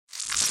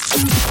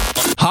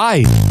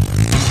Hi.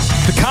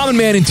 The Common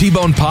Man and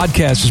T-Bone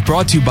podcast is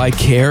brought to you by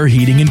Care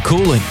Heating and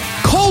Cooling.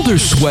 Cold or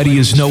sweaty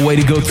is no way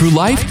to go through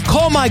life.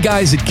 Call my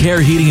guys at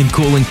Care Heating and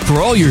Cooling for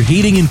all your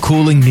heating and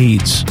cooling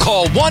needs.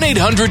 Call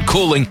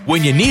 1-800-COOLING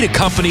when you need a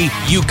company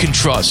you can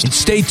trust. And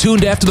stay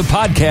tuned after the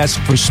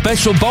podcast for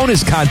special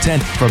bonus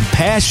content from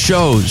past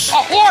shows. A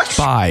horse!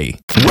 Bye.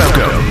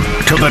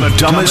 Welcome to the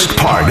dumbest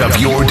part of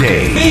your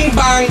day. Bing,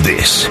 bang.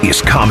 This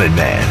is Common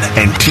Man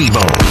and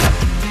T-Bone.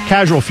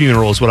 Casual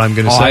funeral is what I'm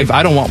going to say.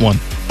 I don't want one.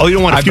 Oh, you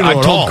don't want a funeral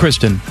I've at all? told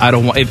Kristen I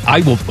don't want.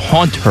 I will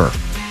haunt her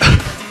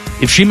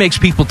if she makes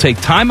people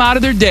take time out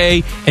of their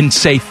day and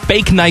say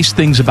fake nice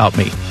things about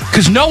me.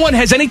 Because no one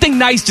has anything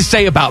nice to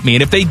say about me,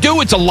 and if they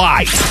do, it's a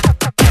lie.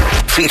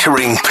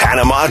 Featuring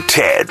Panama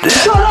Ted.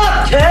 Shut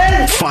up,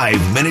 Ted!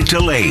 5-minute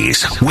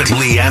delays with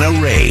Leanna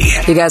Ray.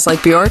 You guys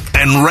like Bjork?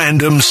 And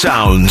random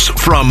sounds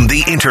from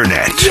the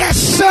internet. Yes,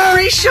 sir!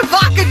 He's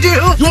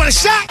Shavakadu! You want a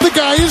shot? The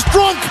guy is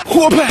drunk.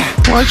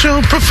 Watch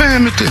your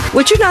profanity.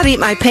 Would you not eat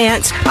my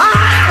pants?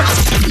 Ah!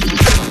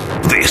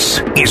 This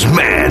is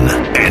Man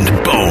and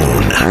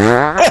Bone.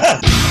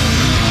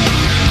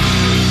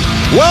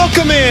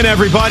 Welcome in,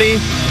 everybody.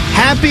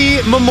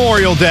 Happy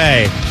Memorial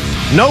Day.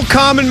 No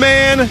Common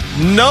Man,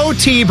 no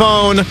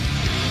T-Bone,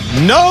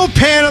 no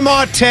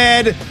Panama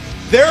Ted.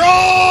 They're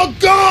all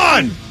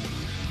gone.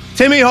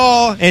 Timmy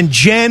Hall and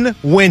Jen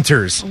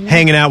Winters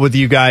hanging out with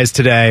you guys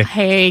today.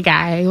 Hey,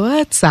 guy.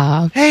 What's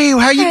up? Hey,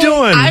 how you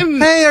doing?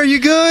 Hey, are you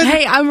good?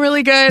 Hey, I'm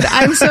really good.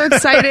 I'm so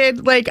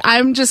excited.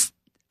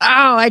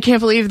 I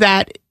can't believe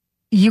that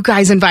you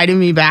guys invited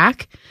me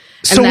back.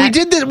 So we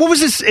did this. What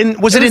was this?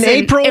 Was it in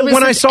April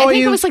when I saw you? I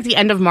think it was like the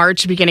end of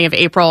March, beginning of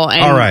April.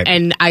 And, all right.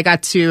 And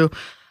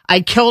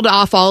I killed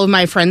off all of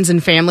my friends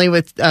and family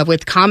with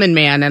Common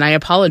Man, and I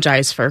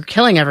apologize for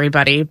killing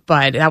everybody,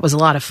 but that was a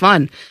lot of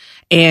fun.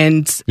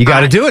 And you got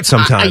to do it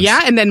sometimes.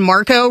 Yeah. And then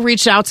Marco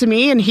reached out to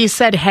me and he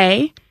said,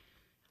 "Hey,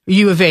 are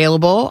you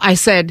available?" I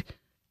said,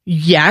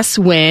 "Yes,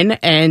 when?"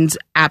 And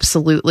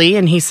absolutely.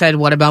 And he said,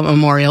 "What about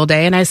Memorial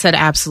Day?" And I said,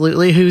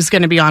 "Absolutely. Who's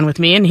going to be on with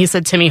me?" And he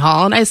said, "Timmy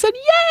Hall." And I said,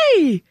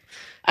 "Yay.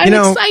 I'm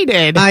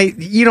excited."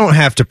 You don't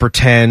have to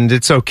pretend.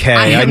 It's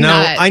okay.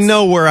 I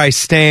know where I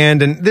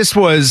stand. And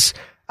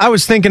I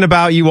was thinking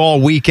about you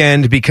all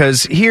weekend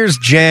because here's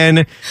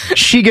Jen.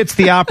 She gets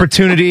the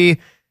opportunity,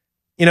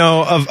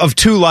 of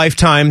 2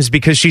 lifetimes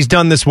because she's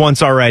done this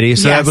once already.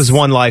 So That was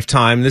 1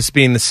 lifetime, this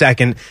being the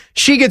second.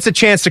 She gets a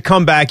chance to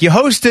come back. You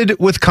hosted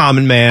with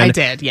Common Man. I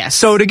did, yes.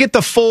 So to get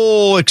the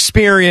full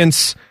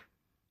experience,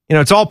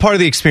 it's all part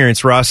of the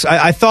experience, Russ.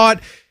 I thought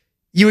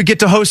you would get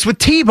to host with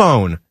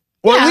T-Bone.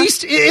 Or at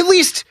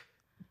least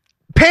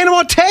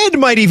Panama Ted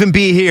might even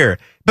be here.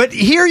 But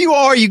here you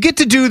are, you get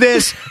to do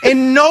this,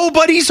 and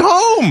nobody's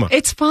home.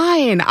 It's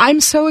fine. I'm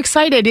so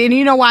excited. And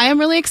you know why I'm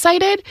really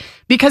excited?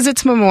 Because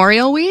it's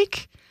Memorial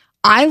Week.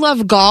 I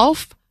love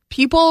golf.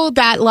 People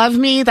that love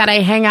me, that I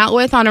hang out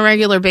with on a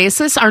regular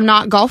basis, are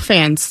not golf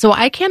fans. So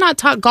I cannot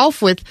talk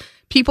golf with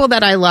people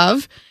that I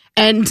love.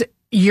 And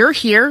you're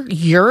here.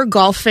 You're a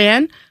golf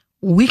fan.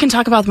 We can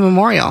talk about the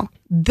Memorial.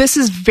 This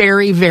is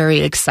very,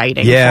 very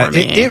exciting for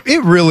me.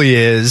 It really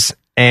is.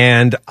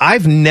 And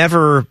I've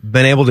never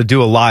been able to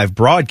do a live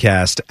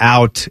broadcast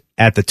out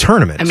at the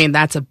tournament. I mean,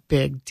 that's a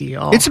big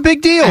deal. It's a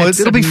big deal.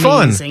 It'll be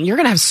fun. You're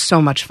going to have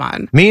so much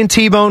fun. Me and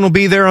T-Bone will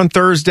be there on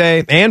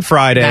Thursday and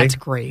Friday. That's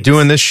great.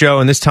 Doing this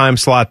show in this time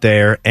slot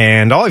there.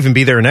 And I'll even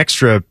be there an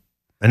extra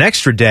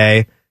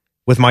day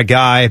with my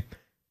guy,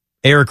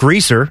 Eric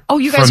Reeser. Oh,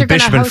 you guys from are going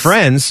to Bishop and host?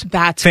 Friends.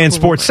 That's Fan cool.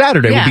 Sports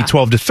Saturday. Yeah. We'll be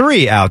 12 to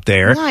 3 out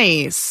there.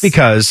 Nice.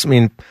 Because,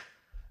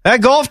 that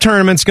golf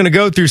tournament's going to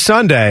go through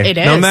Sunday. It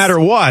is. No matter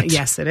what.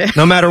 Yes, it is.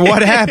 No matter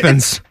what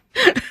happens.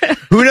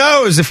 Who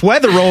knows? If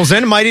weather rolls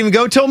in, it might even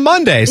go till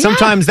Monday.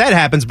 Sometimes that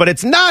happens, but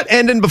it's not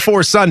ending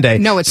before Sunday.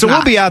 No, it's not. So not.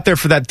 we'll be out there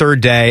for that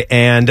 3rd day,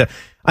 and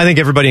I think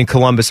everybody in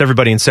Columbus,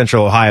 everybody in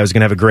Central Ohio is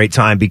going to have a great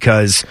time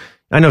because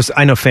I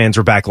know fans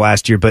were back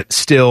last year, but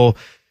still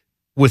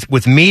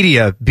with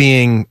media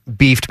being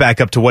beefed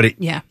back up to what it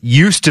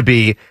used to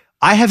be,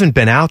 I haven't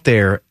been out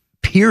there,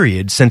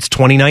 period, since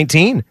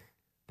 2019.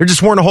 There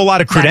just weren't a whole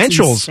lot of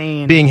credentials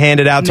being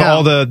handed out to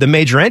all the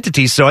major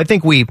entities. So I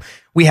think we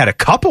had a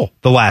couple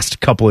the last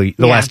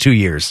 2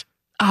 years.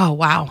 Oh,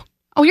 wow.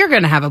 Oh, you're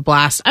going to have a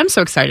blast. I'm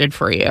so excited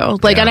for you.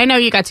 And I know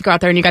you got to go out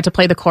there and you got to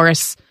play the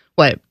chorus,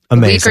 a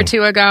week or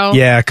 2 ago?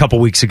 Yeah, a couple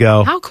weeks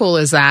ago. How cool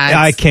is that?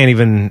 I can't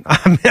even,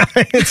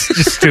 it's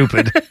just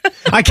stupid.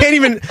 I can't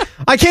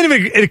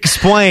even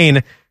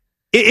explain.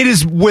 It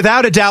is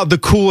without a doubt the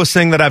coolest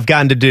thing that I've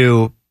gotten to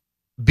do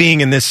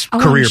being in this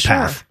career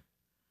path.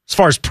 As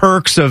far as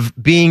perks of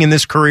being in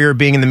this career,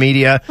 being in the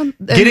media,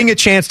 getting a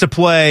chance to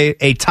play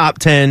a top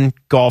 10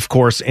 golf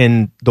course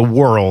in the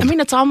world.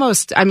 It's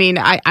almost,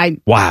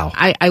 wow.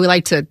 I would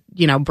like to,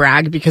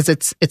 brag because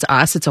it's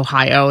us, it's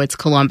Ohio, it's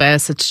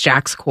Columbus, it's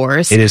Jack's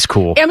course. It is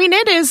cool.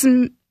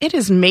 It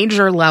is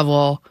major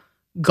level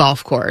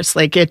golf course.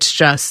 Like, it's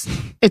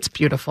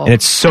beautiful. And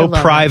it's so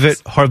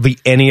private, hardly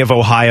any of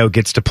Ohio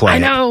gets to play. I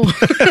know.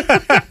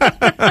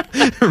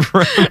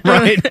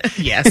 Right?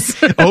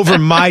 Yes. Over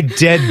my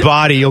dead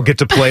body, you'll get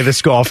to play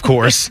this golf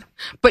course.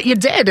 But you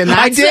did, and that's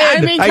I did.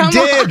 I mean, I come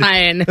did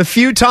on. a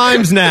few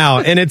times now,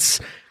 and it's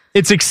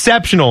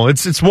exceptional.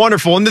 It's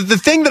wonderful. And the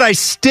thing that I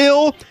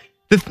still,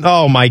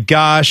 oh my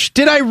gosh,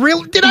 did I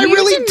really do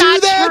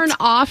that? Turn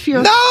off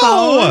your No,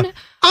 phone.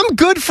 I'm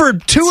good for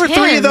 2 or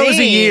 3 of those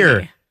a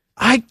year.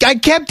 I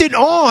kept it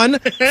on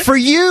for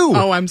you.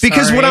 Oh, I'm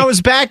because sorry. when I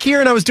was back here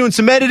and I was doing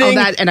some editing,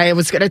 and I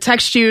was going to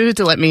text you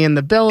to let me in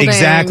the building.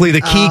 Exactly.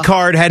 The key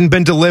card hadn't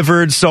been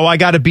delivered, so I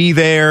got to be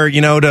there,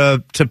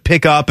 to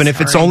pick up. And if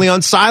it's only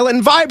on silent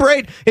and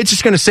vibrate, it's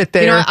just going to sit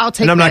there. I'll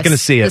take and I'm not going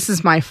to see it. This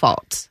is my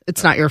fault.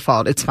 It's not your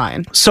fault. It's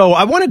fine. So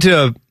I wanted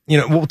to,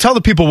 we'll tell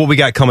the people what we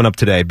got coming up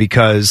today,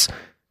 because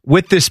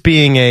with this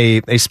being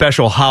a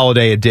special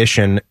holiday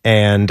edition,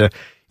 and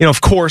of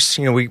course,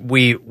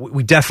 we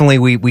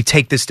definitely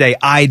take this day.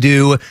 I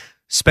do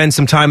spend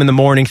some time in the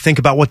morning, think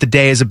about what the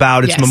day is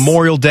about. It's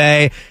Memorial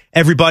Day.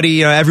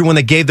 Everybody, everyone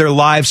that gave their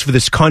lives for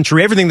this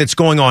country, everything that's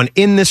going on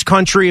in this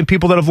country, and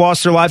people that have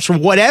lost their lives for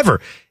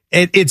whatever.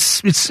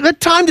 It's a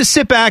time to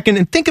sit back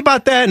and think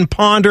about that and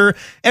ponder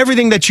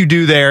everything that you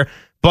do there.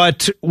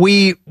 But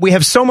we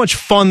have so much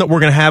fun that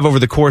we're going to have over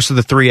the course of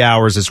the 3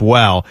 hours as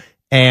well.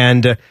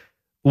 And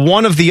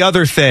one of the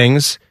other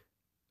things,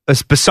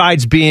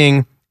 besides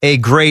being a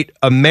great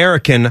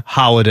American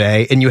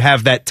holiday, and you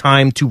have that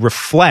time to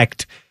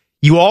reflect,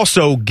 you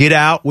also get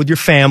out with your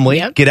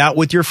family, get out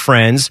with your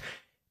friends.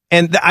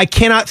 And I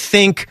cannot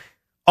think,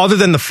 other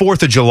than the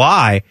 4th of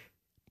July,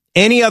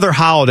 any other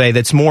holiday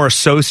that's more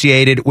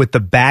associated with the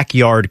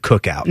backyard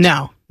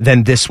cookout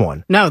than this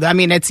one. No, I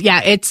mean,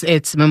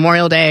 it's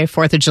Memorial Day,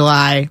 4th of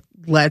July.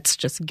 Let's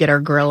just get our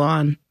grill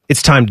on.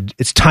 It's time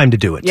to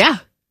do it. Yeah.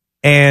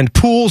 And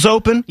pool's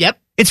open. Yep.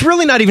 It's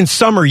really not even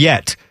summer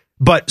yet,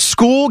 but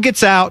school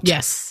gets out.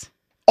 Yes.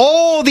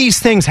 All these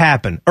things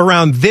happen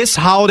around this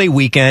holiday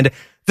weekend.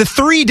 The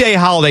 3-day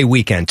holiday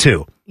weekend,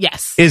 too.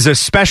 Yes. Is a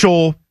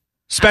special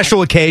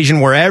occasion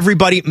where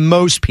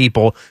most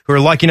people who are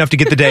lucky enough to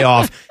get the day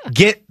off,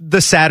 get the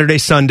Saturday,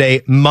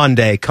 Sunday,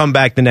 Monday, come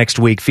back the next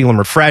week feeling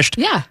refreshed.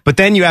 Yeah. But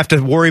then you have to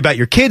worry about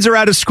your kids are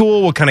out of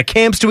school. What kind of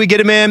camps do we get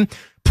them in?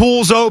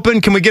 Pool's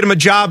open. Can we get them a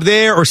job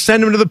there or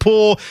send them to the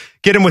pool?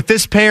 Get them with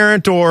this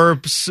parent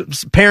or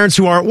parents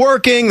who aren't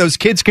working. Those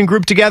kids can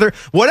group together.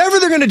 Whatever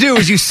they're going to do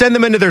is you send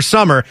them into their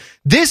summer.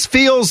 This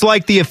feels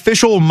like the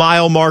official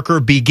mile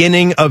marker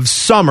beginning of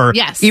summer.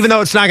 Yes. Even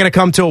though it's not going to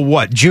come till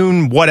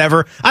June,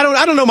 whatever. I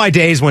don't know my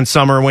days when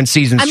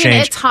seasons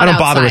change. It's hot I don't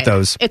outside. bother with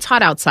those. It's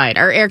hot outside.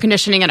 Our air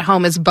conditioning at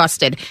home is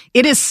busted.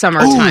 It is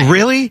summertime. Oh,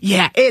 really?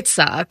 Yeah, it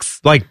sucks.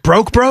 Like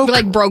broke?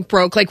 Like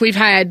broke. Like we've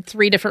had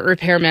 3 different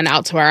repairmen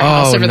out to our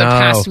house over the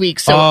past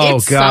week. So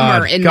it's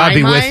summer in God my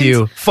be mind. with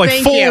you.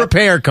 Like full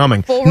repair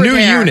coming. Full New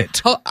repair.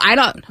 unit.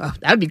 That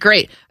would be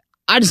great.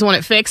 I just want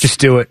it fixed.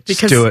 Just do it. Because,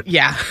 just do it.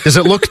 Yeah. Does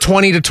it look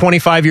 20 to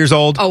 25 years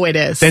old? Oh, it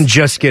is. Then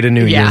just get a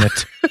new unit.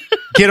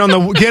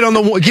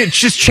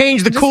 Just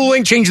change the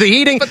cooling, change the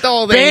heating. Put the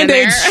whole thing in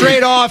Band-Aid there.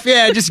 straight off.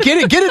 Yeah, just get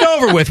it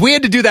over with. We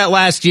had to do that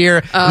last year.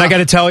 And I got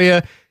to tell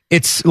you,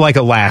 it's like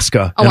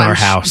Alaska in our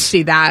house.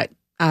 See that?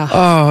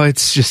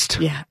 It's just...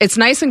 Yeah. It's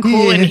nice and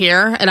cool in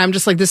here. And I'm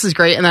just like, this is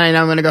great. And then I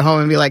know I'm going to go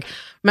home and be like,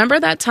 remember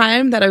that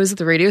time that I was at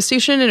the radio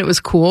station and it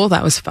was cool?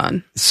 That was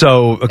fun.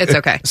 So it's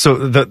okay. So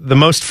the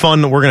most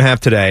fun that we're going to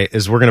have today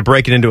is we're going to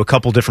break it into a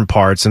couple different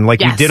parts. And like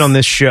we did on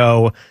this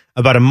show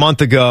about a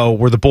month ago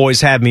where the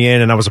boys had me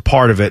in and I was a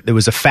part of it, there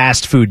was a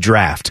fast food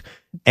draft.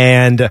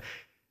 And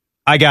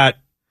I got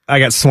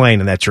slain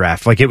in that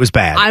draft. Like, it was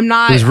bad.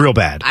 It was real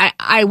bad.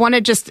 I want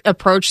to just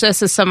approach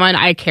this as someone,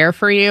 I care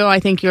for you. I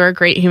think you're a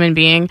great human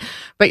being,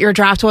 but your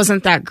draft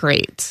wasn't that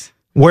great.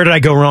 Where did I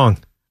go wrong?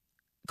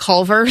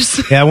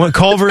 Culver's. Yeah, I went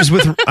Culver's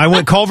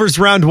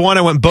round 1.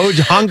 I went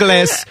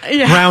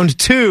Bojangles round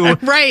 2.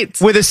 Right.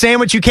 With a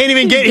sandwich you can't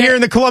even get here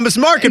in the Columbus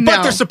market,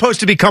 but they're supposed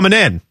to be coming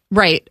in.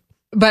 Right.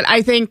 But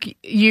I think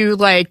you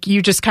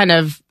just kind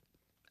of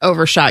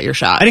overshot your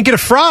shot. I didn't get a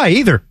fry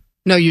either.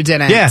 No, you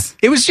didn't. Yeah,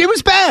 it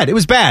was bad. It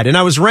was bad. And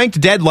I was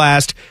ranked dead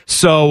last,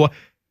 so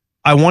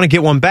I want to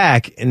get one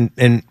back.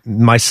 And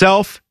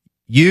myself,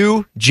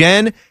 you,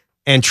 Jen,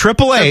 and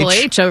Triple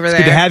H over there.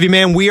 Good to have you,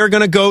 man. We are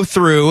going to go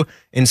through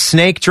and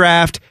snake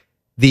draft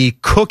the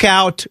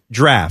cookout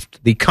draft.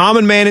 The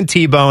Common Man and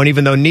T-Bone,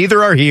 even though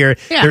neither are here,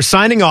 they're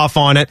signing off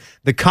on it.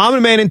 The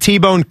Common Man and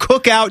T-Bone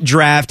cookout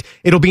draft.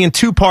 It'll be in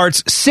 2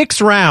 parts, 6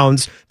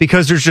 rounds,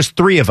 because there's just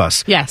 3 of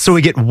us. Yes. So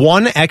we get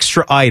 1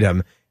 extra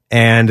item.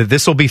 And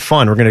this will be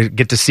fun. We're going to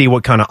get to see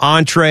what kind of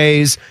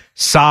entrees,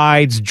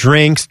 sides,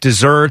 drinks,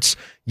 desserts,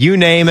 you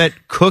name it,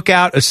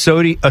 cookout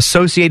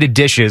associated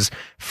dishes.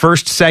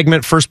 First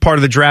segment, first part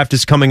of the draft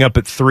is coming up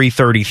at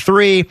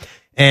 3:33,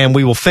 and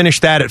we will finish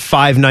that at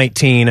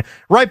 5:19,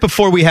 right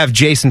before we have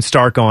Jason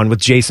Stark on with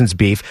Jason's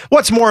Beef.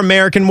 What's more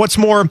American? What's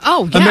more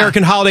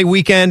American holiday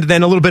weekend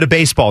than a little bit of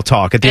baseball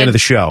talk at the end of the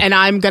show? And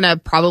I'm going to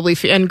probably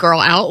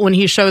fangirl out when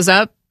he shows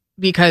up,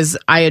 because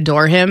I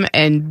adore him,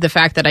 and the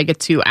fact that I get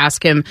to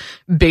ask him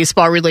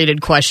baseball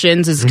related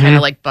questions is kind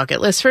of like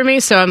bucket list for me.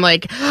 So I'm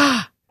like,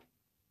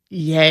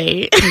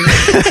 yay.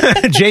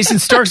 Jason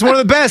Stark's one of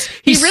the best.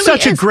 He's really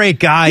such a great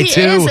guy, he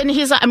too. Is, and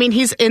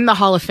he's in the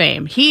Hall of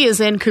Fame. He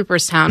is in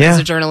Cooperstown as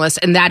a journalist,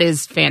 and that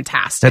is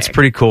fantastic. That's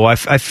pretty cool. I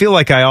feel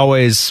like I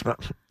always,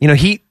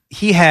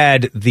 he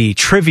had the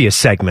trivia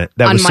segment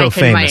that On was so Mike and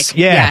famous. Mike.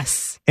 Yeah.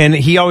 Yes. And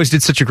he always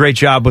did such a great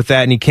job with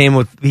that, and he came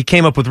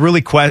up with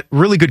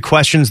really good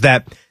questions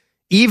that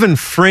even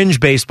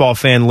fringe baseball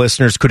fan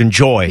listeners could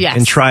enjoy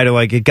and try to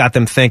it got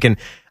them thinking.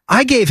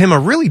 I gave him a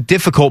really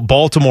difficult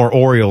Baltimore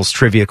Orioles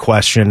trivia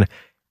question,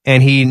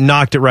 and he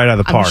knocked it right out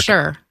of the park. I'm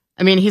sure.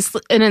 I mean, he's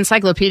an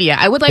encyclopedia.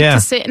 I would like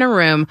to sit in a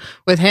room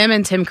with him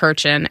and Tim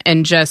Kirchin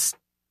and just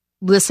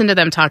listen to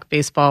them talk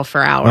baseball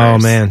for hours. Oh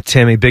man,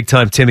 Timmy, big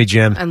time Timmy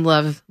Jim. I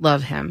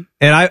love him.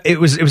 And it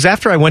was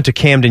after I went to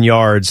Camden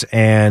Yards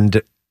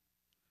and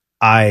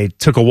I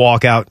took a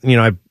walk out,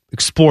 I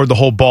explored the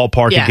whole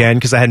ballpark again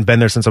because I hadn't been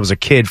there since I was a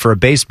kid for a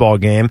baseball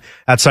game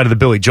outside of the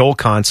Billy Joel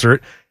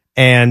concert.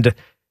 And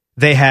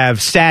they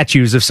have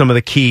statues of some of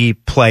the key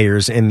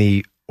players in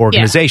the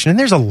organization. And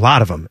there's a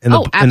lot of them in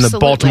the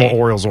Baltimore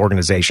Orioles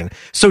organization.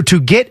 So to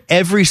get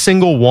every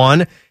single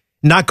one,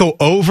 not go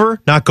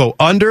over, not go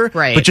under,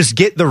 but just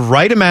get the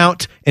right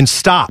amount and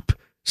stop.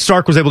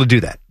 Stark was able to do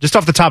that just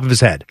off the top of his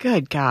head.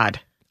 Good God.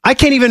 I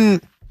can't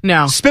even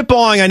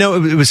spitballing. I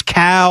know it was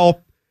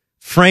Cal,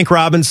 Frank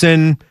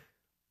Robinson,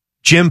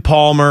 Jim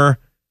Palmer,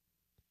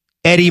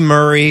 Eddie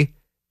Murray.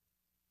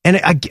 And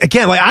I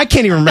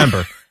can't even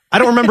remember. I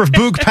don't remember if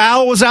Boog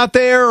Powell was out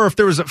there or if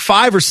there was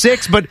 5 or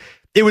 6, but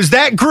it was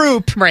that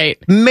group. Right.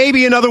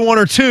 Maybe another 1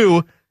 or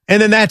 2.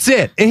 And then that's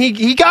it. And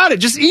he got it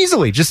just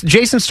easily. Just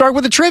Jason Stark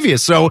with the trivia.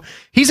 So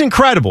he's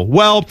incredible.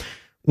 Well,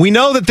 we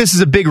know that this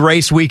is a big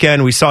race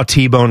weekend. We saw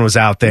T-Bone was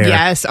out there.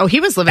 Yes. Oh, he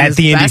was living at his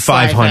the Indy best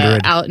life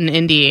 500 out in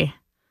Indy.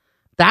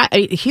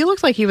 He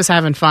looked like he was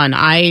having fun.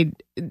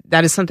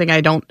 That is something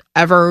I don't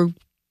ever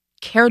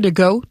care to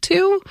go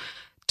to.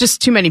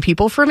 Just too many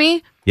people for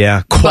me.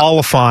 Yeah,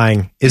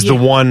 qualifying is the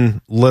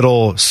one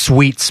little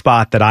sweet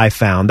spot that I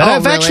found that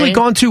I've actually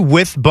gone to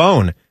with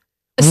Bone.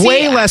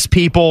 Way less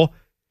people,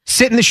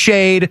 sit in the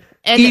shade,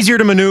 easier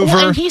to maneuver.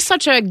 Well, and he's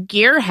such a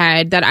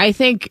gearhead that I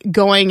think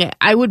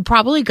I would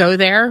probably go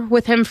there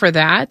with him for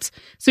that,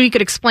 so he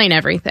could explain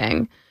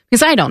everything.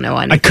 Because I don't know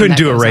anything. I couldn't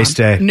do a race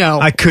day. No.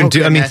 I couldn't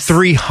do. Goodness.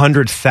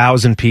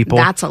 300,000 people.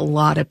 That's a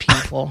lot of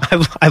people.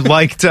 I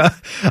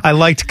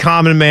liked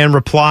Common Man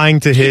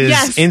replying to his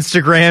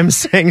Instagram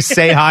saying,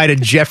 say hi to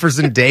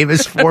Jefferson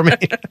Davis for me.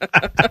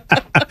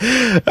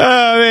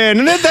 Oh man.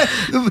 And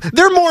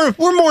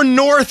we're more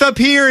north up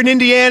here in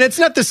Indiana. It's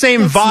not the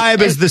same vibe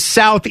as the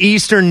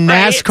southeastern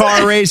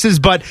NASCAR races,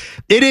 but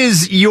it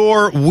is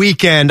your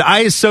weekend. I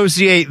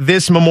associate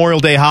this Memorial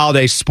Day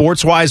holiday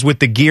sports-wise with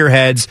the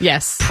gearheads.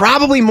 Yes.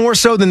 Probably more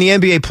so than the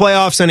NBA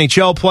playoffs,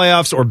 NHL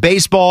playoffs, or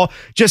baseball,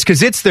 just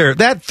because it's that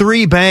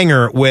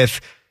 3-banger with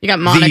you got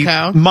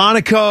Monaco.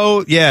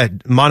 Monaco, the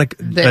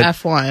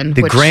F1.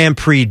 The Grand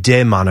Prix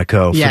de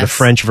Monaco for the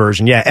French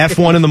version. Yeah,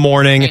 F1 in the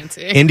morning,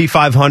 Indy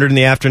 500 in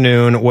the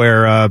afternoon,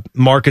 where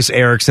Marcus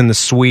Ericsson, the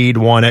Swede,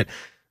 won it.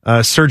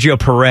 Sergio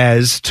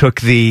Perez took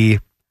the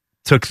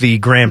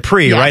Grand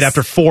Prix right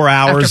after 4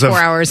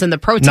 hours in the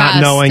protest.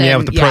 Not knowing,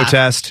 with the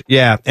protest.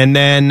 Yeah, and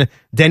then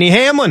Denny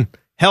Hamlin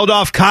held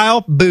off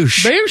Kyle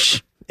Busch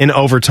in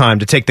overtime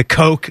to take the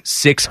Coke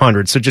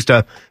 600. So just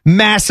a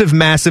massive,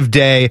 massive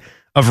day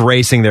of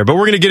racing there. But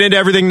we're going to get into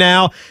everything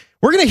now.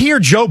 We're going to hear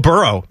Joe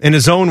Burrow in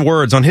his own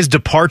words on his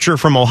departure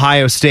from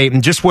Ohio State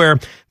and just where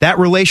that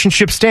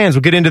relationship stands.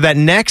 We'll get into that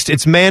next.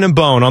 It's Man and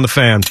Bone on the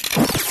Fan.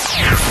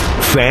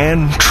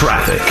 Fan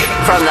traffic.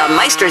 From the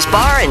Meister's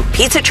Bar and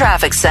Pizza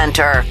Traffic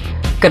Center.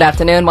 Good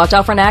afternoon. Watch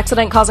out for an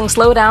accident causing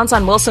slowdowns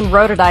on Wilson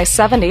Road at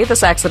I-70.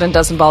 This accident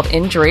does involve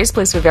injuries.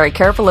 Please be very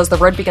careful as the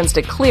road begins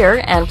to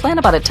clear and plan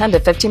about a 10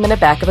 to 15-minute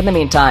backup in the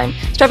meantime.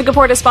 This traffic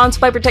report is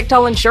sponsored by Protect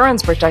All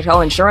Insurance. Protect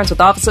All Insurance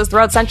with offices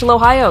throughout Central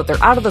Ohio.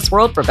 They're out of this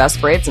world for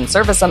best rates and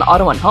service on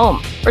auto and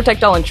home.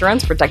 Protect All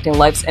Insurance, protecting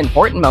life's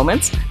important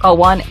moments. Call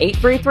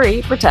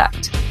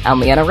 1-833-PROTECT. I'm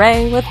Leanna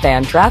Ray with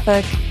Fan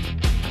Traffic.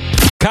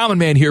 Common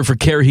Man here for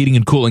Care Heating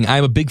and Cooling.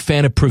 I'm a big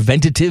fan of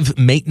preventative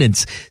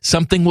maintenance.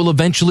 Something will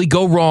eventually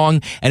go wrong,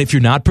 and if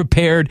you're not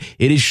prepared,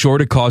 it is sure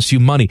to cost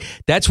you money.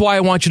 That's why I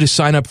want you to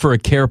sign up for a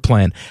Care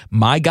plan.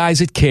 My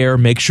guys at Care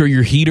make sure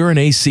your heater and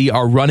AC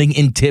are running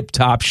in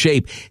tip-top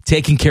shape,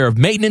 taking care of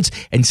maintenance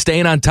and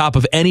staying on top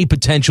of any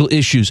potential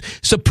issues.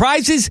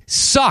 Surprises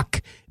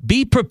suck.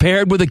 Be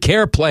prepared with a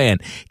Care plan.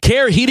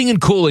 Care Heating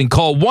and Cooling.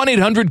 Call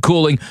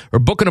 1-800-COOLING or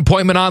book an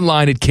appointment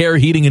online at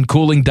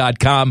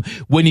careheatingandcooling.com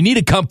when you need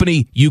a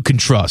company you can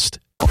trust.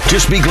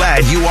 Just be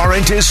glad you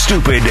aren't as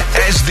stupid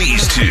as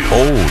these two.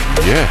 Oh,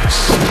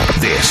 yes.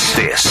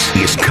 This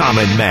is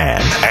Common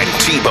Man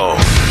and T-Bone.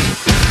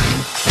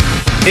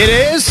 It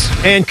is,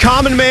 and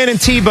Common Man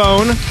and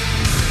T-Bone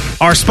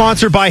are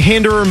sponsored by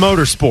Hinderer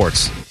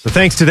Motorsports. So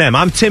thanks to them.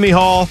 I'm Timmy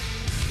Hall.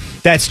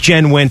 That's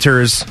Jen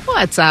Winters.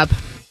 What's up?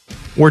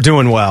 We're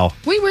doing well.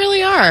 We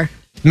really are.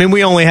 I mean,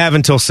 we only have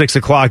until 6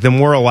 o'clock. Then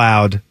we're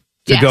allowed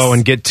to go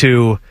and get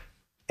to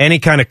any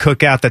kind of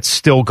cookout that's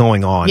still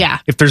going on. Yeah.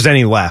 If there's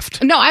any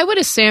left. No, I would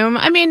assume.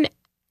 I mean,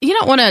 you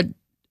don't want to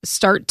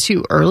start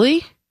too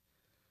early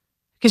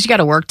because you got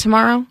to work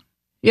tomorrow.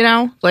 You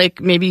know,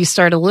 like maybe you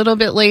start a little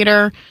bit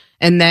later,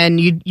 and then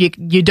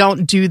you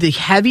don't do the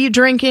heavy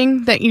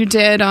drinking that you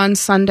did on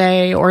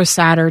Sunday or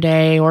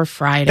Saturday or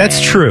Friday.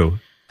 That's true.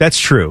 That's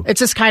true. It's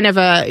just kind of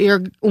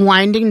you're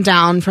winding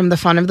down from the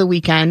fun of the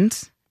weekend.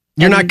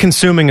 You're not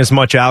consuming as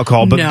much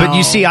alcohol, but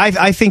you see,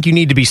 I think you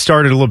need to be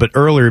started a little bit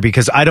earlier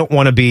because I don't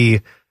want to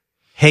be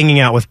hanging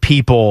out with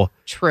people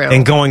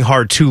and going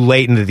hard too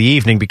late into the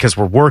evening because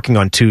we're working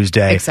on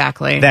Tuesday.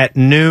 Exactly. That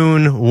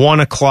noon, 1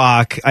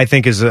 o'clock, I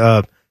think is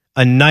a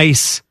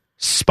nice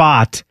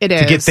spot to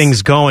get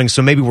things going.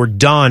 So maybe we're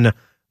done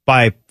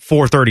by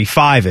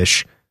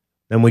 4:35ish.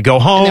 Then we go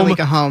home. And then we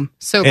go home.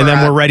 Sober and then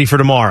up. we're ready for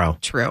tomorrow.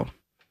 True.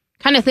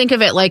 Kind of think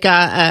of it like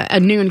a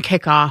noon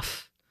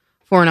kickoff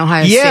for an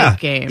Ohio State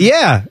game.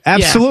 Yeah,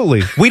 absolutely.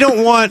 Yeah. We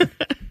don't want,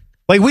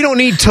 we don't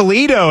need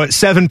Toledo at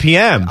 7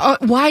 p.m.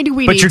 Why do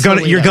we? But need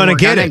you're gonna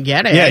get it.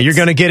 Get it. Yeah, you're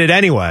gonna get it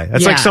anyway.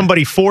 That's like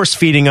somebody force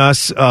feeding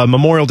us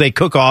Memorial Day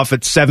cook-off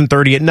at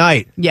 7:30 at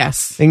night.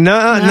 Yes.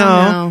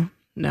 No.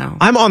 No.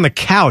 I'm on the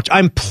couch.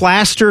 I'm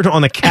plastered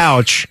on the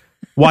couch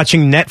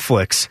watching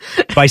Netflix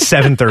by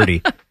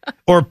 7:30,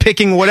 or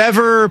picking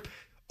whatever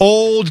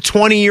old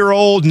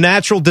 20-year-old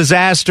natural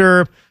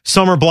disaster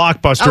summer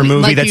blockbuster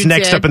movie that's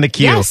next up in the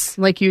queue. Yes,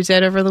 like you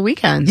did over the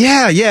weekend.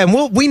 Yeah.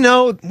 And we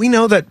know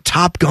that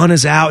Top Gun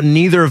is out, and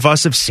neither of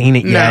us have seen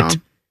it yet.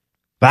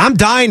 But I'm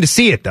dying to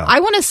see it, though.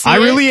 I want to see it. I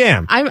really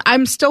am.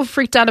 I'm still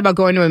freaked out about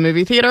going to a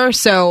movie theater,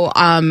 so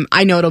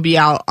I know it'll be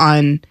out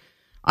on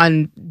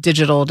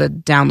digital to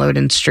download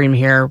and stream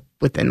here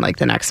within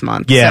the next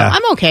month. Yeah. So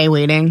I'm okay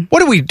waiting. What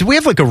do we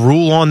have a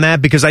rule on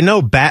that? Because I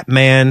know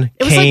Batman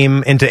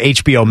came into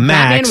HBO Max,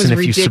 Batman was and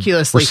if you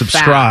were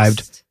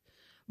subscribed. Fast,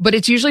 but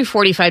it's usually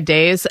 45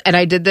 days, and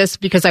I did this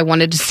because I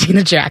wanted to see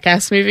the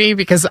Jackass movie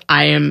because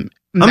I'm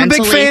a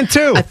big fan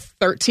too. A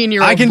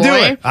 13-year-old I can boy, do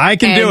it. I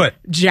can do it.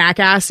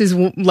 Jackass is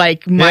my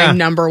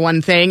number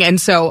one thing, and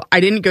so I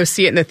didn't go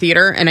see it in the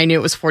theater, and I knew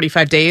it was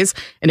 45 days,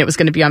 and it was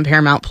going to be on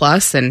Paramount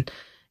Plus, and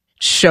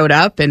showed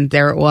up, and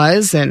there it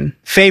was. And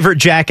favorite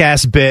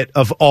Jackass bit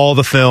of all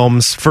the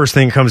films? First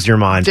thing that comes to your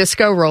mind?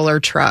 Disco roller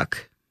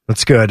truck.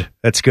 That's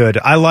good.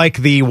 I like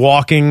the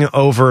walking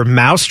over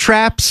mouse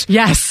traps.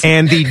 Yes.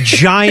 And the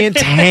giant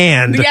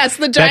hand. Yes,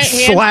 the giant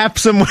hand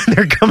slaps them when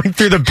they're coming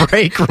through the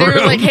break room. They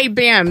were like, "Hey,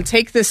 Bam,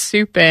 take this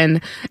soup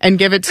in and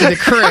give it to the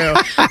crew."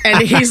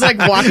 And he's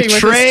walking with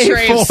tray this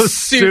tray full of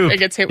soup and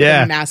gets hit with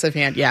a massive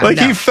hand. Yeah,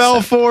 he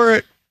fell for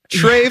it.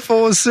 Tray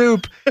full of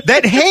soup.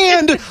 That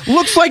hand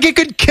looks like it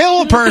could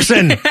kill a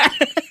person.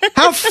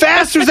 How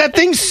fast was that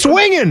thing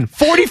swinging?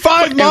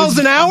 45 miles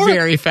an hour?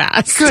 Very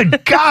fast.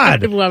 Good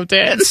God. I loved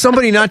it.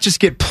 Somebody not just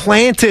get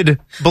planted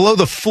below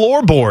the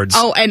floorboards.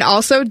 Oh, and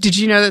also, did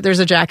you know that there's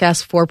a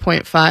Jackass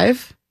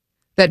 4.5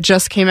 that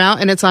just came out,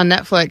 and it's on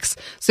Netflix?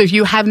 So if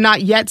you have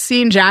not yet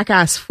seen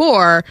Jackass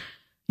 4,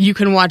 you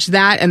can watch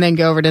that and then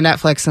go over to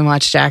Netflix and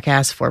watch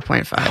Jackass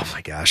 4.5. Oh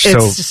my gosh.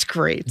 It's just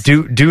great.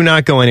 Do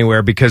not go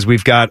anywhere because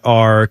we've got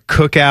our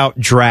cookout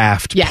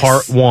draft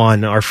part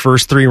 1, our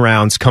first 3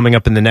 rounds coming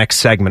up in the next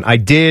segment. I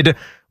did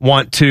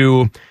want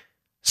to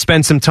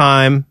spend some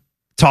time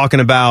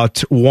talking about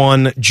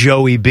one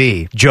Joe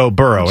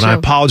Burrow. And I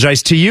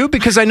apologize to you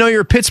because I know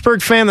you're a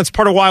Pittsburgh fan. That's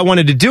part of why I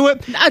wanted to do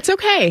it. That's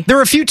okay. There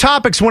were a few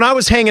topics when I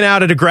was hanging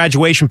out at a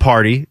graduation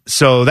party.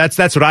 So that's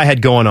what I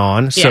had going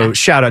on. So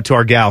shout out to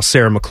our gal,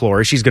 Sarah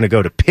McClory. She's going to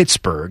go to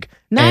Pittsburgh.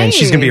 Nice. And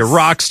she's going to be a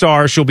rock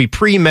star. She'll be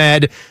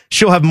pre-med.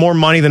 She'll have more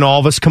money than all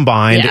of us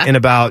combined in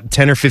about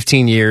 10 or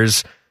 15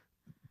 years.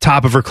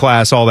 Top of her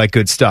class, all that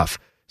good stuff.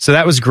 So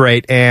that was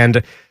great.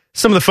 And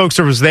some of the folks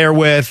I was there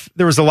with,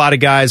 there was a lot of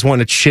guys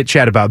wanting to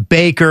chit-chat about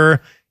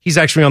Baker. He's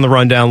actually on the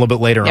rundown a little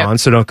bit later on,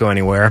 so don't go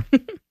anywhere.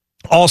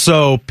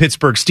 Also,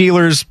 Pittsburgh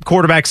Steelers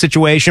quarterback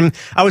situation.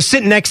 I was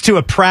sitting next to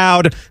a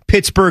proud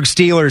Pittsburgh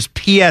Steelers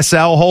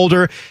PSL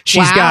holder.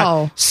 She's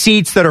got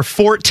seats that are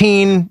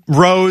 14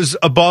 rows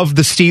above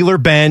the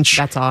Steeler bench.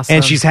 That's awesome.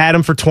 And she's had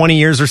them for 20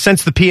 years, or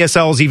since the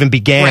PSLs even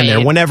began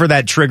there, whenever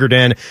that triggered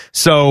in.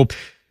 So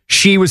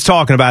she was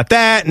talking about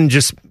that and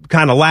just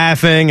kind of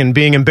laughing and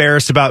being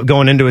embarrassed about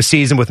going into a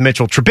season with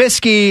Mitchell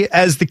Trubisky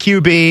as the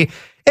QB.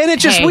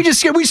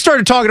 And we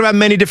started talking about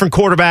many different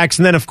quarterbacks.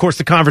 And then, of course,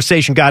 the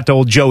conversation got to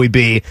old Joey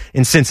B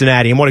in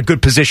Cincinnati and what a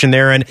good position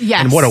they're in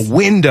and what a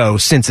window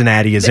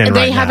Cincinnati is in right now.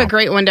 They have a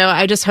great window.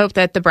 I just hope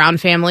that the Brown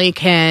family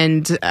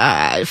can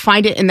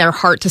find it in their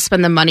heart to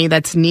spend the money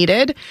that's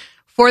needed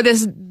for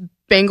this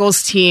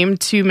Bengals team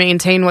to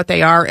maintain what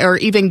they are or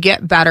even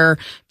get better,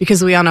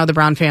 because we all know the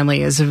Brown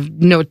family is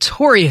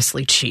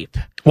notoriously cheap.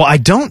 Well, I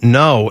don't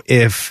know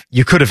if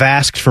you could have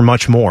asked for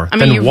much more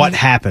than what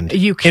happened.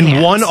 You can't.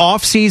 In one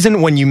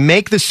offseason, when you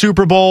make the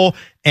Super Bowl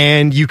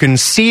and you can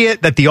see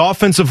it, that the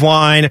offensive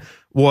line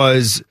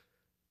was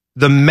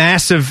the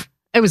massive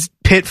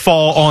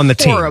pitfall on the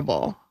team.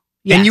 Horrible.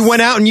 Yes. And you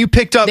went out and you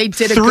picked up They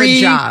did a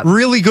three good job.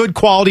 really good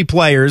quality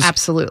players.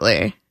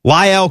 Absolutely.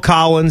 Lyle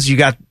Collins, you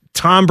got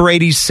Tom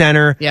Brady's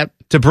center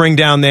to bring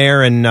down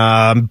there, and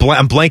I'm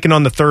blanking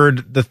on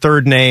the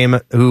third name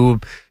who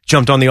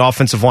jumped on the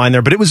offensive line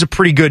there, but it was a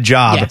pretty good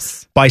job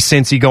by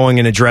Cincy going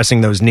and addressing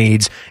those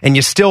needs. And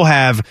you still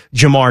have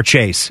Jamar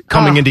Chase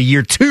coming into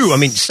year 2. I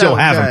mean, still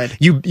have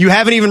him. You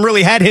haven't even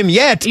really had him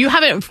yet. You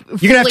haven't.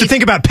 You're gonna have to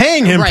think about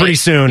paying him pretty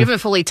soon. You haven't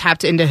fully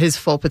tapped into his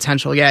full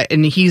potential yet,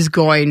 and he's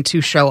going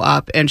to show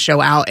up and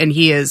show out. And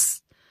he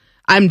is.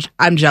 I'm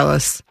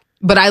jealous,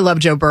 but I love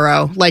Joe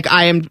Burrow. Like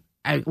I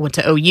went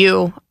to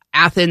OU.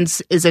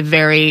 Athens is a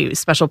very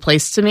special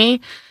place to me.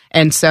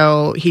 And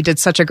so he did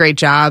such a great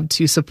job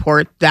to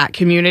support that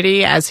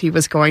community as he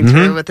was going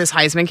through with his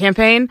Heisman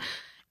campaign.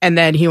 And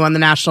then he won the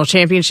national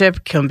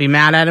championship. Couldn't be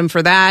mad at him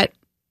for that.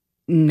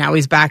 Now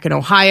he's back in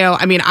Ohio.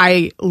 I mean,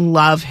 I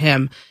love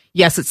him.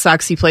 Yes, it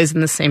sucks. He plays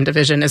in the same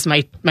division as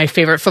my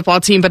favorite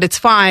football team, but it's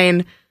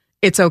fine.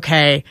 It's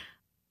okay.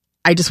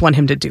 I just want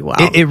him to do well.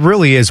 It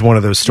really is one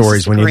of those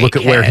stories when you look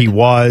at where he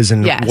was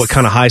and what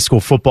kind of high school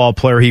football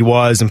player he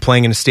was and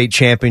playing in a state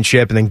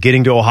championship and then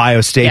getting to Ohio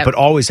State, but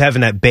always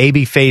having that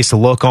baby face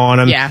look on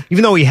him. Yeah.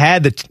 Even though he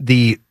had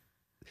the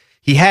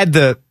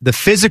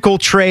physical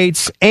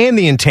traits and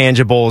the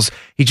intangibles,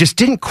 he just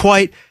didn't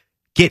quite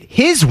get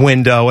his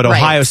window at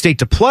Ohio State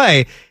to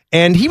play.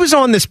 And he was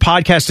on this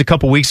podcast a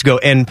couple weeks ago,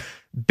 and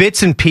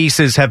bits and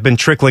pieces have been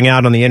trickling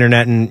out on the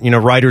internet,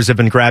 and writers have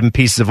been grabbing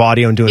pieces of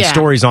audio and doing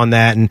stories on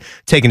that and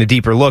taking a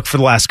deeper look for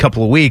the last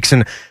couple of weeks.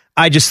 And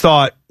I just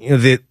thought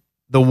the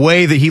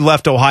way that he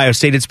left Ohio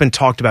State, it's been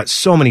talked about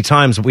so many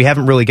times, but we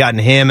haven't really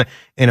gotten him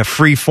in a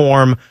free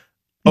form,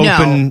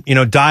 open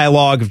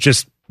dialogue of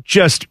just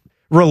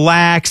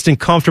relaxed and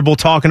comfortable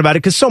talking about it,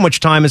 because so much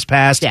time has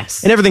passed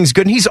and everything's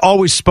good. And he's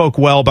always spoke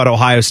well about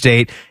Ohio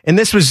State. And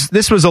this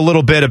was a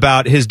little bit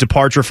about his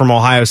departure from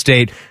Ohio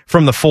State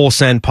from the Full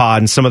Send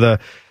pod and some of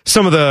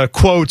the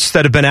quotes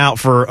that have been out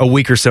for a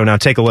week or so now.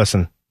 Take a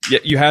listen. Yeah,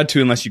 you had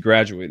to unless you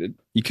graduated.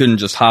 You couldn't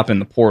just hop in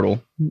the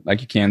portal like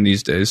you can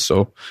these days.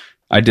 So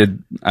I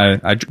did.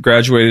 I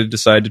graduated,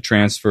 decided to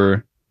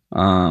transfer.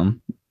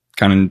 Kind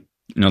of,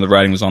 the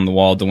writing was on the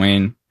wall.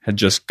 Dwayne had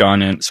just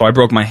gone in. So I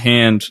broke my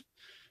hand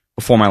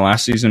before my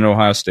last season at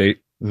Ohio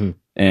State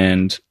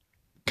and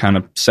kind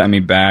of set me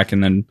back.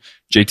 And then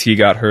JT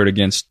got hurt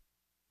against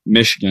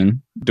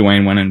Michigan.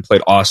 Dwayne went in and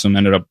played awesome,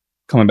 ended up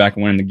coming back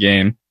and winning the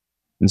game.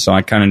 And so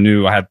I kind of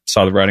knew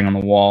saw the writing on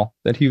the wall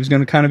that he was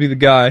going to kind of be the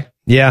guy.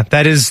 Yeah,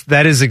 that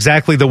is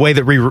exactly the way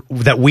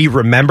that we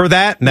remember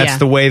that. And that's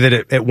the way that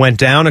it went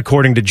down,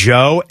 according to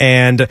Joe.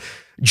 And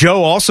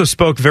Joe also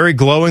spoke very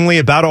glowingly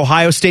about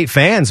Ohio State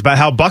fans, about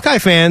how Buckeye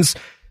fans,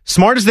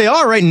 smart as they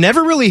are, right,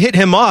 never really hit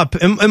him up.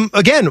 And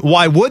again,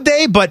 why would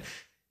they? But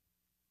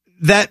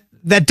that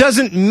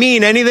doesn't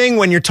mean anything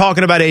when you're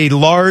talking about a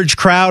large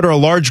crowd or a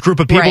large group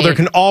of people. Right. There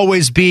can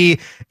always be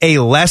a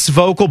less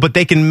vocal, but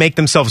they can make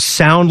themselves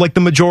sound like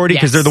the majority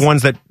because they're the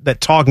ones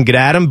that talk and get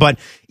at him. But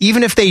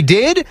even if they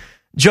did,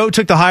 Joe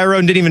took the high road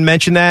and didn't even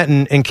mention that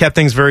and kept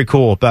things very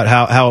cool about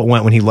how it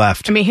went when he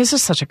left. I mean, he's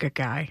just such a good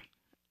guy.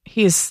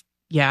 It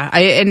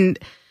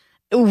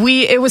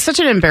was such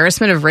an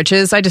embarrassment of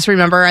riches. I just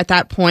remember at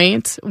that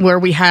point where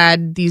we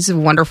had these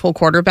wonderful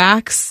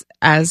quarterbacks,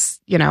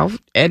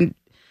 and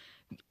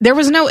there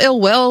was no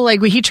ill will.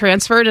 Like, he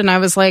transferred, and I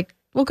was like,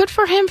 well, good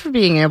for him for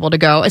being able to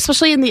go,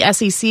 especially in the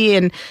SEC.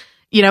 And,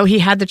 he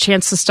had the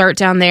chance to start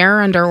down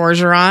there under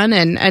Orgeron,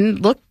 and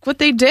look what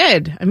they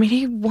did. I mean,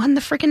 he won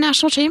the freaking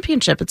national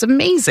championship. It's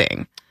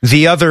amazing.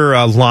 The other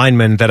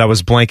lineman that I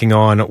was blanking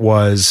on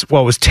was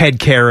Ted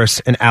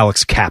Karras and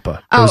Alex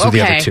Kappa. Those are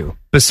the other two,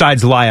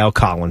 besides Lyle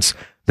Collins,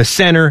 the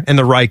center and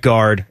the right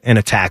guard and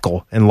a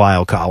tackle, and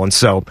Lyle Collins.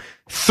 So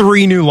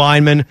 3 new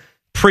linemen.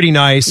 Pretty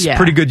nice,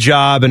 pretty good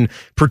job, and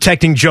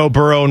protecting Joe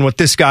Burrow and what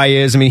this guy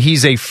is. I mean,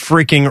 he's a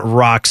freaking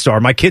rock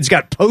star. My kid's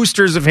got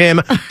posters of him,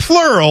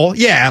 plural,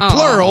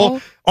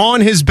 plural,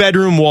 on his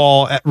bedroom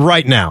wall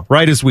right now,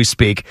 right as we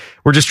speak.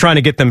 We're just trying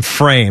to get them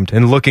framed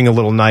and looking a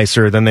little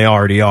nicer than they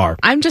already are.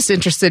 I'm just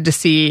interested to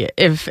see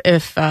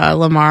if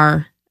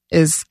Lamar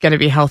is going to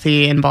be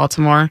healthy in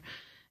Baltimore,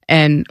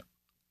 and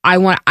I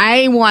want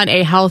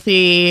a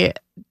healthy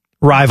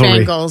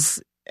rivalry.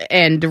 Bengals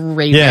and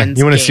Ravens. Yeah,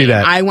 you want to see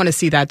that. I want to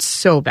see that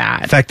so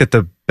bad. The fact that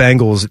the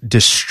Bengals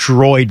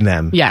destroyed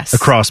them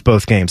across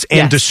both games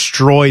and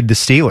destroyed the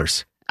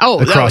Steelers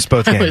across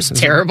both games. That was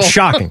terrible.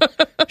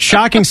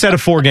 Shocking set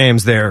of 4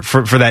 games there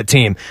for that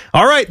team.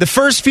 All right, the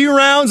first few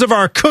rounds of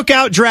our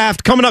cookout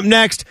draft coming up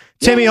next.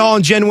 Timmy Hall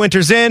and Jen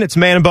Winters in. It's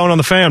Man and Bone on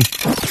the Fan.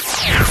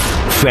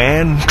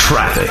 Fan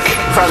traffic.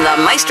 From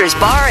the Meister's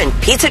Bar and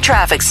Pizza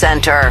Traffic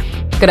Center.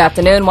 Good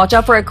afternoon. Watch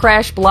out for a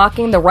crash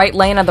blocking the right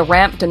lane of the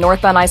ramp to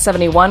northbound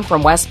I-71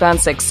 from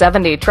westbound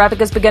 670. Traffic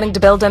is beginning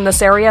to build in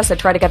this area, so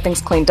try to get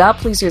things cleaned up.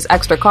 Please use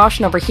extra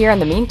caution over here in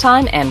the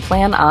meantime and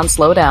plan on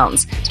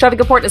slowdowns. This traffic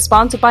report is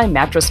sponsored by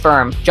Mattress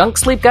Firm. Junk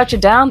sleep got you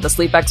down? The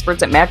sleep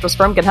experts at Mattress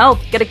Firm can help.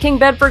 Get a king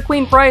bed for a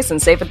queen price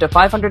and save up to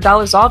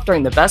 $500 off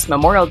during the best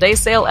Memorial Day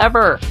sale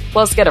ever.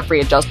 Plus, get a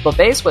free adjustable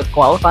base with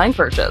qualifying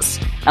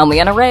purchase. I'm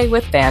Leanna Ray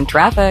with Fan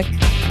Traffic.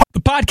 The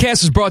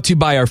podcast is brought to you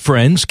by our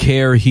friends,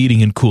 Care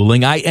Heating and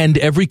Cooling. I end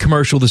every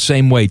commercial the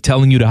same way,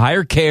 telling you to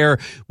hire Care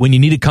when you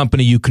need a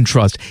company you can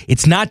trust.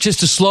 It's not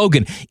just a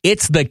slogan.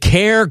 It's the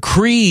Care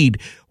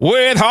creed.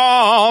 With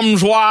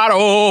arms wide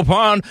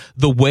open,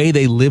 the way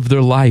they live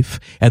their life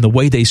and the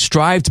way they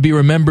strive to be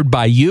remembered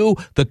by you,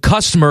 the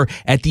customer,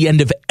 at the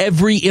end of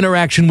every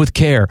interaction with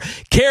Care.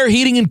 Care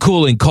Heating and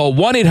Cooling. Call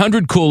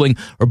 1-800-COOLING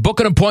or book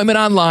an appointment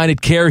online at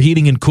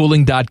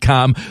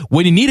careheatingandcooling.com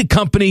when you need a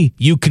company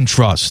you can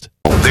trust.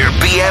 Their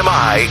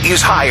BMI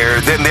is higher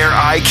than their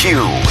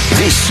IQ.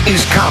 This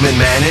is Common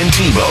Man and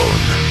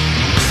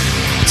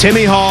T-Bone.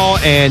 Timmy Hall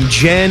and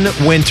Jen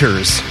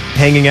Winters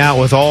hanging out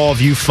with all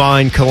of you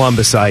fine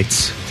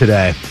Columbusites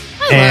today.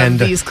 I love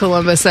these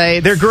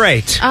Columbusites. They're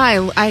great.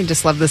 I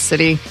just love this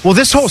city. Well,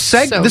 this whole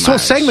segment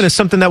is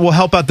something that will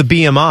help out the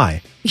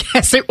BMI.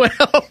 Yes, it will.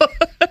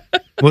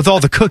 With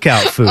all the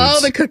cookout foods.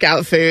 All the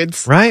cookout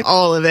foods. Right?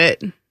 All of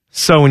it.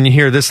 So when you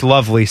hear this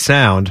lovely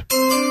sound...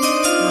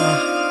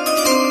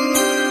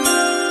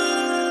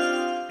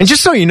 And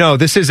just so you know,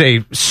 this is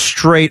a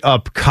straight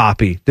up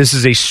copy. This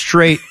is a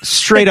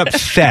straight up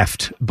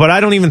theft. But I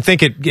don't even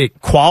think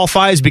it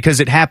qualifies because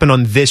it happened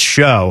on this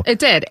show. It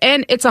did.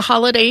 And it's a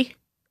holiday.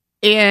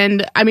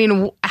 And I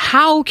mean,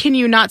 how can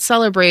you not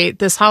celebrate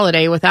this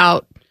holiday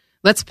without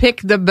let's pick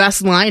the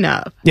best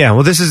lineup? Yeah,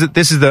 well, this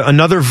is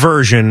another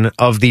version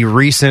of the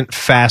recent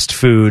fast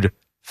food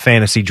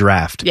fantasy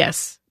draft.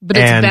 Yes. But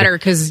it's better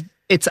because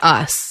it's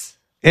us.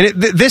 And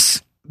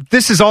this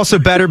is also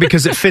better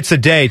because it fits a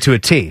day to a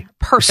T.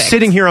 Perfect.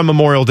 Sitting here on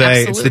Memorial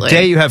Day, Absolutely. It's the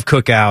day you have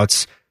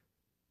cookouts.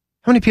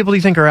 How many people do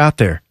you think are out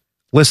there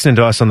listening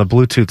to us on the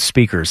Bluetooth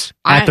speakers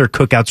at their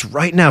cookouts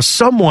right now?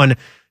 Someone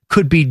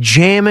could be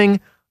jamming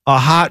a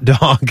hot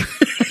dog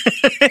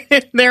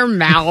in their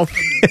mouth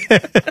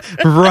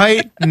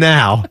right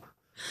now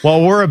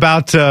while we're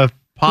about to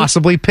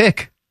possibly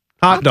pick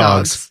hot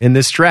dogs in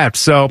this draft.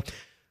 So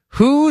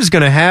who's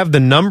going to have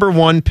the number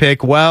one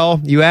pick? Well,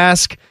 you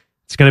ask...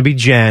 It's going to be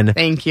Jen.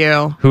 Thank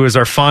you. Who is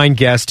our fine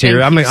guest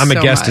here. I'm a so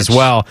guest much. as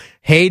well.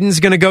 Hayden's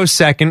going to go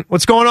second.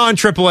 What's going on,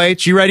 Triple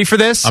H? You ready for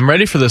this? I'm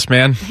ready for this,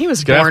 man. He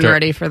was born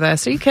ready for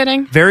this. Are you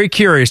kidding? Very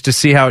curious to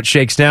see how it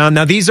shakes down.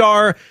 Now,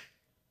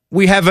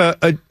 we have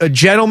a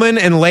gentleman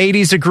and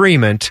ladies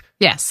agreement.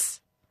 Yes.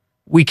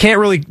 We can't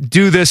really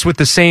do this with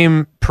the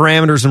same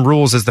parameters and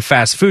rules as the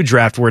fast food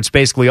draft, where it's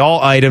basically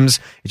all items.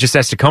 It just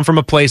has to come from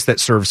a place that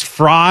serves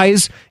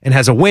fries and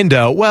has a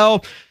window.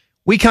 Well,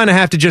 we kind of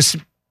have to just...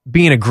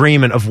 be in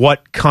agreement of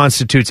what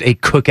constitutes a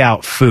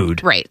cookout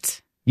food.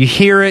 Right. You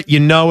hear it, you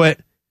know it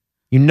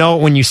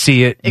when you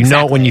see it, you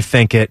know it when you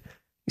think it.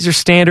 These are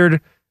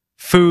standard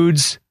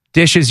foods,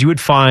 dishes you would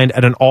find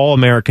at an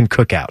all-American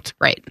cookout.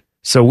 Right.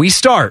 So we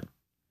start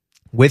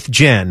with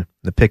Jen.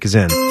 The pick is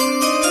in.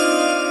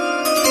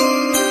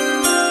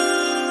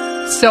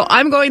 So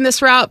I'm going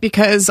this route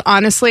because,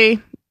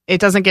 honestly,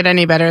 it doesn't get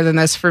any better than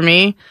this for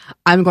me.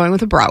 I'm going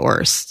with a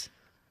bratwurst.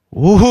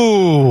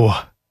 Ooh.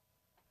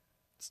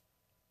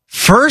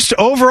 First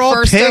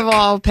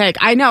overall pick.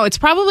 I know it's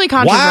probably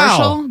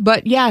controversial,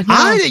 but yeah,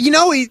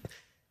 no.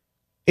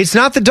 It's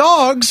not the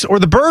dogs or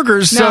the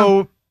burgers. No.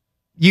 So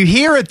you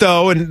hear it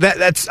though, and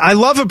that's. I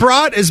love a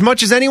brat as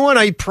much as anyone.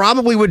 I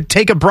probably would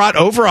take a brat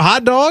over a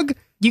hot dog.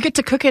 You get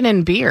to cook it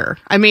in beer.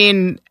 I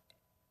mean,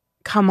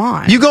 come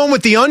on. You going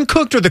with the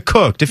uncooked or the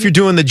cooked if you're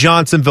doing the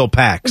Johnsonville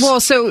packs? Well,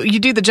 so you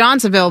do the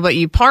Johnsonville, but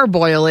you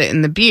parboil it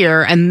in the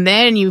beer, and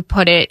then you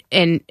put it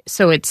in,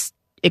 so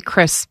it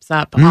crisps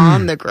up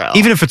on the grill.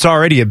 Even if it's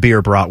already a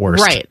beer bratwurst.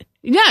 Right.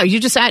 No,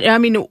 you just add, I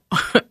mean,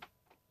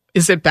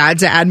 is it bad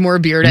to add more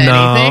beer to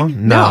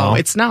anything? No,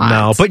 it's not.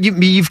 No, but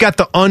you've got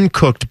the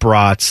uncooked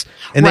brats,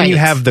 and then you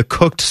have the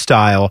cooked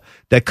style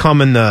that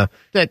come in the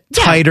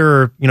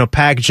tighter,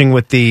 packaging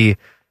with the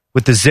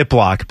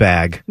Ziploc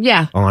bag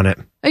on it.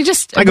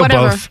 I go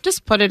both.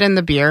 Just put it in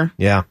the beer.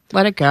 Yeah.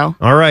 Let it go.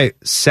 All right.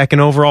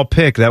 Second overall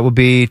pick. That would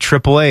be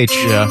Triple H.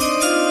 Yeah.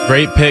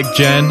 Great pick,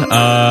 Jen.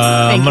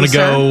 I'm going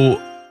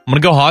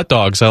to go hot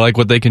dogs. I like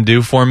what they can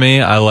do for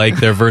me. I like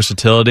their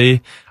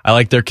versatility. I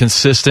like their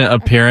consistent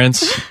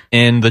appearance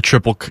in the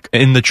triple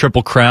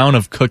crown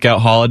of cookout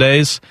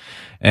holidays.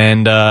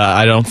 And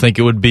I don't think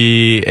it would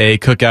be a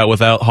cookout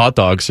without hot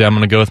dogs. Yeah, I'm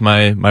going to go with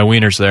my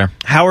wieners there.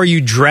 How are you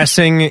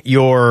dressing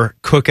your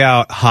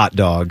cookout hot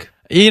dog?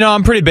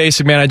 I'm pretty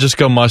basic, man. I just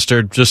go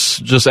mustard.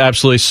 Just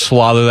absolutely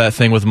slather that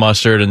thing with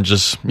mustard and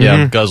just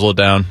guzzle it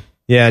down.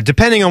 Yeah,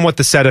 depending on what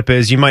the setup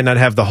is, you might not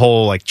have the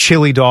whole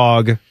chili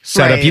dog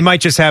setup. Right. You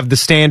might just have the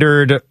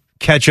standard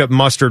ketchup,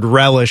 mustard,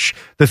 relish,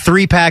 the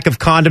 3-pack of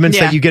condiments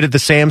that you get at the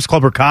Sam's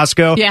Club or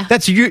Costco. Yeah.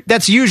 That's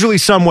usually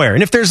somewhere.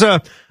 And if there's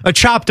a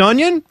chopped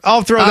onion,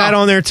 I'll throw that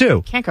on there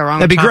too. Can't go wrong.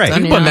 That'd be with great.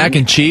 chopped You can put mac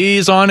and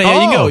cheese on it.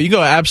 Yeah, you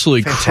go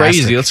absolutely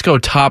crazy. Let's go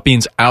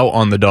toppings out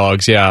on the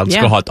dogs. Yeah, let's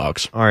go hot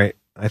dogs. All right.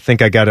 I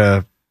think I got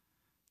to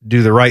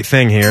do the right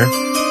thing here.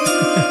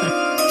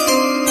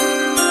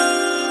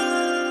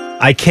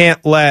 I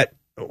can't let...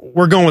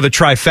 We're going with a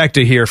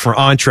trifecta here for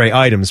entree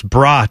items.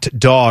 Brat,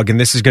 dog, and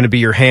this is going to be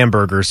your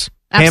hamburgers.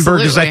 Absolutely.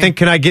 Hamburgers, I think,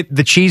 can I get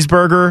the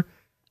cheeseburger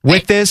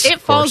with this?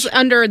 It falls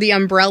under the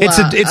umbrella.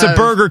 It's a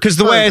burger because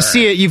the way I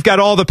see it, you've got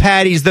all the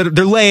patties that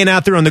they're laying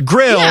out there on the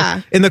grill,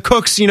 and the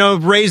cooks,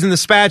 raising the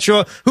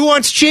spatula. Who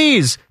wants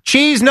cheese?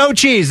 Cheese, no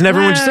cheese, and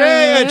everyone just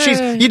hey,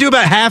 cheese. You do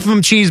about half of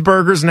them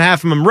cheeseburgers and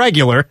half of them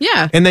regular,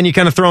 and then you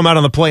kind of throw them out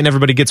on the plate, and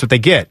everybody gets what they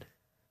get.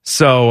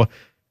 So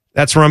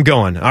that's where I'm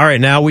going. All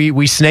right, now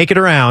we snake it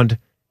around,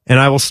 and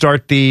I will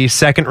start the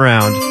second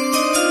round.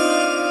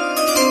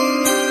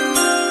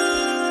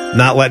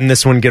 Not letting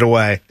this one get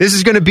away. This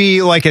is going to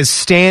be like as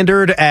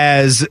standard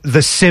as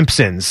The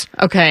Simpsons.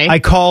 Okay. I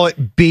call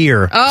it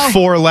beer.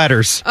 4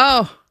 letters.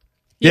 Oh.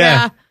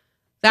 Yeah.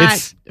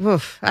 That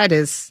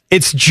is.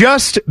 It's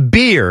just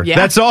beer. Yeah.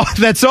 That's all.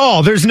 That's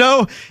all. There's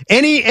no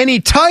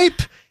any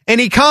type,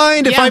 any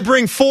kind. If I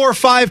bring 4 or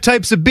 5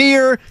 types of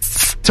beer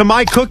to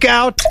my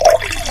cookout,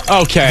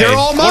 okay, they're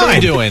all mine. What are we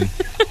doing?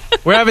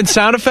 We're having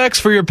sound effects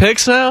for your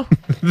picks now?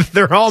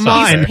 They're all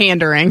mine. He's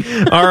pandering.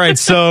 All right,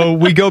 so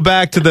we go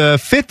back to the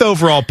 5th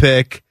overall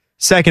pick,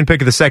 second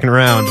pick of the second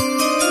round.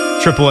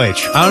 Triple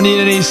H. I don't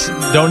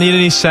need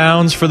any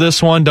sounds for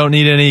this one. Don't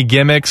need any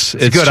gimmicks.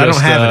 It's good. Just, I don't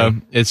have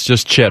any. It's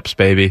just chips,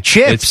 baby.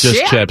 Chips. It's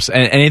just chips.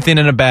 And anything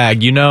in a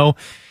bag. You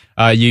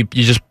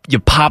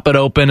pop it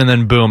open and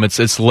then boom.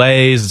 It's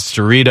Lay's, it's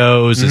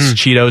Doritos, it's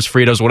Cheetos,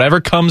 Fritos, whatever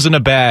comes in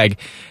a bag.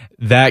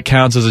 That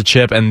counts as a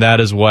chip, and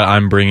that is what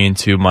I'm bringing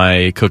to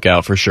my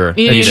cookout for sure.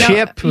 A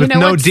chip with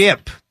no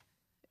dip.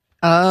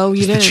 Oh,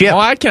 you didn't. Chip. Oh,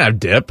 I can have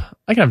dip.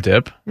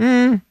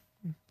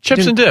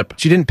 Chips and dip.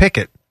 But you didn't pick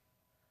it.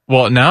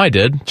 Well, now I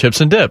did.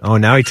 Chips and dip. Oh,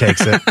 now he takes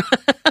it.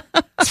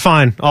 It's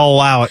fine. I'll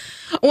allow it.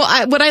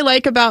 Well, what I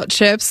like about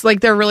chips,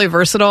 they're really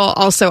versatile.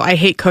 Also, I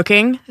hate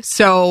cooking,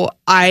 so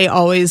I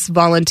always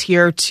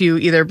volunteer to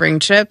either bring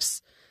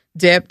chips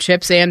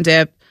and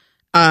dip,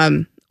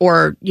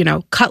 or,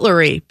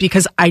 cutlery,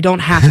 because I don't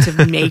have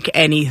to make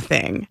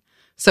anything.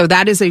 So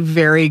that is a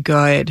very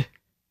good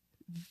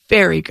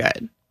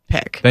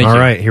pick. Thank you. All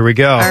right, here we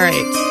go. All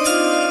right.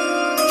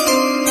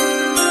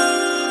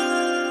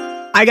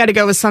 I got to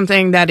go with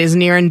something that is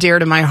near and dear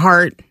to my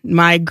heart.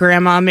 My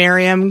grandma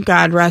Miriam,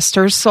 God rest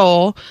her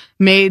soul,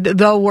 made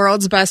the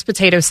world's best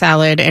potato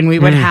salad, and we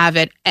would have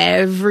it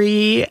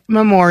every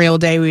Memorial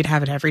Day. We'd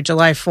have it every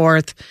July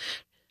 4th.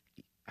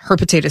 Her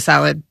potato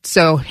salad.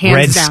 So hands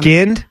red down.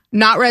 Skinned?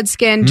 Not red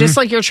skinned, just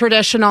like your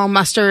traditional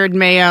mustard,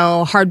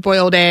 mayo,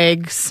 hard-boiled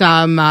egg,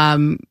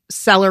 some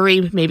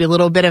celery, maybe a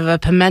little bit of a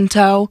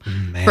pimento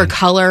for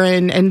color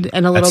and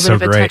a little bit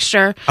of a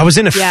texture. I was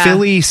in a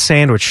Philly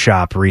sandwich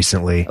shop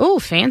recently. Oh,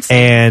 fancy.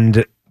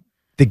 And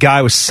the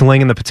guy was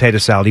slinging the potato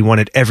salad. He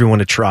wanted everyone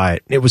to try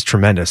it. It was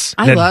tremendous.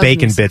 It had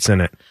bacon bits in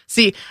it.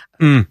 See,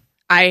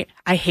 I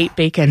hate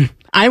bacon.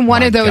 I'm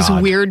one of those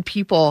weird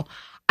people.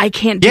 I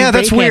can't do bacon. Yeah,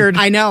 that's weird.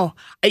 I know.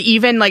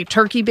 Even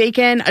turkey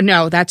bacon,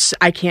 no,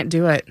 I can't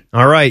do it.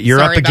 All right, you're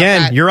Sorry up again.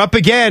 about that. You're up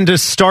again to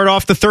start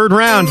off the third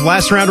round.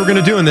 Last round we're going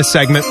to do in this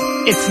segment.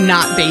 It's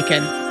not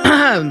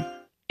bacon.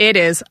 It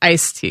is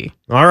iced tea.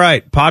 All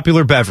right,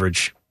 popular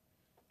beverage.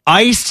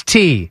 Iced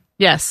tea.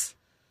 Yes.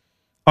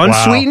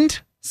 Unsweetened?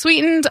 Wow.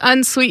 Sweetened,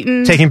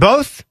 unsweetened. Taking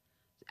both?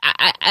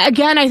 I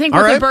think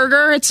with a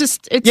burger, it's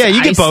you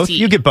get both. tea.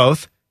 You get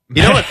both.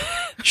 You know what?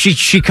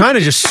 She kind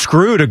of just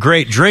screwed a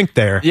great drink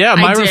there. Yeah,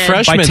 my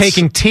refreshments. By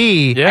taking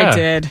tea. Yeah. I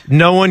did.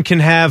 No one can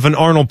have an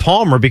Arnold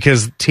Palmer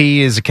because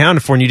tea is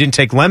accounted for, and you didn't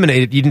take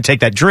lemonade. You didn't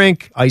take that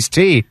drink, iced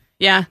tea.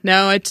 Yeah,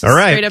 no, it's All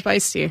right. straight up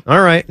iced tea. All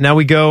right, now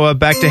we go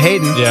back to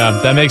Hayden. Yeah,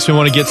 that makes me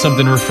want to get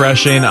something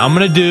refreshing. I'm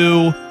going to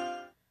do...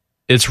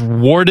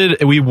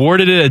 We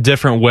worded it a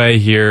different way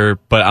here,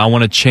 but I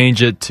want to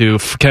change it to...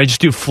 Can I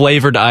just do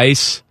flavored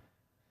ice?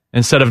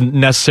 Instead of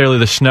necessarily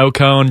the snow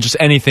cone, just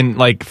anything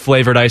like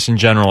flavored ice in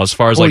general, as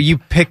far as you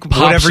pick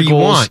popsicles. Whatever you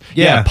want.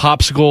 Yeah,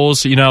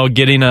 popsicles,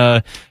 getting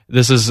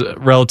this is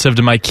relative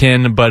to my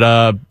kin, but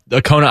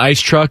a Kona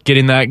ice truck,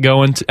 getting that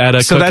going at a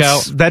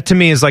cookout. That to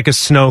me is like a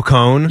snow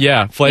cone.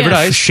 Yeah, flavored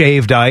ice.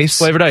 Shaved ice.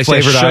 Flavored ice.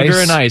 Flavored sugar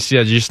ice. and ice.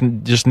 Yeah,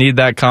 just need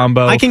that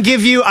combo. I can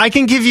give you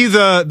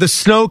the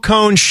snow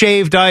cone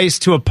shaved ice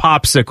to a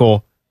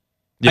popsicle.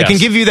 Yes. I can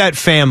give you that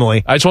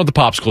family. I just want the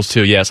popsicles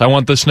too. Yes, I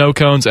want the snow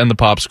cones and the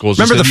popsicles.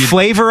 Remember the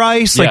flavor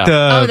ice, like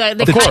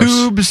the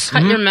tubes.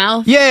 Cut your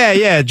mouth.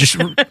 Yeah,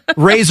 just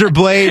razor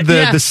blade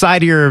the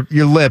side of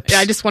your lips.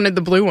 Yeah, I just wanted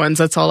the blue ones.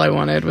 That's all I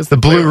wanted was the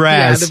blue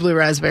raz. Yeah, the blue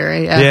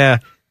raspberry. Yeah.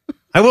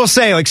 I will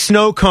say, like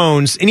snow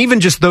cones, and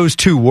even just those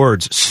two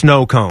words,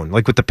 snow cone,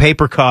 like with the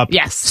paper cup,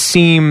 yes,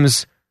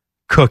 seems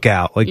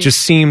cookout. Like,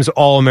 just seems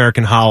all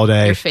American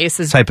holiday Your face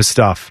is type of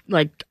stuff.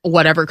 like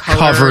whatever color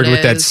Covered it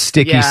with that is.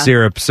 sticky Yeah.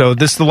 syrup. So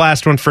this is the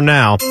last one for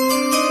now.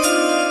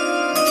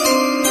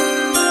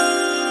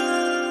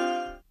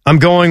 I'm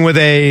going with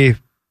a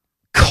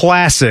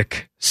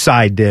classic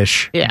side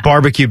dish. Yeah.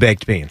 Barbecue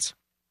baked beans.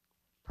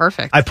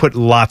 Perfect. I put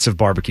lots of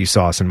barbecue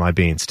sauce in my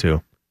beans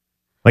too.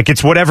 Like,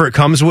 it's whatever it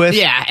comes with.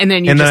 Yeah, and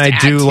then you and just then I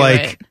add do to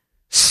like it.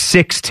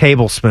 6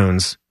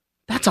 tablespoons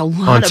That's a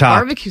lot on of top.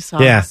 barbecue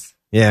sauce. Yeah.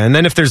 Yeah. And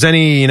then if there's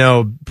any,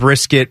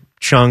 brisket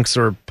chunks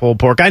or pulled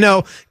pork, I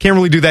know can't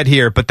really do that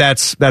here, but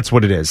that's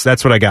what it is.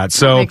 That's what I got.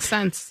 So That makes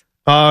sense.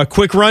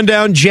 quick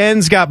rundown.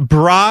 Jen's got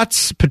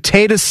brats,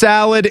 potato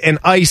salad, and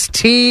iced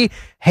tea.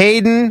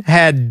 Hayden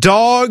had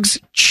dogs,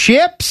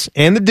 chips,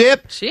 and the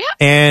dip,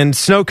 and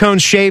snow cone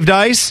shaved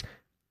ice.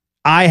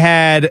 I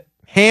had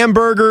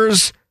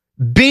hamburgers,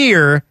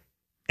 beer,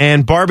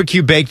 and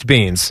barbecue baked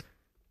beans.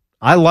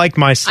 I like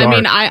my start. I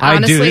mean, I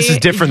honestly, do. This is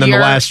different than the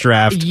last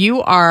draft.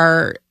 You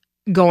are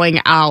going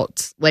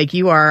out, like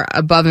you are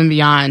above and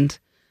beyond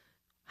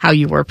how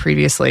you were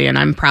previously, and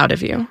I'm proud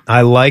of you.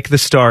 I like the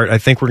start. I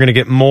think we're going to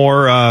get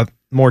more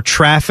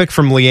traffic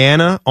from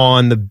Leanna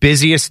on the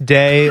busiest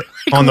day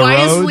on the Why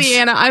roads. is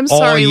Leanna? I'm all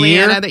sorry, year.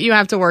 Leanna, that you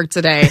have to work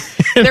today.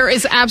 There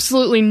is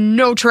absolutely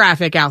no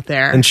traffic out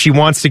there. And she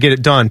wants to get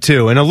it done,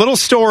 too. And a little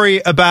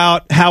story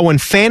about how when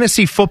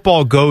fantasy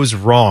football goes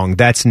wrong.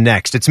 That's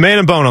next. It's Man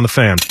and Bone on the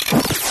Fan.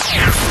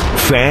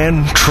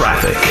 Fan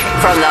traffic.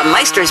 From the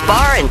Meister's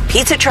Bar and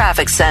Pizza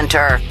Traffic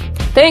Center.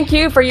 Thank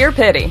you for your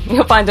pity.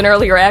 You'll find an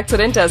earlier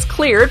accident has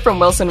cleared from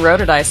Wilson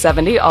Road at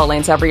I-70. All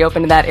lanes have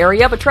reopened in that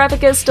area, but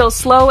traffic is still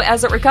slow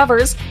as it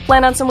recovers.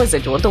 Plan on some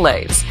residual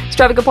delays. This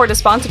traffic report is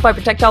sponsored by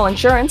Protect All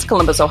Insurance,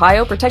 Columbus,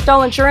 Ohio. Protect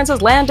All Insurance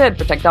has landed.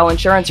 Protect All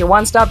Insurance, your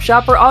one-stop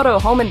shop for auto,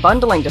 home, and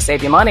bundling to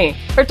save you money.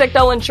 Protect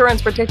All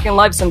Insurance, protecting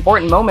life's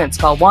important moments.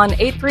 Call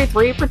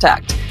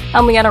 1-833-PROTECT.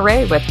 I'm Leanna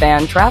Ray with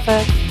Fan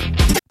Traffic.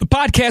 The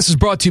podcast is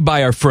brought to you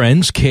by our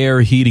friends,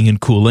 Care Heating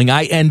and Cooling.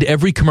 I end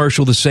every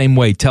commercial the same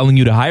way, telling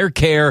you to hire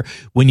Care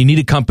when you need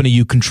a company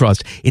you can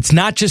trust. It's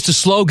not just a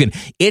slogan.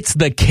 It's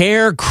the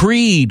Care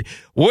creed.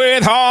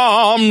 With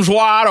arms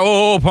wide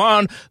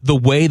open, the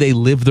way they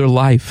live their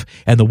life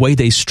and the way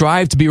they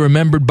strive to be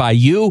remembered by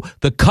you,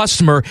 the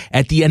customer,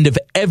 at the end of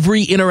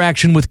every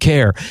interaction with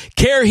Care.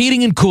 Care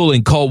Heating and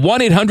Cooling. Call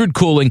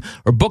 1-800-COOLING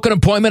or book an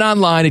appointment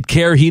online at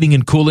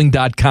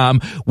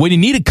careheatingandcooling.com when you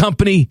need a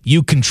company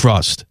you can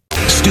trust.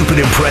 Stupid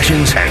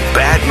impressions and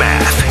bad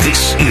math.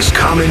 This is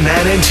Common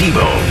Man and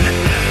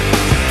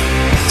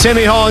T-Bone.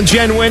 Timmy Hall and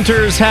Jen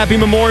Winters, happy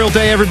Memorial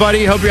Day,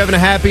 everybody. Hope you're having a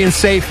happy and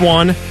safe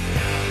one.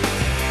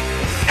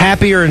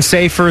 Happier and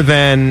safer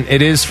than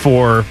it is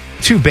for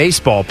 2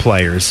 baseball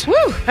players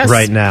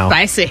right now.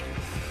 Spicy.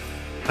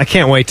 I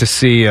can't wait to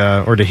see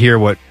or to hear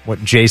what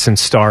Jason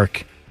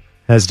Stark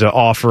has to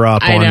offer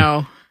up I on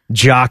know.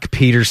 Jock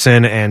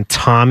Peterson and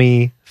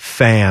Tommy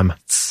Pham.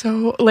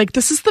 So,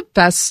 this is the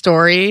best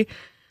story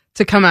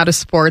to come out of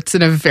sports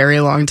in a very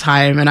long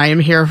time, and I am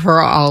here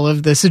for all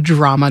of this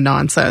drama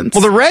nonsense.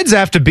 Well, the Reds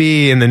have to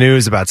be in the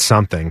news about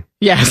something.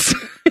 Yes.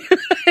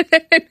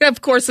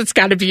 Of course, it's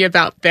got to be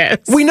about this.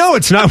 We know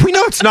it's not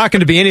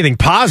going to be anything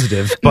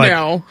positive, but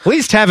No. at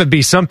least have it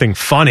be something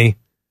funny.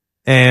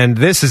 And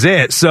this is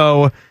it.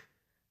 So,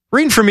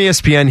 reading from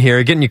ESPN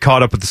here, getting you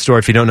caught up with the story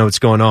if you don't know what's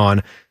going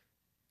on.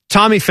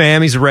 Tommy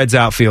Pham, he's a Reds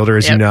outfielder,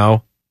 as you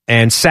know.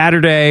 And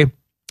Saturday,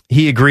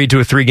 he agreed to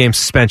a 3-game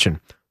suspension.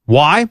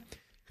 Why?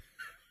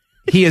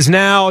 He has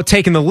now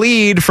taken the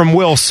lead from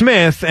Will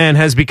Smith and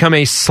has become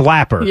a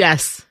slapper.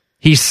 Yes.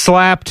 He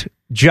slapped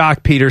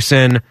Jock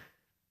Peterson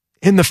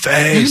in the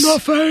face. In the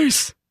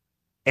face.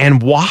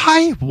 And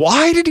why?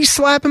 Why did he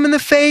slap him in the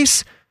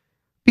face?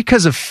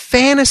 Because of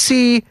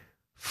fantasy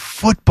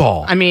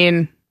football. I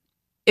mean,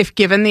 if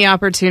given the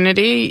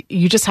opportunity,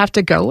 you just have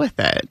to go with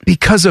it.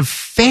 Because of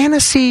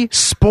fantasy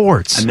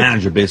sports. I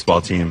manage a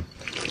baseball team.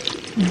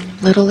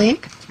 Little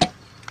League?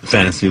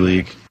 Fantasy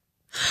league.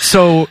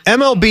 So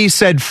MLB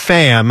said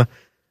Pham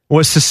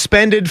was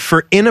suspended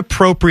for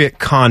inappropriate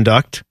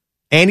conduct,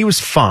 and he was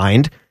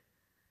fined.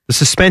 The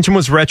suspension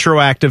was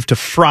retroactive to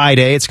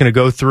Friday. It's going to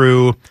go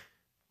through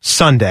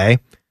Sunday.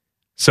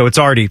 So it's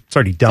already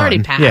done. It's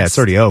already passed. Yeah, it's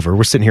already over.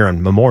 We're sitting here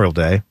on Memorial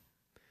Day.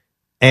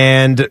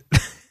 And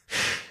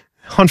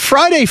on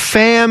Friday,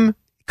 Pham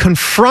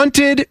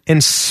confronted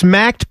and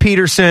smacked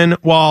Peterson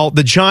while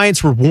the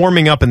Giants were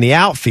warming up in the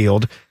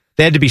outfield.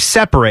 They had to be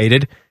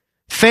separated.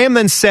 Pham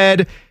then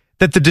said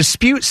that the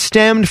dispute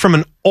stemmed from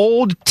an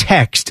old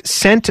text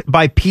sent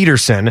by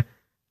Peterson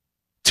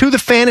to the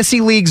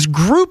Fantasy League's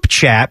group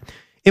chat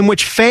in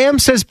which Pham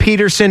says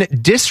Peterson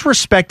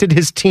disrespected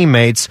his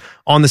teammates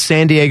on the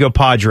San Diego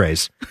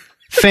Padres.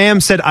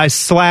 Pham said, "I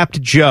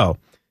slapped Joe.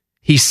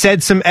 He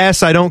said some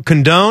S I don't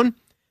condone.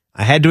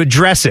 I had to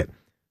address it."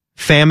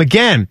 Pham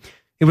again,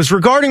 "It was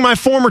regarding my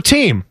former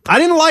team. I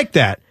didn't like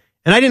that.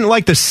 And I didn't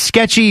like the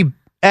sketchy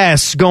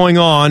S going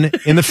on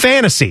in the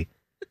fantasy.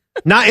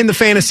 Not in the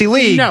fantasy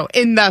league. No,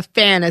 in the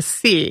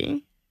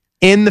fantasy.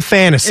 In the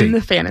fantasy. In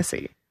the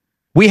fantasy.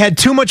 We had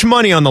too much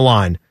money on the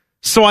line.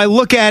 So I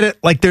look at it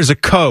like there's a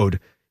code.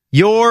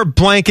 You're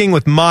blanking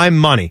with my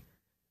money.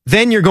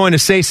 Then you're going to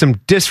say some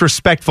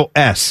disrespectful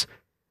S.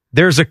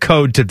 There's a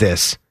code to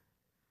this.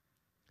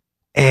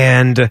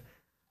 And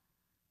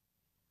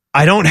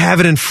I don't have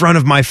it in front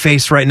of my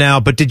face right now,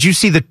 but did you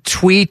see the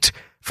tweet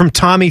from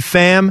Tommy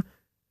Pham?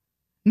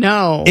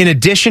 No. In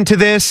addition to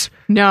this?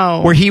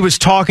 No. Where he was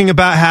talking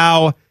about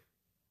how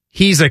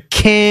he's a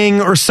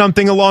king or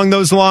something along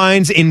those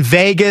lines in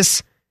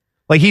Vegas.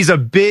 Like he's a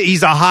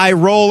high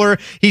roller.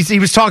 He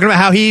was talking about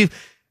how he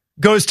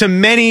goes to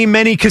many,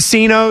 many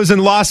casinos in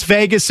Las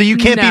Vegas, so you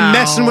can't be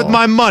messing with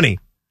my money.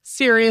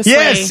 Seriously?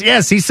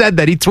 Yes, he said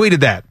that. He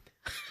tweeted that.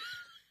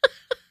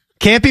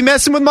 Can't be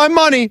messing with my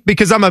money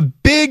because I'm a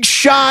big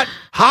shot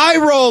high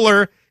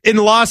roller in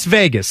Las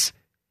Vegas.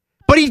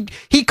 But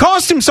he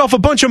cost himself a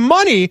bunch of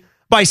money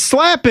by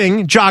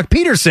slapping Jock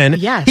Peterson.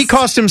 Yes. He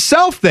cost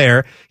himself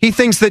there. He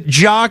thinks that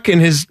Jock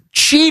and his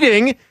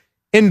cheating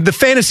in the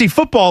fantasy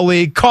football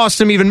league cost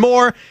him even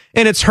more,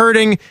 and it's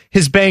hurting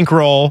his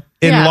bankroll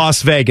in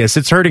Las Vegas.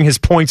 It's hurting his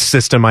points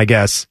system, I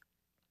guess.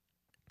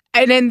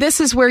 And then this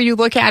is where you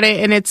look at it,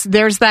 and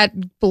there's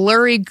that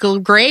blurry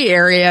gray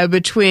area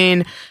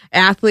between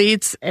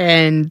athletes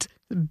and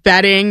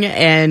betting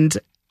and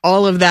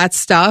all of that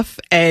stuff.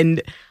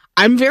 And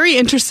I'm very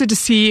interested to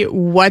see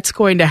what's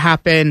going to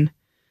happen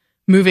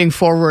moving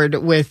forward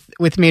with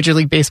Major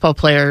League Baseball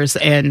players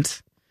and,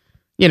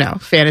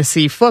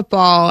 fantasy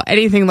football,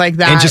 anything like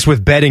that. And just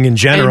with betting in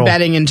general.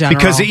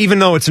 Because even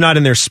though it's not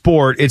in their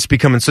sport, it's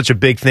becoming such a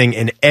big thing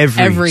in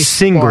every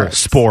single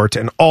sport,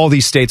 and all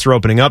these states are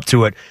opening up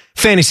to it.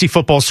 Fantasy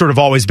football's sort of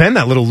always been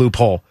that little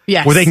loophole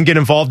where they can get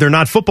involved. They're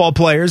not football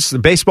players, they're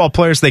baseball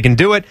players, they can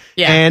do it.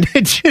 Yeah. And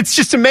it's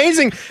just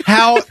amazing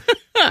how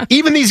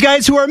even these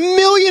guys who are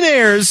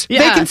millionaires, they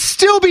can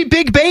still be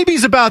big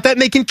babies about that,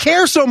 and they can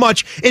care so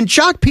much. And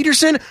Jock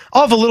Peterson,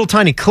 I'll have a little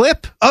tiny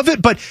clip of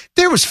it, but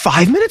there was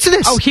 5 minutes of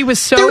this. Oh, he was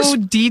so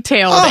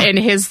detailed in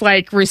his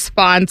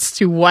response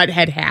to what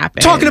had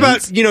happened. Talking about,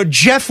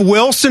 Jeff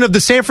Wilson of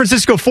the San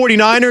Francisco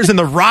 49ers and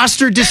the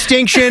roster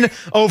distinction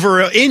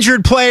over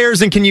injured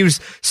players, and can you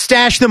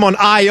stash them on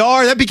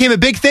IR? That became a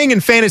big thing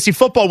in fantasy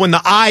football when the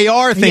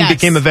IR thing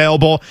became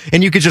available,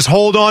 and you could just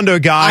hold on to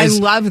guys.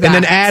 I love that. And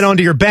then add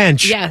onto your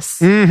bench. Yes.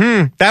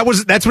 Mm-hmm.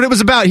 That's what it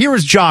was about. Here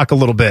was Jock a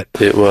little bit.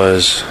 It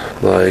was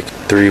like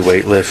 3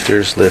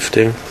 weightlifters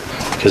lifting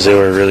because they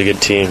were a really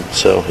good team.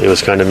 So it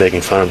was kind of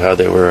making fun of how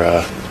they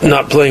were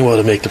not playing well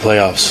to make the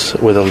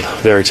playoffs with a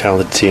very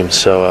talented team.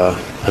 So,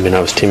 I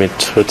was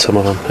teammates with some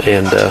of them,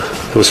 and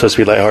it was supposed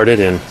to be lighthearted,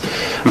 and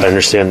I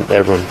understand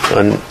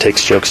everyone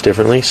takes jokes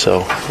differently. So,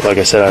 like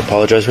I said, I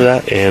apologize for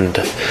that, and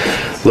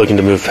looking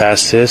to move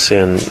past this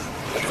and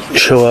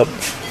show up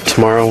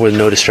tomorrow with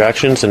no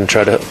distractions and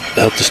try to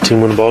help this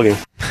team win a ball game.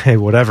 Hey,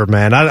 whatever,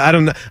 man. I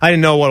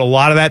didn't know what a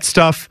lot of that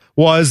stuff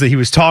was that he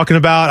was talking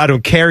about. I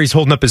don't care. He's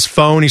holding up his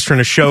phone. He's trying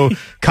to show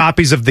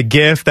copies of the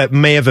GIF that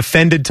may have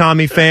offended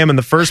Tommy Pham in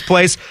the first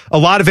place. A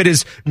lot of it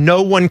is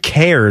no one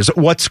cares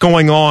what's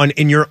going on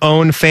in your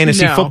own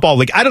fantasy football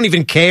league. I don't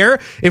even care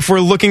if we're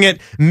looking at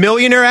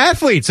millionaire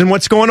athletes and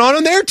what's going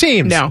on their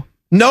teams. No.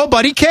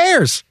 Nobody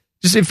cares.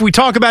 Just if we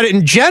talk about it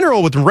in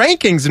general with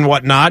rankings and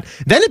whatnot,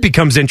 then it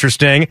becomes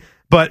interesting.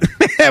 But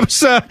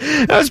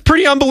that was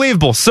pretty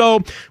unbelievable.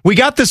 So we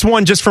got this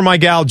one just for my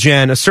gal,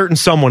 Jen. A certain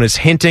someone is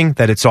hinting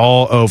that it's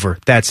all over.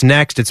 That's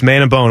next. It's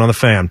Man and Bone on the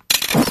Fan.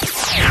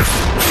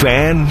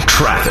 Fan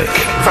traffic.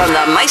 From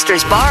the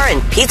Meister's Bar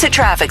and Pizza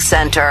Traffic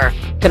Center.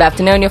 Good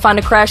afternoon. You'll find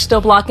a crash still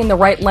blocking the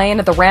right lane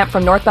at the ramp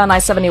from northbound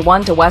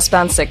I-71 to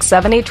westbound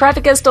 670.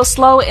 Traffic is still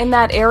slow in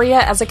that area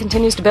as it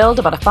continues to build.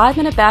 About a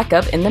 5-minute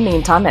backup in the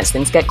meantime as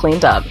things get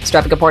cleaned up. This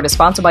traffic report is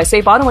sponsored by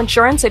Safe Auto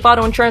Insurance. Safe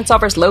Auto Insurance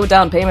offers low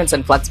down payments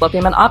and flexible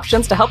payment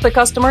options to help their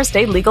customers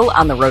stay legal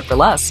on the road for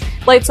less.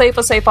 Play it safe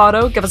with Safe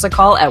Auto. Give us a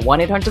call at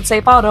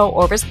 1-800-SAFE-AUTO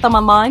or visit them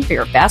online for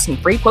your fast and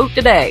free quote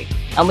today.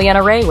 I'm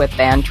Leanna Ray with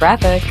Fan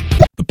Traffic.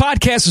 The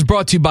podcast is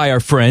brought to you by our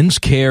friends,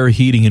 Care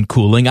Heating and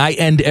Cooling. I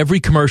end every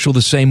commercial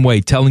the same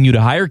way, telling you to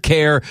hire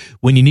Care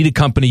when you need a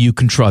company you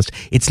can trust.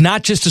 It's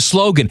not just a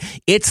slogan.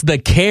 It's the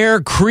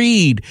Care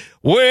creed.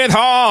 With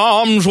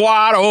arms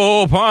wide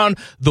open,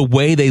 the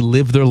way they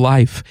live their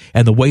life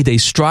and the way they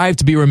strive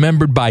to be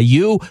remembered by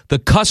you, the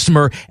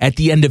customer, at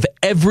the end of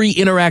every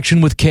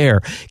interaction with Care.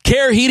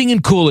 Care Heating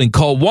and Cooling.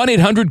 Call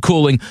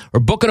 1-800-COOLING or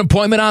book an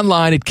appointment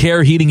online at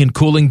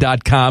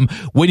careheatingandcooling.com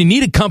when you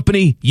need a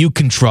company you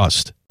can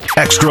trust.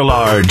 Extra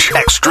large,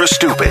 extra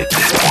stupid.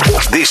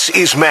 This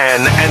is Man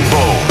and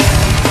Bone.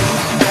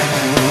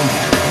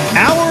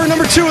 Hour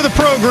number 2 of the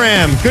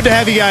program. Good to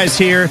have you guys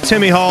here.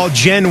 Timmy Hall,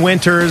 Jen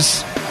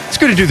Winters. It's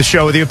good to do the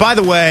show with you. By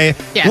the way,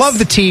 love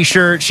the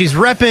T-shirt. She's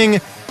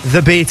repping the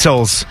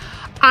Beatles.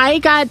 I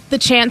got the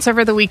chance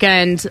over the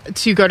weekend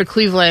to go to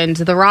Cleveland.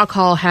 The Rock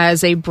Hall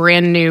has a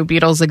brand new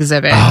Beatles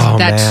exhibit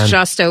that's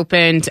just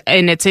opened,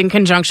 and it's in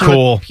conjunction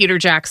with Peter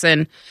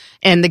Jackson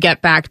and the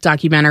Get Back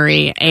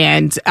documentary.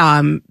 And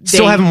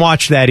still haven't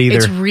watched that either.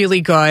 It's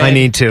really good. I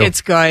need to.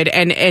 It's good,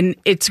 and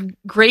it's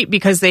great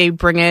because they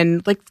bring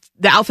in like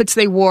the outfits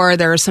they wore.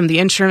 There are some of the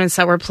instruments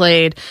that were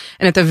played,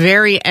 and at the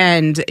very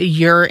end,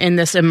 you're in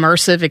this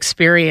immersive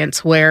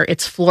experience where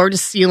it's floor to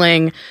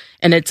ceiling,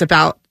 and it's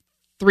about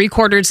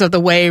 3/4 of the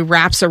way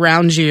wraps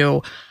around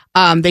you.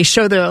 They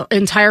show the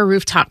entire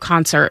rooftop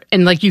concert,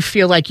 and like you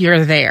feel like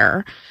you're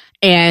there,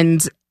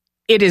 and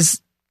it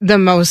is the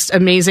most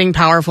amazing,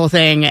 powerful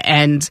thing.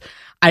 And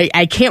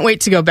I can't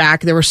wait to go back.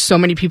 There were so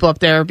many people up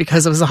there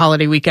because it was a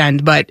holiday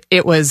weekend, but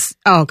it was,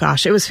 oh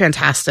gosh, it was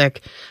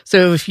fantastic.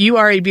 So if you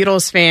are a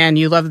Beatles fan,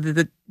 you love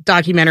the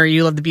documentary,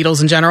 you love the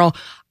Beatles in general,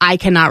 I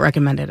cannot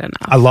recommend it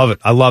enough. I love it.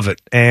 I love it.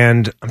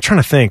 And I'm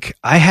trying to think.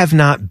 I have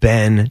not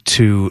been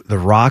to the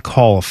Rock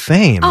Hall of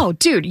Fame. Oh,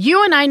 dude,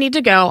 you and I need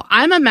to go.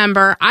 I'm a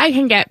member. I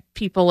can get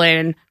people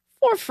in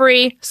for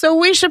free. So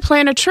we should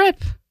plan a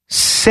trip.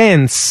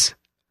 Since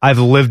I've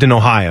lived in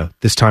Ohio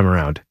this time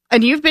around.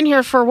 And you've been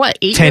here for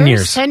what, 10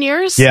 years? 10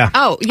 years? Yeah.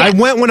 Oh, yeah. I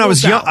went when I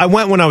was young. I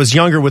went when I was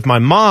younger with my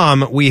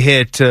mom. We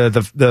hit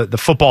the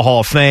Football Hall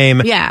of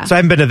Fame. Yeah. So I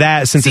haven't been to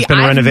that since it's been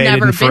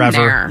renovated and forever.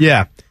 There.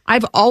 Yeah.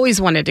 I've always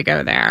wanted to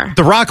go there.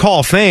 The Rock Hall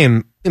of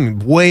Fame, I mean,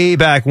 way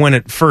back when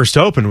it first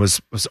opened,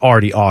 was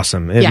already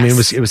awesome. I mean,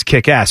 it was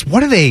kick ass.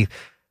 What are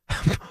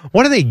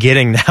they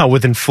getting now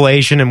with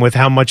inflation and with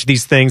how much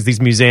these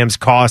museums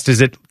cost?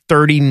 Is it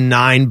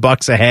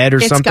 $39 a head or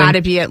something? It's got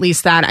to be at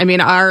least that. I mean,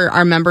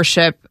 our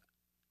membership,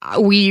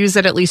 we use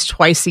it at least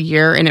twice a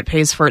year, and it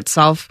pays for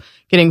itself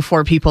getting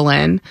 4 people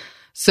in.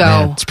 So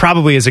man, it's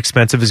probably as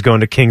expensive as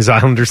going to Kings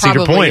Island or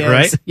Cedar Point,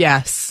 right?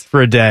 Yes.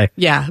 For a day.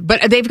 Yeah.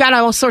 But they've got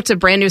all sorts of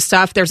brand new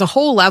stuff. There's a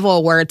whole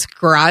level where it's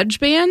garage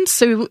band.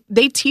 So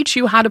they teach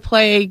you how to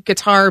play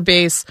guitar,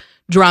 bass,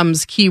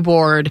 drums,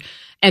 keyboard.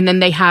 And then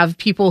they have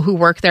people who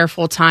work there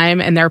full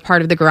time, and they're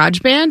part of the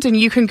garage band, and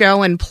you can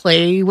go and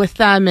play with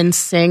them and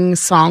sing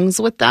songs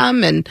with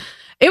them. And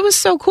it was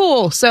so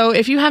cool. So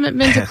if you haven't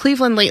been to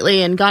Cleveland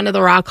lately and gone to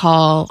the Rock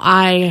Hall,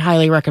 I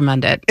highly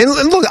recommend it. And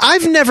look, I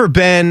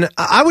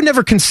would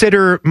never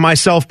consider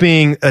myself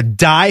being a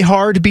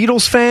diehard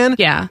Beatles fan.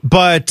 Yeah.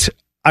 But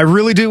I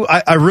really do.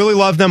 I really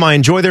love them. I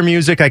enjoy their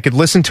music. I could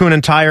listen to an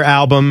entire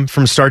album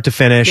from start to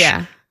finish.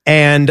 Yeah.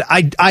 And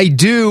I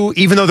do,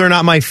 even though they're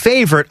not my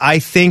favorite, I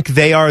think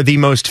they are the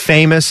most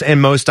famous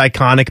and most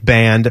iconic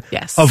band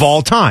of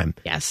all time.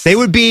 Yes. They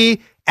would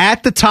be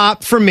at the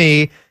top for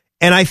me.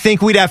 And I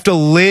think we'd have to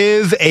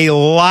live a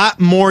lot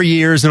more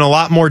years and a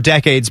lot more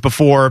decades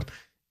before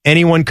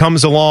anyone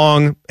comes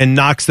along and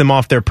knocks them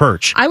off their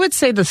perch. I would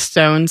say the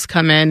Stones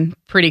come in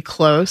pretty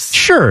close.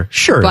 Sure.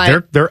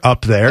 But they're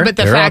up there. But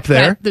the fact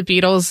that the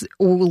Beatles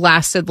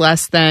lasted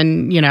less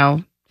than,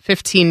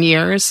 15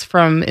 years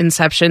from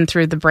inception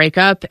through the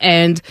breakup,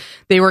 and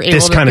they were able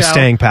this kind of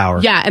staying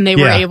power. Yeah, and they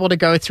were able to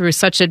go through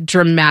such a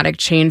dramatic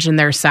change in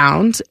their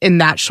sound in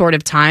that short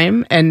of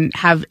time and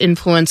have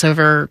influence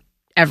over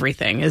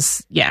everything.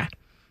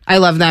 I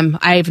love them.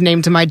 I've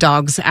named my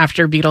dogs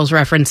after Beatles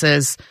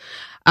references.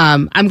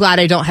 I'm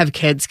glad I don't have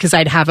kids, because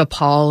I'd have a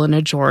Paul and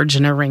a George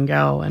and a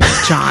Ringo and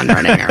a John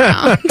running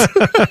around.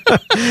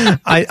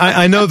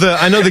 I know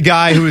the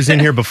guy who was in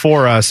here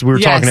before us. We were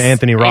talking to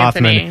Anthony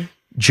Rothman,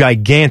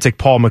 gigantic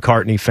Paul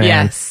McCartney fan.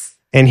 Yes.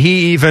 And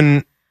he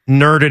even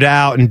nerded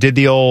out and did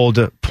the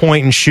old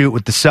point and shoot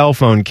with the cell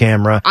phone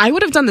camera. I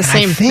would have done the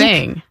same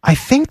thing. I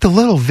think the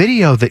little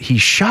video that he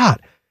shot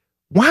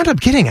wound up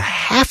getting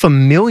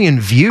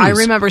 500,000 views. I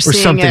remember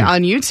seeing it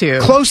on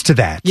YouTube. Close to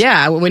that.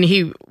 Yeah, when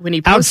he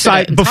posted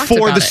outside it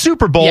before the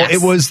Super Bowl,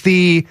 it was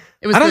I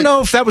don't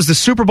know if that was the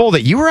Super Bowl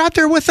that you were out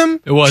there with him.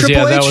 It was,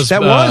 Triple yeah, H?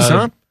 that was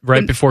huh?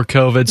 Right before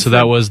COVID, so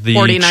that was the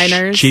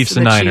 49ers, Chiefs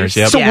and Niners.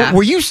 Yep. So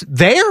were you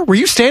there? Were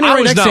you standing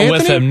right next to Anthony? I was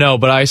not with him, no,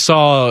 but I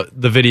saw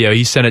the video.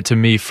 He sent it to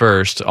me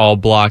first, all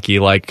blocky,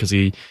 because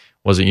he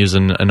wasn't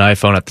using an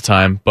iPhone at the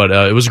time. But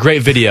it was a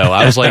great video.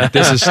 I was like,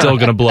 this is still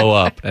going to blow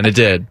up, and it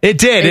did. It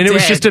did, and it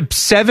was just a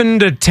 7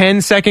 to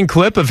 10 second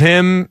clip of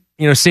him,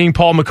 seeing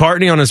Paul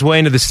McCartney on his way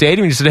into the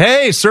stadium. He said,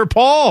 "Hey, Sir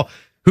Paul,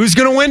 who's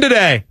going to win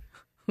today?"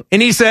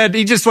 And he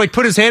just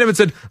put his hand up and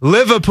said,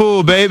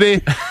 "Liverpool,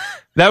 baby."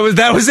 That was it.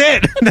 That was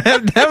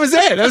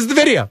it. That was the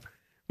video.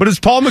 But it's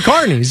Paul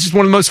McCartney. He's just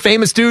one of the most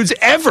famous dudes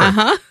ever.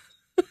 Uh-huh.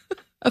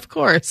 Of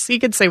course. He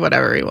can say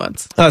whatever he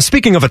wants.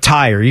 Speaking of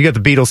attire, you got the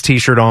Beatles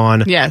t-shirt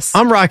on. Yes.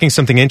 I'm rocking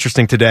something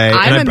interesting today.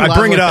 I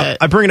bring it up.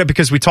 I bring it up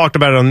because we talked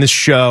about it on this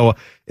show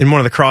in one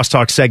of the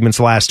Crosstalk segments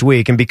last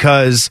week. And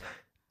because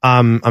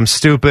I'm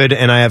stupid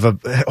and I have a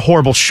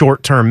horrible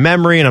short-term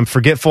memory and I'm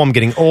forgetful, I'm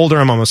getting older,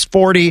 I'm almost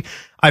 40.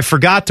 I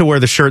forgot to wear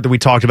the shirt that we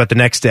talked about the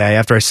next day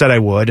after I said I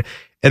would.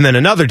 And then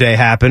another day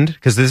happened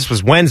because this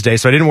was Wednesday,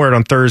 so I didn't wear it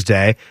on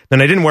Thursday.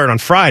 Then I didn't wear it on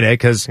Friday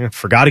because I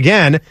forgot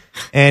again.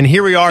 And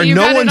here we are.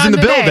 No one's in the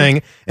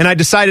building. And I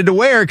decided to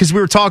wear it because we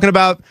were talking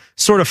about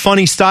sort of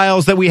funny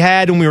styles that we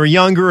had when we were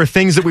younger or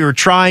things that we were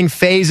trying,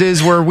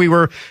 phases where we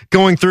were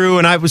going through.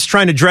 And I was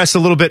trying to dress a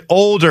little bit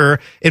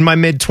older in my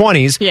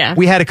mid-20s. Yeah.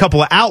 We had a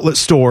couple of outlet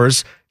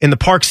stores in the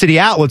Park City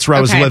Outlets where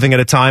I was living at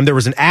a time. There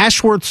was an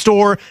Ashworth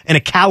store and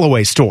a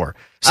Callaway store.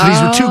 So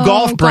these were two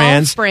golf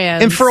brands.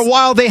 And for a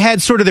while, they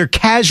had sort of their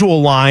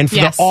casual line for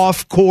the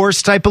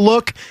off-course type of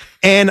look.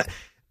 And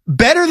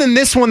better than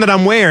this one that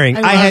I'm wearing,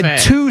 I had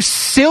two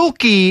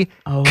silky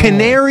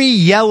canary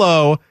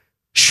yellow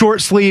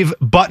short-sleeve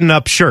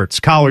button-up shirts,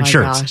 collared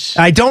shirts. Gosh.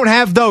 I don't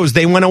have those.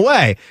 They went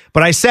away.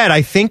 But I said,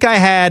 I think I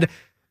had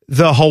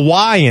the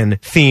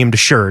Hawaiian-themed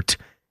shirt.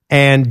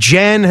 And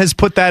Jen has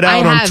put that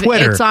out on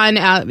Twitter. It's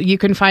on. You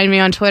can find me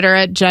on Twitter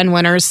at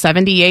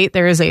JenWinters78.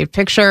 There is a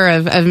picture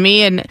of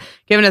me and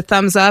giving a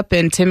thumbs up,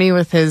 and Timmy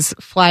with his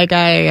Fly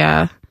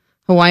Guy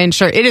Hawaiian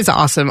shirt. It is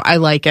awesome. I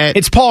like it.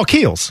 It's Paul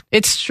Keels.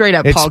 It's straight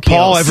up it's Paul Keels.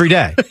 Paul every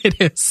day. It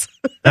is.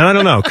 And I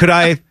don't know. Could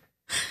I?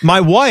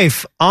 My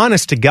wife,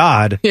 honest to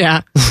God,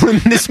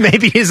 this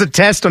maybe is a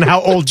test on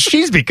how old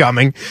she's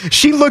becoming.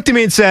 She looked at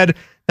me and said,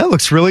 "That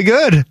looks really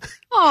good."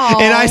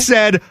 Aww. And I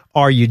said,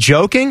 "Are you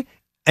joking?"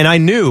 And I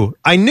knew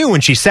when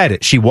she said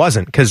it, she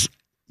wasn't, because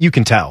you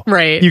can tell.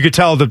 Right. You could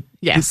tell the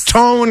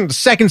tone,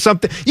 second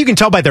something. You can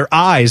tell by their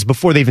eyes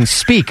before they even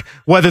speak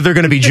whether they're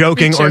going to be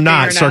joking or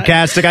not,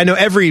 sarcastic. I know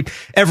every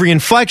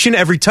inflection,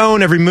 every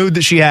tone, every mood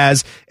that she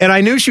has. And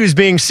I knew she was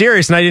being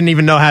serious, and I didn't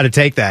even know how to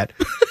take that.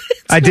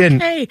 I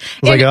didn't.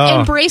 Okay.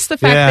 Embrace the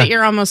fact that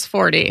you're almost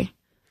 40.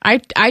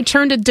 I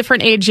turned a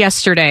different age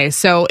yesterday,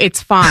 so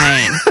it's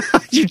fine.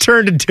 You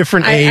turned a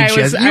different age.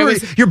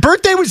 Your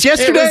birthday was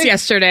yesterday? It was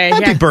yesterday.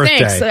 Happy birthday.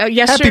 Thanks.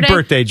 Yesterday. Happy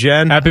birthday,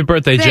 Jen. Happy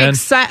birthday, Jen.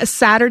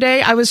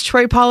 Saturday, I was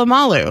Troy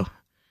Polamalu.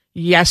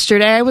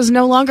 Yesterday, I was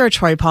no longer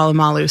Troy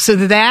Polamalu. So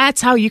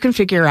that's how you can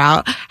figure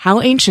out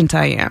how ancient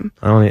I am.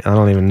 I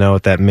don't even know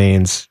what that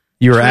means.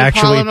 You were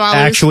actually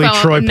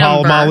Troy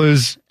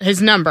Polamalu's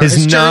his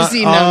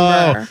jersey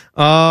number.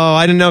 Oh,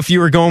 I didn't know if you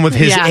were going with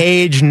his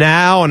age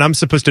now, and I'm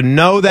supposed to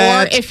know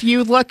that. Or if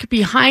you look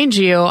behind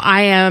you,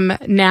 I am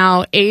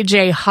now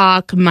AJ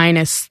Hawk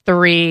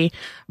 -3,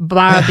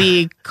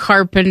 Bobby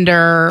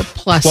Carpenter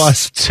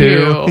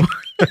 +2.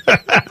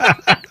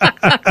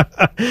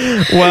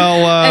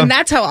 Well, and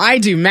that's how I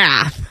do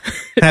math.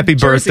 Happy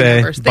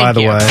birthday, by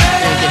the way.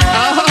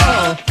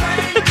 Oh.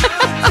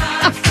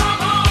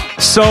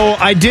 So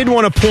I did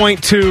want to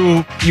point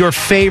to your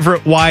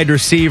favorite wide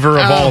receiver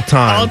of all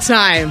time. All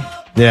time.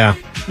 Yeah.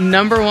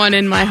 Number 1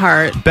 in my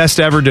heart. Best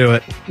to ever do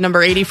it.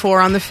 Number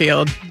 84 on the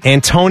field.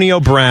 Antonio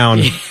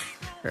Brown.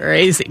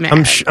 Crazy,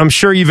 man. I'm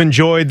sure you've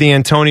enjoyed the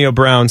Antonio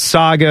Brown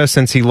saga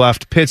since he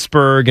left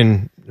Pittsburgh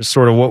and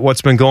sort of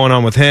what's been going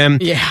on with him.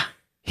 Yeah.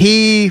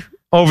 He,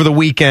 over the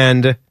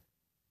weekend,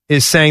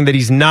 is saying that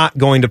he's not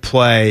going to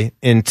play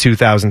in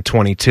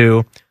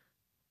 2022.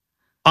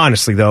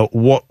 Honestly, though,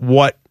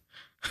 what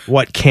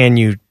can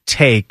you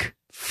take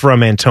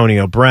from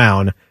Antonio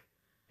Brown?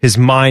 His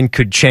mind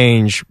could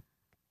change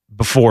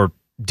before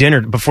the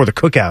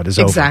cookout is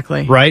over.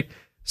 Exactly. Right?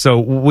 So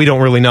we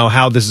don't really know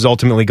how this is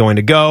ultimately going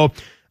to go.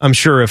 I'm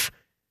sure if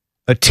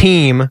a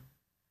team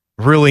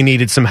really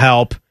needed some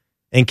help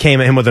and came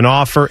at him with an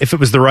offer, if it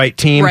was the right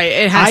team,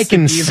 I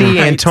can see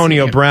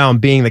Antonio Brown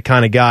being the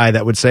kind of guy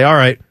that would say, all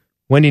right,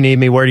 when do you need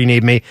me? Where do you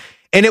need me?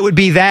 And it would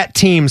be that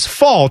team's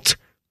fault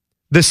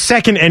the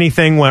second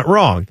anything went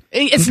wrong.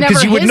 It's never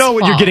because you would his know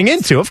what you're fault. getting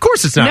into. Of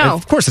course it's not. No.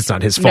 Of course it's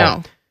not his fault.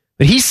 No.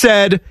 But he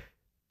said,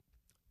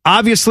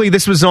 obviously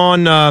this was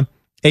on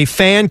a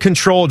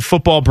fan-controlled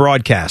football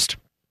broadcast,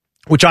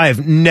 which I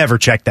have never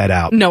checked that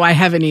out. No, I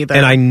haven't either.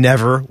 And I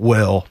never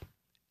will,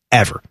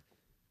 ever.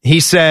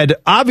 He said,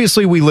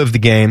 obviously we live the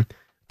game,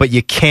 but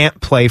you can't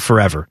play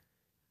forever.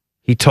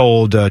 He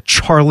told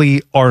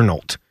Charlie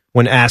Arnold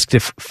when asked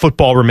if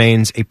football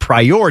remains a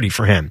priority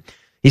for him.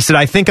 He said,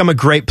 I think I'm a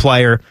great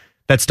player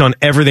that's done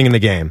everything in the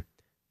game.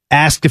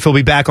 Asked if he'll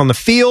be back on the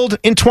field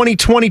in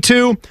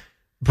 2022,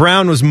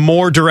 Brown was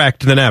more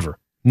direct than ever.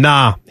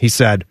 Nah, he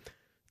said,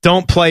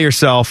 don't play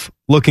yourself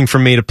looking for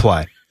me to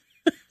play.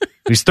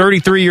 He's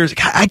 33 years.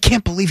 God, I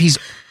can't believe he's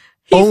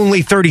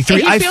only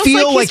 33. I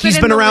feel like he's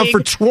been around for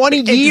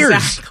 20 years.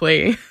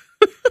 Exactly.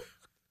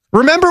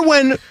 Remember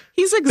when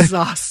he's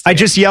exhausted? I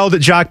just yelled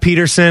at Jock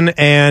Peterson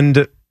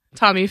and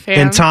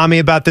Tommy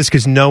about this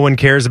because no one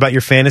cares about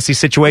your fantasy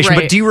situation.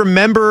 Right. But do you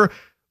remember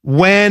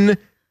when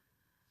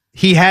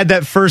he had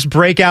that first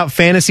breakout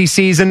fantasy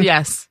season?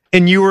 Yes.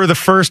 And you were the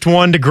first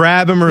one to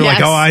grab him, or Yes.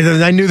 like, oh,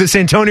 I knew this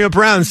Antonio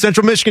Brown,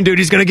 Central Michigan dude.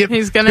 He's going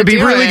to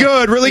be really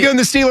good in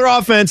the Steeler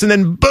offense. And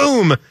then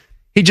boom,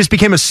 he just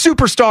became a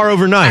superstar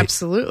overnight.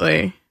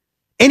 Absolutely.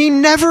 And he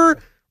never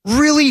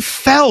really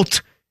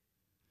felt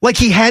like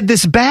he had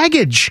this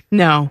baggage.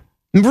 No.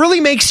 It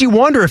really makes you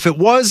wonder if it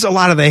was a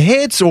lot of the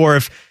hits or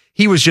if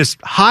he was just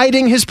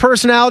hiding his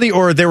personality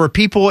or there were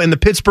people in the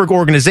Pittsburgh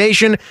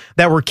organization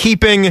that were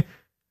keeping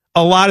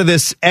a lot of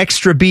this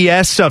extra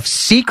BS stuff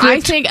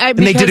secret? And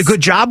they did a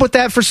good job with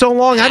that for so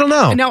long? I don't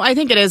know. No, I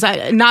think it is.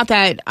 Not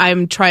that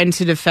I'm trying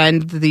to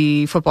defend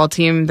the football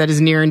team that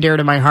is near and dear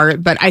to my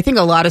heart, but I think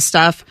a lot of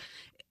stuff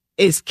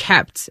is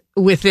kept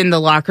within the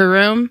locker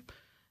room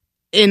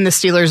in the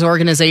Steelers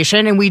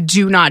organization, and we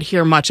do not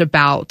hear much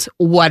about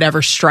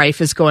whatever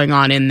strife is going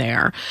on in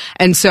there.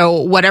 And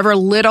so whatever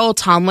little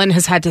Tomlin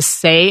has had to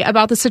say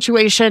about the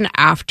situation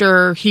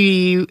after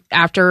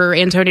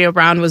Antonio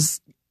Brown was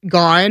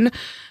gone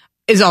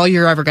is all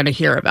you're ever going to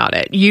hear about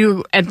it.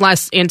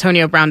 Unless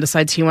Antonio Brown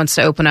decides he wants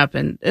to open up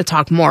and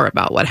talk more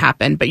about what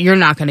happened, but you're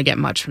not going to get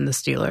much from the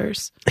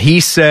Steelers. He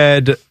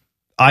said,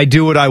 I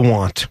do what I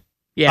want.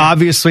 Yeah.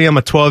 Obviously, I'm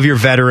a 12-year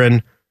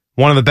veteran,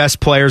 one of the best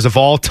players of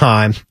all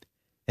time,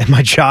 and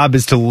my job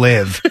is to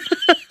live.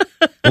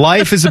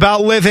 Life is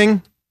about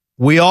living.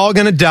 We all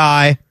going to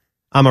die.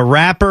 I'm a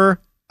rapper.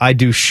 I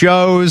do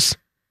shows.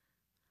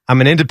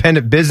 I'm an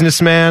independent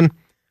businessman.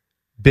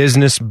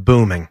 Business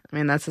booming. I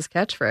mean, that's his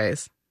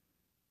catchphrase.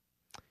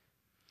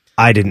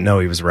 I didn't know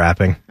he was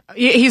rapping.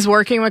 He's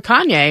working with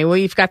Kanye. Well,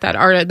 you've got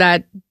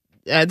that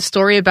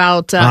story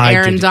about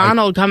Aaron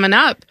Donald coming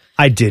up.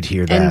 I did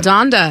hear that. And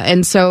Donda.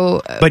 And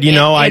so... But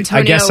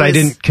I guess I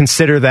didn't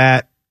consider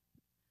that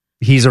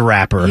he's a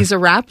rapper. He's a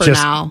rapper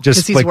now.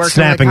 Just he's like working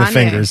snapping with the Kanye.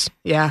 fingers.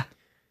 Yeah.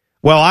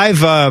 Well,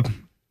 I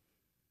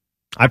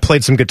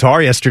played some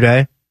guitar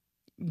yesterday.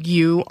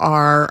 You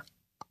are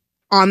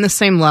on the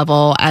same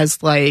level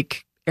as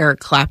like Eric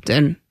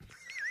Clapton.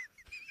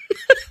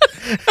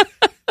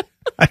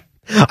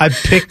 I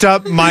picked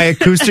up my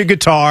acoustic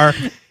guitar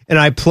and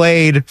I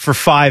played for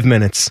 5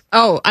 minutes.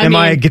 Oh, Am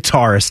I a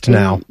guitarist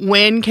now?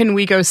 When can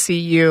we go see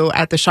you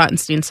at the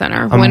Schottenstein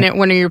Center?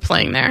 When are you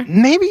playing there?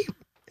 Maybe.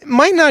 It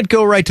might not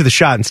go right to the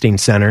Schottenstein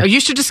Center. Oh,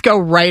 you should just go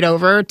right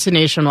over to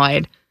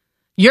Nationwide.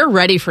 You're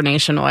ready for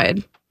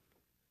Nationwide.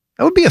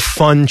 That would be a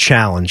fun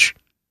challenge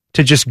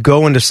to just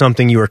go into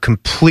something you are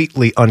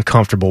completely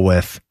uncomfortable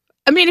with.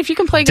 I mean, if you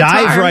can play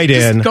guitar, dive right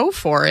just in. Go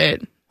for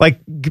it. Like,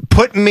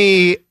 put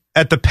me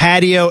at the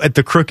patio at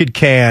the Crooked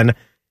Can,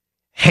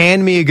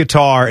 hand me a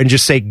guitar, and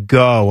just say,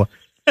 go.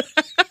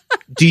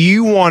 Do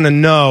you want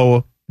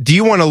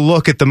to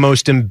look at the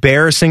most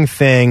embarrassing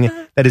thing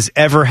that has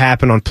ever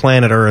happened on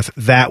planet Earth?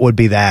 That would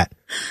be that.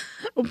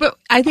 But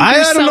I think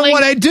I don't know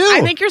what I do. I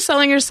think you're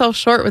selling yourself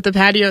short with the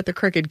patio at the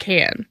Crooked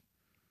Can.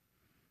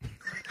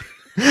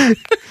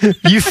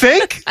 You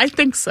think? I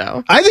think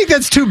so. I think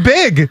that's too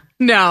big.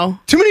 No.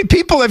 Too many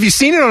people. Have you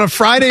seen it on a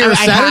Friday or a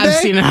Saturday? I have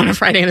seen it on a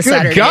Friday and a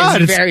Saturday.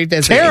 God, it's very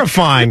busy.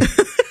 Terrifying.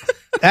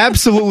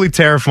 Absolutely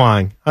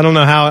terrifying. I don't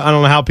know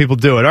how people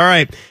do it. All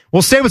right.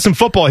 We'll stay with some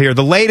football here.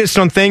 The latest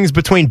on things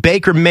between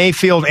Baker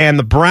Mayfield and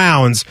the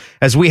Browns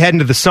as we head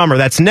into the summer.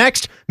 That's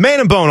next. Man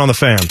and Bone on the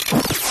Fan.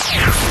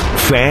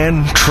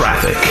 Fan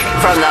traffic.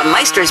 From the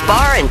Meister's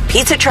Bar and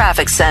Pizza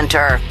Traffic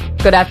Center.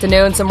 Good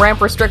afternoon. Some ramp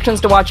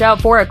restrictions to watch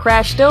out for. A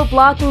crash still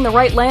blocking the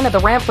right lane of the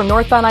ramp from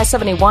northbound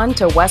I-71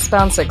 to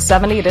westbound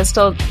 670. It is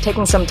still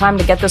taking some time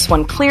to get this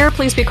one clear.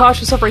 Please be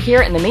cautious over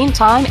here in the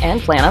meantime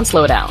and plan on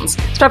slowdowns.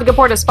 This traffic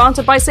report is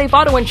sponsored by Safe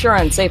Auto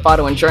Insurance. Safe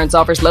Auto Insurance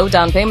offers low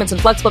down payments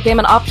and flexible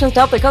payment options to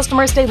help the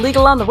customers stay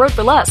legal on the road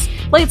for less.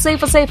 Play it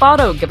safe with Safe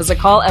Auto. Give us a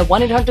call at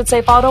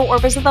 1-800-SAFE-AUTO or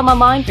visit them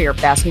online for your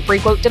fast and free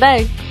quote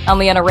today. I'm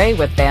Leanna Ray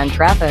with Fan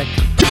Traffic.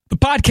 The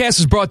podcast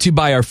is brought to you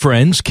by our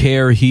friends,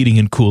 Care Heating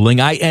and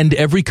Cooling. I end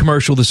every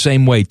commercial the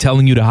same way,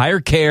 telling you to hire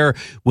Care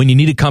when you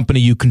need a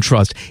company you can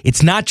trust.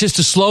 It's not just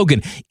a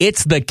slogan.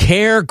 It's the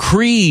Care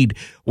creed.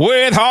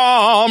 With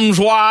arms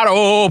wide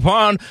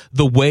open,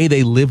 the way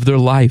they live their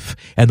life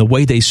and the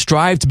way they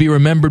strive to be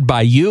remembered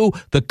by you,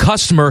 the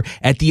customer,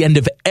 at the end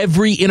of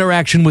every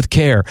interaction with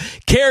Care.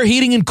 Care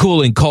Heating and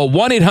Cooling. Call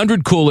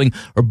 1-800-COOLING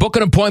or book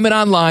an appointment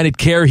online at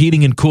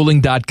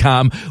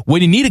careheatingandcooling.com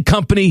when you need a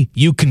company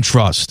you can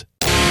trust.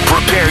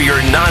 Prepare your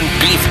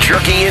non-beef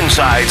jerky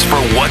insides for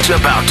what's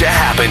about to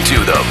happen to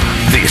them.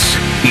 This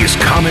is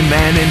Common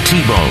Man and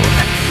T-Bone.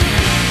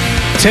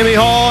 Timmy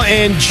Hall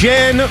and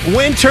Jen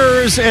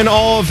Winters and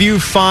all of you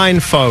fine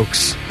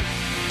folks.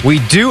 We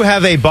do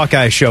have a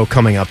Buckeye show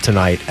coming up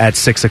tonight at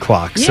 6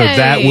 o'clock, so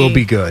that will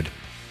be good.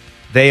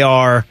 They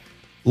are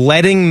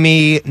letting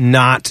me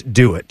not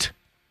do it.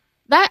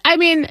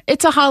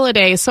 It's a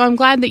holiday, so I'm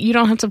glad that you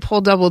don't have to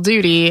pull double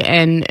duty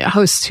and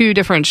host two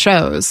different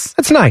shows.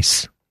 That's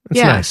nice.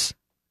 That's nice.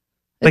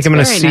 I think I'm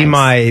going to see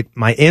my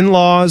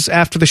in-laws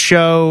after the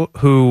show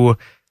who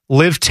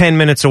live 10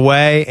 minutes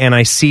away, and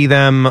I see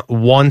them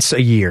once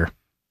a year.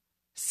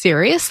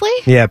 Seriously?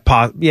 Yeah,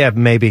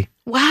 maybe.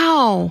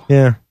 Wow.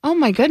 Yeah. Oh,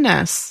 my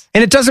goodness.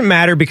 And it doesn't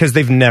matter because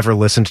they've never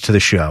listened to the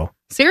show.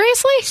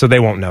 Seriously? So they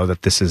won't know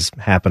that this is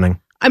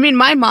happening. I mean,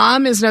 my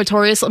mom is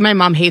notorious. My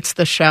mom hates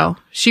the show.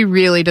 She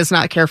really does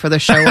not care for the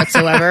show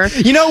whatsoever.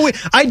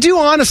 I do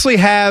honestly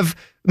have...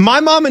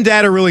 My mom and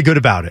dad are really good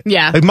about it.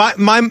 Yeah. Like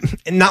my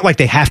not like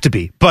they have to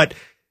be, but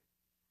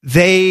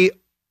they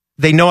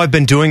know I've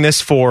been doing this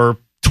for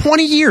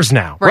 20 years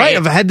now, right?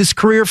 I've had this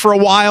career for a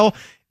while,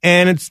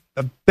 and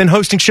I've been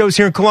hosting shows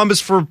here in Columbus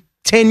for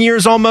 10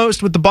 years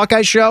almost with the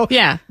Buckeye Show.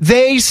 Yeah.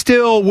 They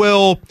still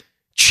will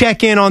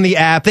check in on the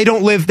app.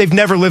 They've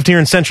never lived here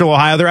in Central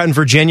Ohio. They're out in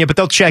Virginia, but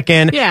they'll check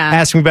in,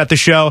 ask me about the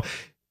show.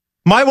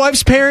 My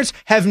wife's parents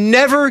have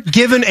never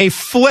given a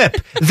flip.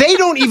 They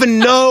don't even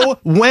know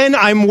when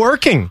I'm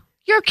working.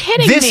 You're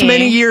kidding me. This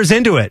many years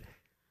into it.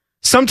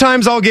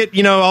 Sometimes I'll get,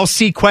 I'll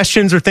see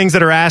questions or things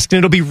that are asked, and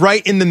it'll be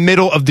right in the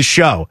middle of the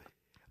show.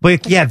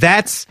 But yeah,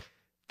 that's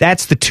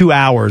the 2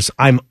 hours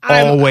I'm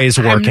always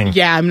working.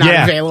 I'm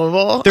not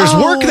available. There's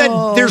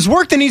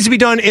work that needs to be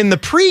done in the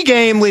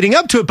pregame leading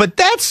up to it, but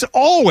that's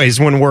always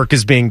when work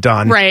is being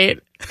done. Right.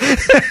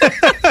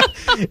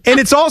 And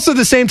it's also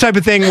the same type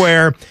of thing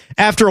where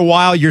after a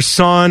while, your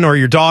son or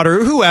your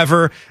daughter, or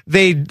whoever,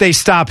 they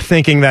stop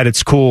thinking that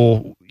it's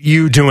cool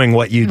you doing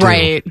what you do.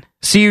 Right.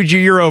 So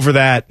you're over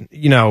that,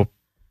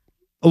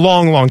 a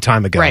long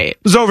time ago. Right. It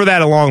was over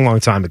that a long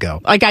time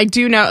ago. Like, I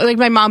do know, like,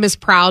 my mom is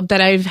proud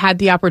that I've had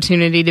the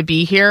opportunity to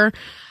be here.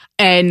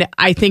 And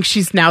I think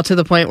she's now to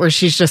the point where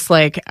she's just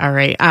like, all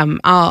right,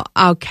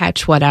 I'll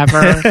catch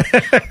whatever.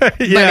 But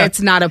it's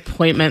not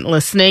appointment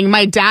listening.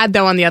 My dad,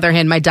 though, on the other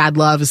hand, my dad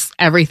loves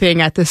everything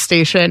at this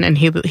station, and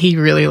he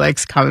really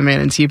likes Common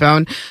Man and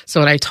T-Bone. So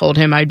when I told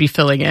him I'd be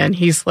filling in,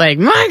 he's like,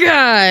 my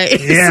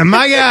guys. Yeah,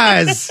 my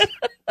guys.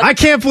 I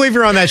can't believe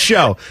you're on that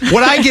show.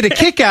 What I get a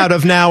kick out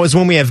of now is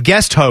when we have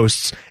guest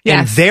hosts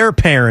and their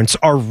parents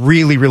are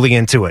really, really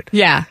into it.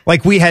 Yeah.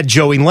 Like we had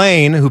Joey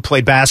Lane, who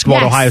played basketball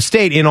at Ohio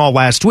State, in all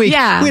last week.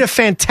 Yeah. We had a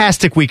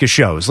fantastic week of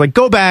shows. Like,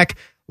 go back,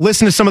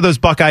 listen to some of those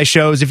Buckeye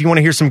shows if you want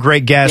to hear some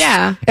great guests.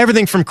 Yeah.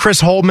 Everything from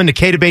Chris Holtman to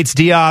Kata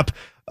Bates-Diop.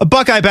 A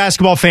Buckeye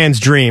basketball fan's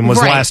dream was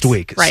last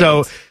week. Right.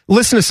 So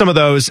listen to some of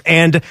those.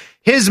 And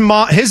his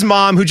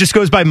mom, who just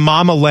goes by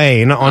Mama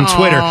Lane on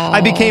Twitter.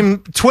 I became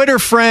Twitter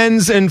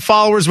friends and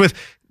followers with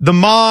the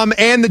mom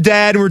and the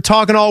dad, and we're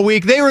talking all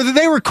week. They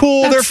were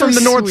cool. That's They're from so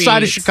the north sweet.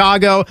 side of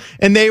Chicago,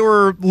 and they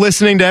were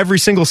listening to every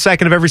single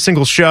second of every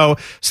single show.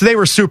 So they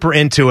were super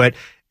into it,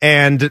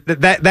 and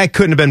that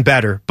couldn't have been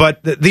better.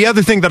 But the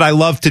other thing that I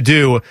love to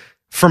do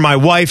for my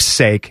wife's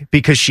sake,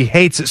 because she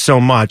hates it so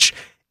much,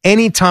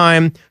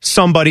 anytime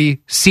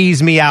somebody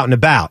sees me out and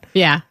about.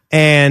 Yeah.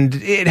 And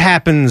it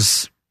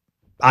happens,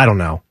 I don't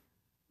know,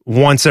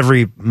 once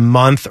every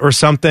month or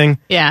something.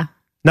 Yeah.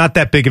 Not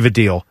that big of a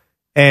deal.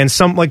 And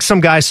some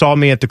guy saw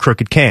me at the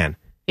Crooked Can.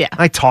 Yeah.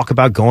 I talk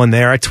about going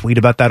there. I tweet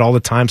about that all the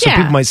time. Some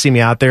people might see me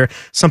out there.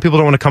 Some people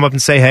don't want to come up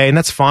and say, hey, and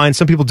that's fine.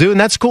 Some people do, and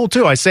that's cool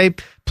too. I say,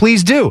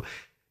 please do.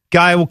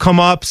 Guy will come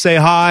up, say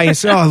hi, and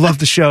say, oh, I love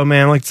the show,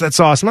 man. Like, that's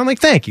awesome. I'm like,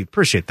 thank you.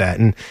 Appreciate that.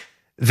 And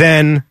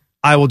then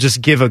I will just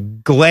give a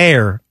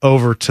glare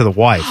over to the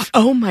wife.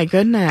 Oh, my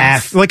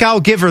goodness. Like, I'll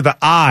give her the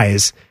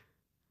eyes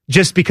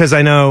just because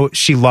I know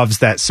she loves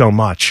that so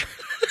much.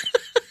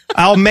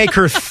 I'll make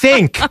her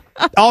think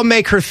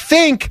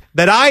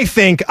that I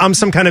think I'm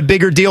some kind of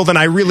bigger deal than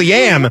I really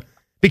am,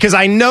 because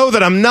I know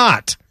that I'm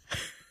not.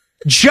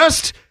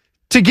 Just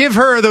to give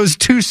her those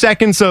 2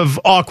 seconds of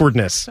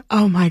awkwardness.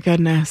 Oh, my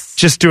goodness.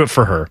 Just do it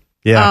for her.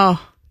 Yeah.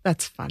 Oh,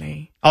 that's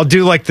funny. I'll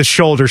do like the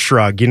shoulder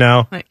shrug,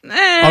 Like,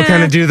 I'll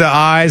kind of do the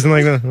eyes and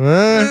like,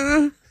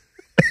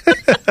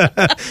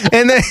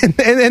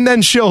 and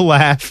then she'll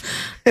laugh.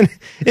 And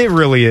it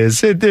really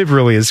is. It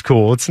really is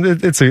cool. It's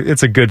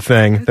a good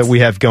thing that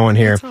we have going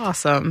here. That's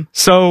awesome.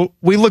 So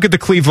we look at the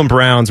Cleveland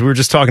Browns. We were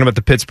just talking about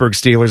the Pittsburgh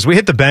Steelers. We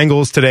hit the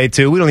Bengals today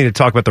too. We don't need to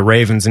talk about the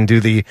Ravens and do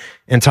the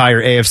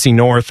entire AFC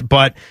North,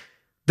 but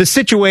the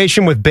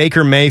situation with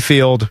Baker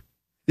Mayfield,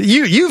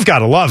 you've got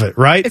to love it,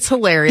 right? It's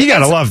hilarious. You got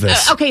to love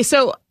this. Okay,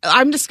 so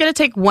I'm just going to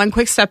take one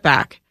quick step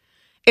back.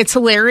 It's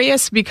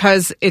hilarious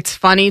because it's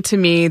funny to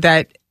me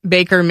that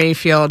Baker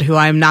Mayfield, who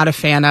I'm not a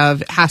fan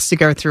of, has to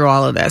go through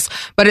all of this.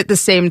 But at the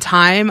same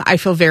time, I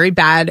feel very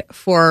bad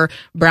for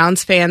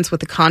Browns fans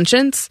with a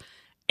conscience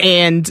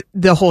and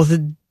the whole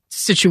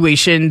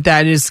situation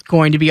that is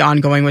going to be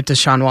ongoing with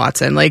Deshaun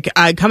Watson. Like,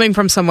 coming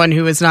from someone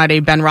who is not a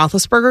Ben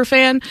Roethlisberger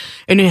fan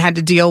and who had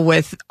to deal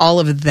with all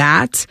of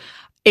that,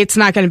 it's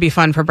not going to be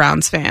fun for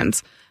Browns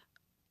fans.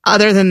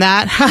 Other than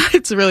that,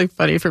 it's really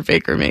funny for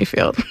Baker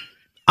Mayfield.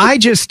 I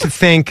just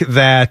think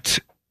that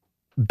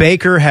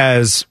Baker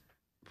has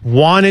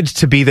wanted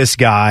to be this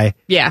guy.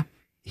 Yeah.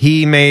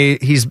 He's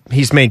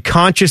made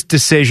conscious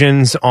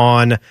decisions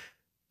on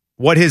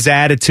what his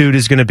attitude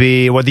is going to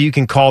be, whether you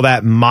can call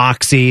that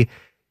moxie.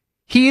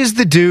 He is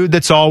the dude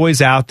that's always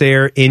out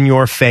there in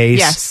your face.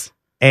 Yes.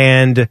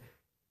 And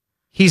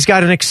he's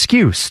got an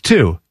excuse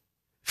too.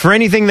 For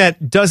anything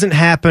that doesn't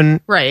happen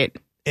right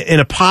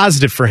in a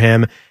positive for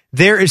him,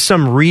 there is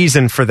some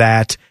reason for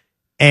that,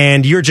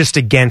 and you're just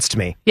against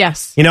me.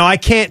 Yes. I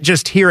can't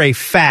just hear a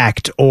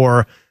fact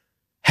or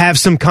have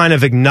some kind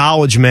of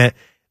acknowledgement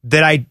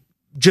that I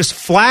just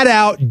flat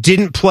out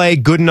didn't play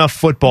good enough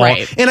football.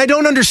 Right. And I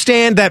don't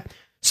understand that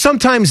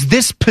sometimes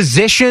this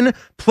position,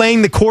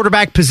 playing the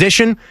quarterback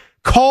position,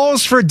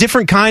 calls for a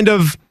different kind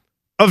of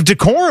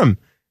decorum,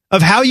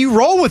 of how you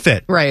roll with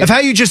it, right? Of how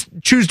you just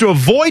choose to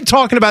avoid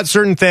talking about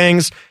certain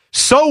things.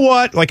 So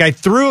what? Like, I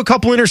threw a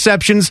couple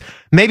interceptions.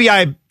 Maybe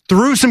I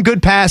threw some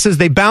good passes.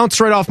 They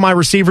bounced right off my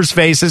receivers'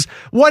 faces.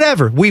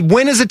 Whatever. We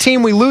win as a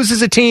team. We lose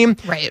as a team.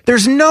 Right.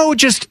 There's no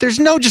just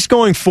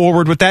going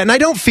forward with that. And I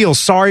don't feel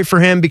sorry for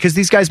him because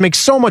these guys make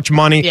so much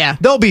money. Yeah.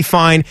 They'll be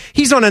fine.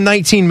 He's on a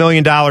 $19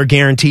 million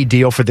guaranteed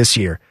deal for this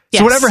year. Yes.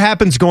 So whatever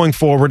happens going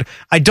forward,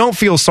 I don't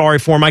feel sorry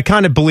for him. I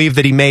kind of believe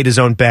that he made his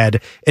own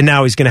bed and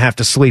now he's going to have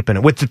to sleep in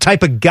it with the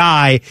type of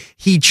guy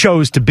he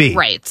chose to be.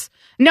 Right.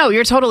 No,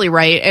 you're totally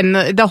right. And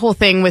the whole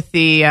thing with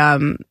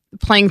the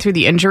playing through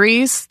the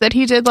injuries that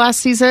he did last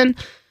season,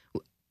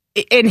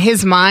 in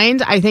his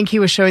mind, I think he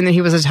was showing that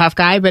he was a tough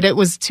guy, but it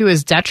was to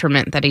his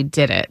detriment that he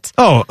did it.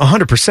 Oh,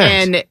 100%.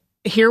 And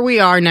here we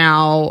are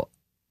now.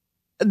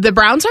 The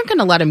Browns aren't going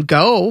to let him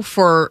go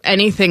for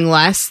anything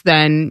less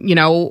than,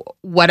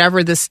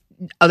 whatever this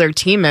other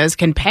team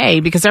can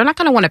pay, because they're not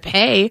going to want to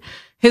pay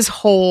his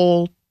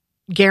whole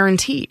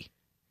guarantee.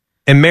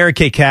 And Mary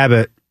Kay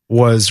Cabot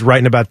was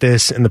writing about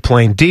this in the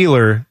Plain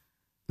Dealer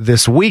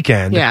this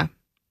weekend. Yeah.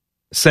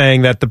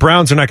 Saying that the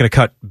Browns are not going to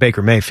cut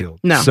Baker Mayfield.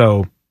 No.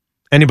 So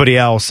anybody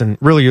else, and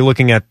really you're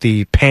looking at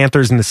the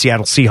Panthers and the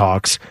Seattle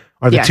Seahawks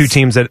are the two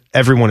teams that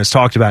everyone has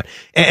talked about.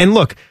 And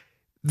look,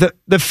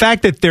 the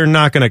fact that they're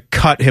not going to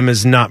cut him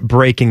is not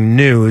breaking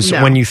news.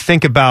 No. When you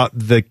think about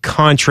the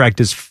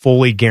contract is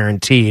fully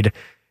guaranteed,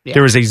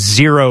 there is a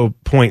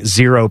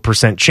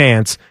 0.0%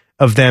 chance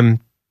of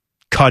them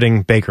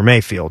cutting Baker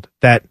Mayfield.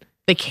 That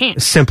they can't.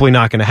 Is simply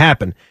not going to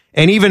happen.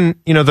 And even,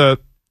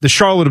 the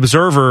Charlotte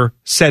Observer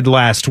said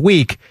last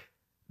week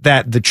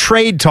that the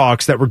trade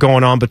talks that were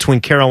going on between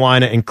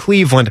Carolina and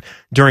Cleveland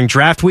during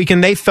draft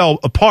weekend, they fell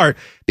apart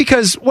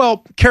because,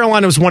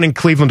 Carolina was wanting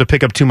Cleveland to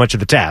pick up too much of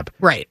the tab.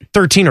 Right.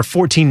 13 or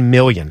 14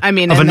 million of a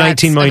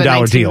 $19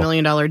 million deal.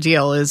 $19 million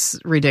deal is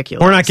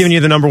ridiculous. We're not giving you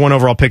the number one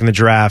overall pick in the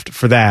draft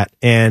for that.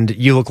 And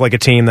you look like a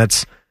team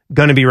that's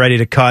going to be ready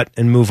to cut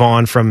and move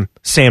on from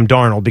Sam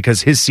Darnold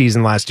because his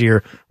season last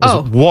year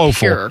was woeful.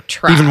 Pure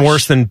trash. Even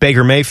worse than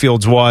Baker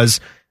Mayfield's was.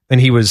 And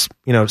he was,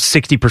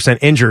 60%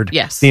 injured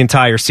the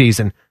entire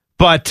season.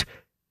 But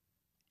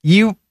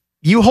you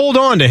hold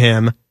on to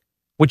him,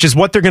 which is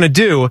what they're going to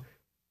do.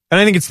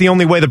 And I think it's the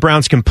only way the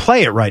Browns can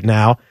play it right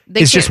now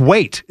just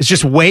wait. It's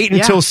just wait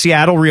until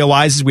Seattle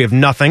realizes we have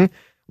nothing.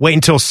 Wait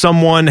until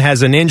someone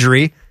has an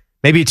injury.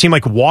 Maybe a team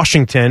like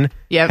Washington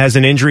has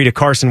an injury to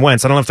Carson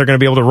Wentz. I don't know if they're going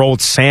to be able to roll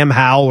with Sam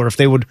Howell or if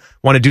they would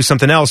want to do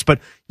something else. But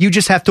you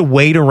just have to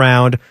wait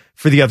around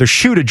for the other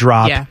shoe to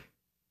drop. Yeah.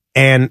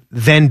 And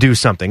then do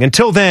something.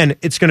 Until then,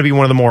 it's going to be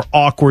one of the more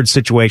awkward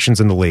situations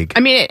in the league. I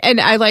mean,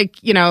 and I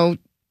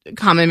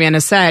Common Man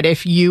has said,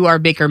 if you are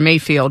Baker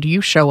Mayfield,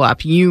 you show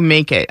up, you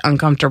make it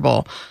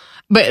uncomfortable.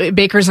 But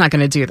Baker's not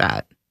going to do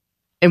that.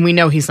 And we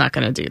know he's not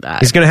going to do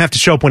that. He's going to have to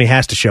show up when he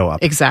has to show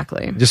up.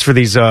 Exactly. Just for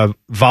these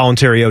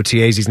voluntary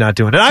OTAs, he's not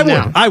doing it.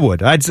 I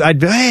would.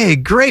 I'd hey,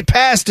 great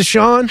pass,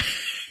 Deshaun.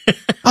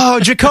 Oh,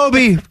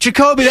 Jacoby,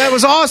 that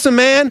was awesome,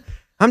 man.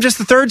 I'm just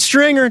the third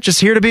stringer, just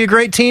here to be a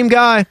great team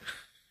guy.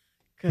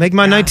 Make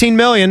my $19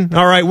 million.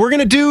 All right, we're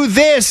going to do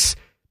this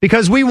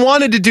because we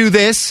wanted to do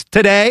this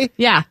today.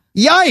 Yeah.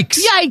 Yikes.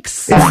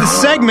 It's the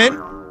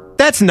segment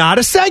that's not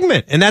a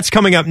segment. And that's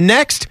coming up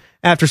next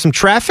after some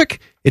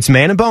traffic. It's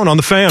Man and Bone on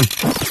the Fan.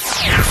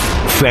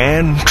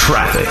 Fan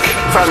traffic.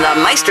 From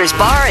the Meister's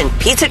Bar and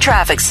Pizza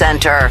Traffic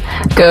Center.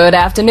 Good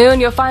afternoon.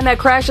 You'll find that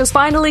crash is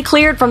finally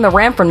cleared from the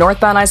ramp from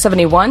northbound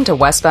I-71 to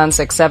westbound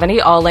 670.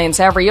 All lanes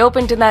have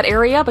reopened in that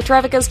area, but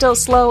traffic is still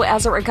slow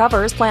as it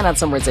recovers. Plan on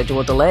some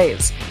residual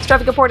delays. This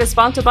traffic report is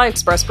sponsored by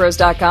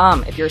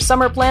ExpressPros.com. If your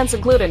summer plans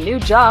include a new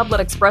job, let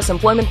Express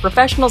Employment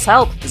Professionals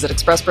help. Visit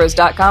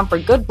ExpressPros.com for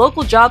good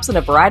local jobs in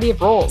a variety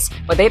of roles.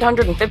 With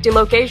 850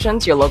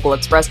 locations, your local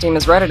Express team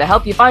is ready to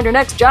help you find your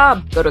next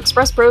job. Go to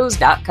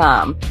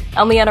ExpressPros.com.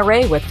 I'm Leanna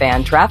Ray with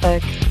Fan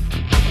Traffic.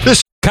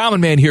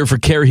 Common Man here for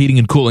Care Heating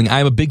and Cooling.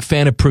 I'm a big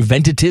fan of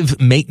preventative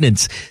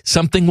maintenance.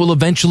 Something will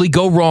eventually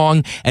go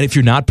wrong, and if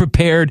you're not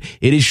prepared,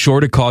 it is sure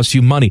to cost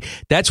you money.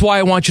 That's why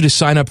I want you to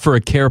sign up for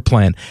a Care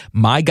plan.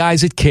 My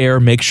guys at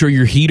Care make sure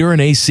your heater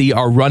and AC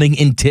are running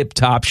in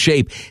tip-top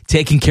shape,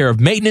 taking care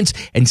of maintenance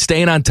and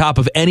staying on top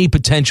of any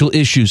potential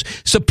issues.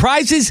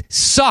 Surprises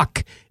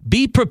suck.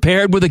 Be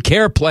prepared with a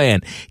Care plan.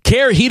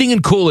 Care Heating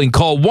and Cooling.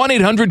 Call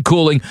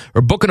 1-800-COOLING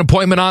or book an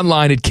appointment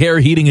online at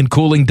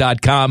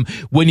careheatingandcooling.com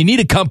when you need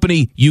a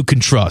company you can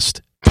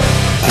trust.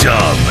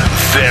 Dumb.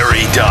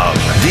 Very dumb.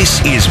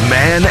 This is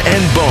Man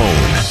and Bone.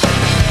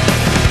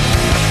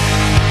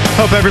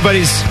 Hope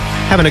everybody's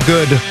having a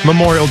good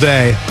Memorial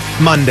Day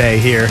Monday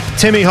here.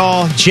 Timmy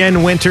Hall,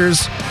 Jen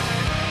Winters,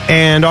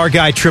 and our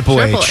guy Triple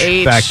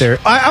H back there.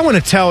 I want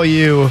to tell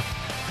you,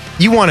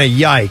 you want a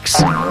yikes.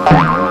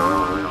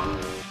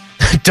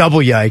 Double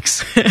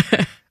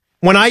yikes.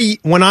 When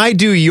I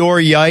do your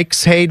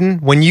yikes, Hayden,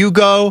 when you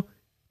go,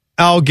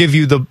 I'll give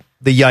you the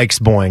yikes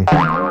boing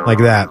like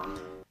that.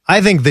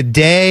 I think the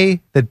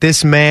day that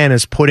this man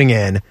is putting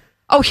in.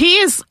 Oh, he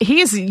is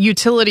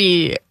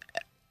utility.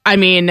 I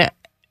mean,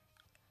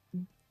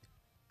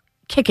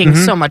 kicking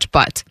so much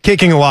butt.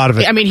 Kicking a lot of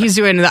it. I mean, he's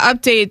doing the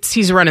updates.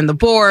 He's running the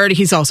board.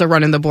 He's also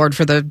running the board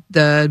for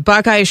the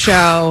Buckeye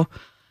show.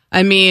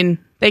 I mean,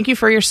 Thank you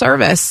for your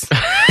service.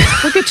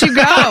 Look at you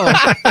go.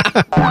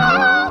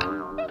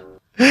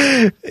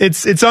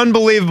 It's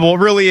unbelievable. It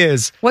really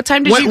is. What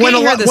time did you get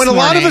here this When a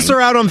lot of morning? us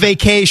are out on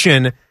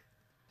vacation,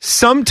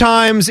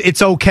 sometimes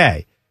it's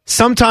okay.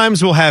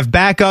 Sometimes we'll have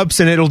backups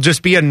and it'll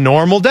just be a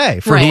normal day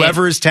for Right.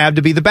 whoever is tabbed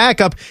to be the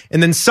backup.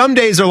 And then some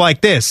days are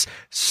like this.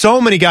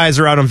 So many guys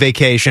are out on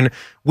vacation.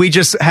 We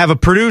just have a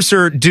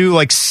producer do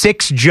like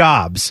 6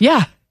 jobs.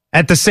 Yeah.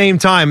 At the same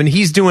time. And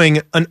he's doing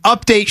an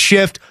update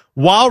shift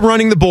while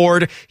running the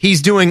board.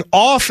 He's doing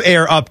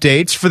off-air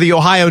updates for the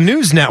Ohio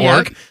News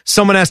Network. Yep.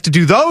 Someone has to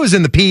do those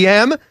in the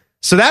PM.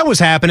 So that was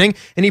happening.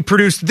 And he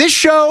produced this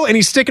show, and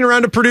he's sticking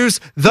around to produce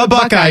the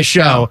Buckeye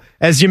Show,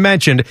 as you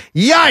mentioned.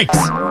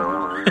 Yikes!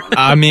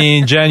 I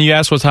mean, Jen, you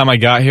asked what time I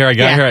got here. I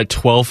got here at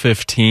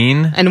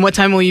 12:15. And what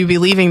time will you be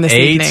leaving this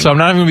 8, evening? so I'm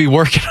not even going to be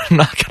working. I'm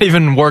not going to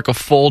even work a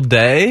full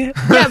day.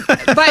 Yeah,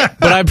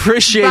 but I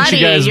appreciate buddy,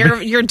 you guys.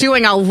 You're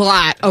doing a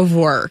lot of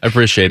work. I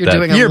appreciate that.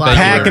 doing a You're lot of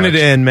packing work. it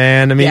in,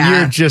 man. I mean,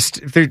 Yeah. you're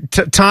just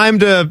time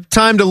to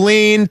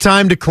lean,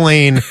 time to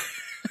clean.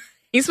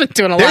 He's been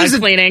doing a lot of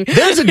cleaning.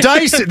 There's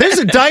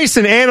a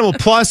Dyson Animal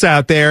Plus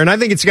out there, and I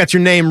think it's got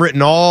your name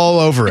written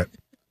all over it.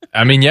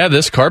 I mean, yeah,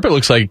 this carpet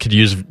looks like it could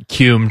use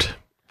cumed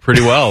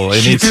pretty well.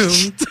 It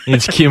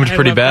needs cumed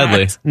pretty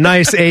badly.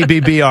 Nice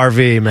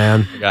ABBRV,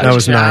 man. Gotcha. That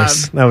was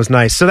nice. That was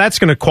nice. So that's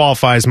going to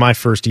qualify as my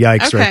first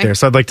yikes right Okay. there.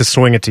 So I'd like to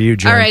swing it to you,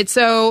 Jen. All right,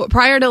 so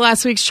prior to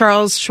last week's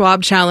Charles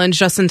Schwab Challenge,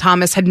 Justin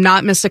Thomas had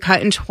not missed a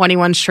cut in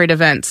 21 straight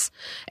events.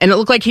 And it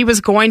looked like he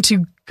was going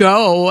to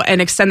go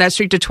and extend that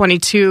streak to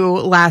 22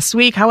 last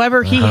week.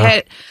 However, he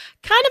hit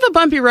kind of a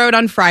bumpy road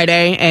on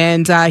Friday,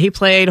 and he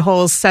played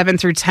holes 7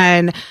 through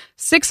 10,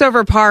 6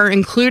 over par,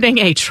 including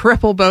a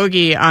triple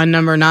bogey on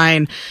number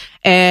 9.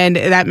 And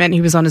that meant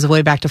he was on his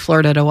way back to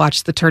Florida to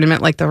watch the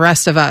tournament like the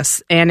rest of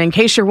us. And in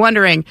case you're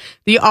wondering,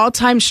 the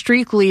all-time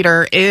streak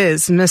leader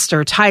is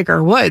Mr.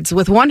 Tiger Woods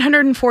with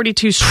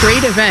 142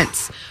 straight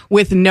events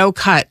with no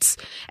cuts.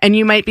 And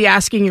you might be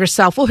asking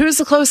yourself, well, who's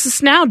the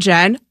closest now,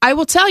 Jen? I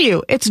will tell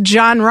you, it's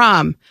Jon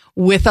Rahm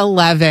with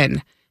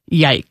 11.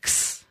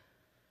 Yikes.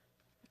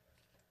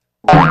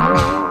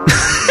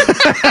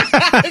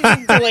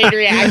 Delayed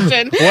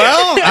reaction.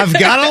 Well, I've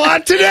got a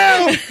lot to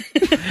do.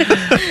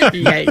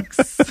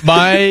 Yikes.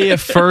 My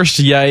first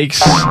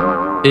yikes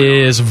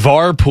is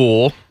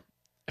Varpool.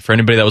 For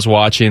anybody that was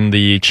watching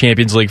the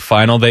Champions League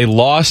final, they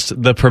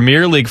lost the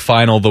Premier League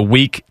final the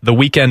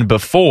weekend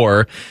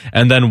before,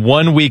 and then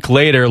 1 week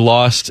later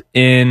lost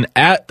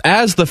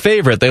as the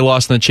favorite. They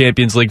lost in the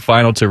Champions League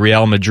final to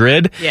Real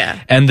Madrid. Yeah.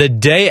 And the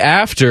day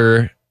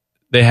after,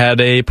 they had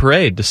a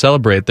parade to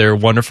celebrate their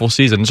wonderful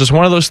season. It's just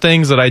one of those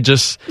things that I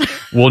just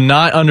will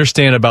not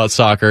understand about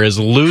soccer is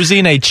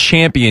losing a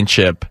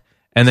championship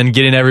and then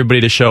getting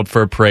everybody to show up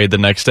for a parade the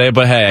next day.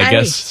 But hey, I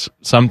guess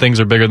some things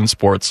are bigger than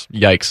sports.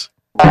 Yikes.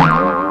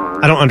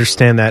 I don't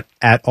understand that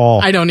at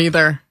all. I don't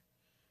either.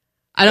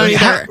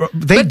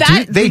 They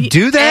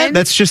do that?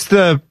 That's just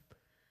the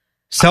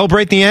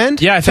celebrate the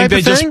end? Yeah, I think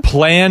they just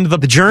planned the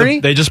journey.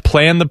 They just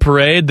planned the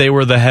parade. They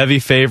were the heavy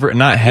favorite,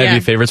 not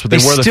heavy favorites, but they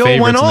were the still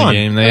favorites went in on. the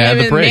game. They had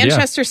the parade.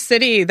 Manchester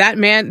City,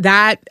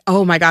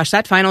 oh my gosh,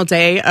 that final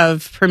day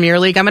of Premier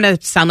League, I'm going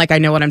to sound like I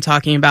know what I'm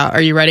talking about.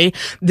 Are you ready?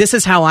 This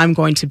is how I'm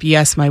going to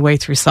BS my way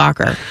through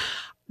soccer.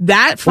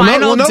 That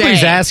final day.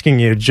 Nobody's asking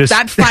you. Just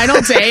that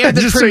final day of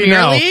the just so you Premier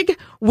know. League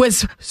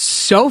was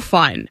so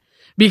fun.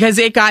 Because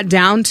it got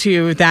down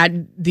to that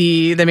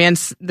the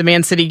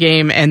Man City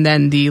game and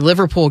then the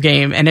Liverpool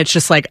game, and it's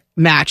just like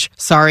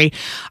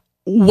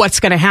what's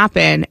going to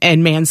happen?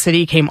 And Man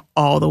City came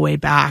all the way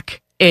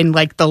back in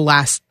like the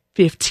last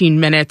 15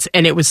 minutes,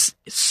 and it was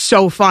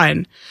so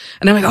fun.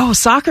 And I'm like, oh,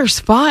 soccer's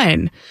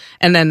fun.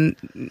 And then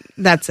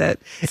that's it.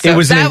 So it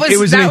was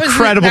an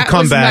incredible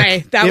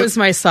comeback. That was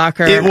my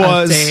soccer. It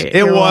was. Update.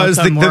 It was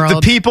the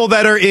World. people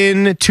that are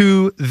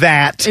into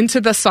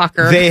the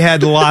soccer. They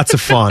had lots of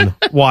fun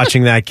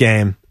watching that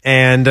game,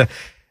 and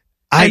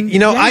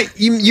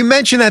you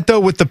mentioned that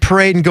though with the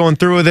parade and going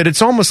through with it.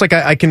 It's almost like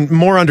I can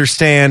more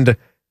understand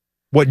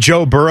what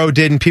Joe Burrow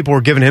did, and people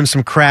were giving him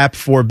some crap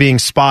for being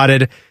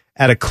spotted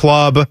at a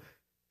club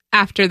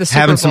after the Super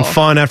having Bowl. some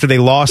fun after they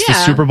lost the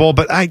Super Bowl.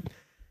 But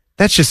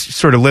that's just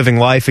sort of living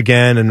life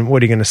again. And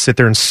what are you going to sit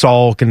there and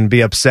sulk and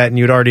be upset? And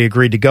you'd already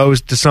agreed to go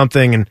to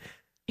something. And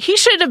he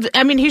should have.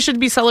 I mean, he should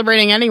be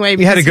celebrating anyway.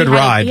 He had a good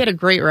ride. He had a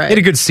great ride. He had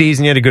a good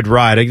season. He had a good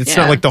ride. It's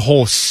not like the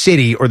whole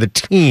city or the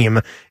team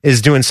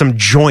is doing some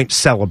joint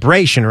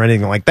celebration or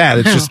anything like that.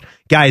 It's just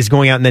guys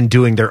going out and then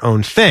doing their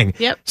own thing.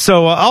 Yep.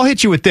 So I'll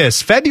hit you with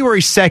this.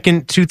 February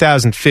 2nd,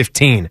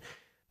 2015.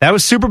 That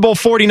was Super Bowl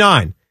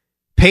 49.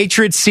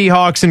 Patriots,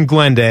 Seahawks in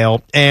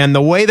Glendale. And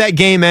the way that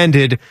game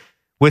ended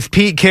with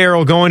Pete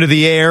Carroll going to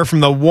the air from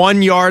the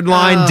 1 yard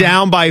line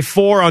down by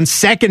 4 on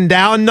second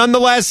down.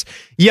 Nonetheless,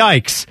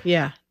 yikes.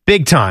 Yeah.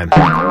 Big time.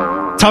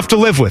 Tough to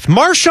live with.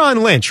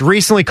 Marshawn Lynch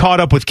recently caught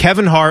up with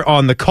Kevin Hart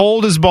on the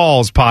Cold as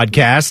Balls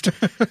podcast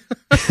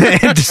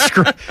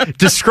and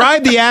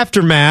described the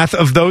aftermath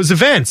of those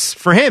events.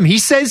 For him, he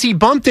says he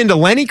bumped into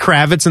Lenny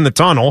Kravitz in the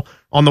tunnel,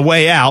 on the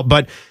way out,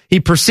 but he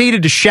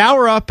proceeded to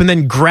shower up and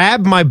then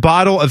grab my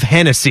bottle of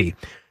Hennessy.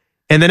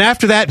 And then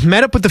after that,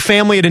 met up with the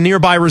family at a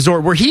nearby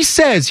resort where he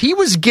says he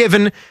was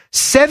given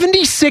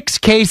 76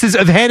 cases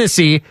of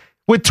Hennessy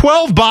with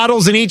 12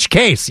 bottles in each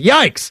case.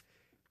 Yikes.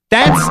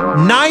 That's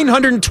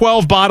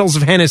 912 bottles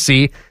of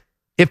Hennessy,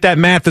 if that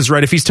math is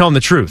right, if he's telling the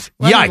truth.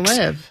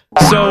 Yikes.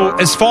 So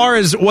as far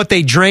as what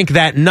they drank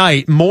that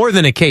night, more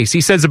than a case.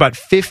 He says about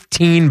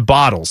 15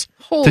 bottles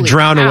to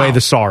drown away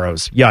the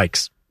sorrows.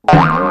 Yikes.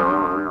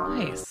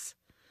 Nice.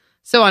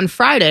 So on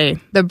Friday,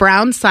 the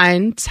Browns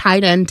signed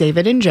tight end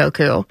David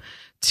Njoku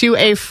to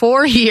a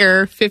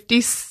 4-year,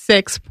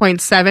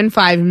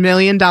 $56.75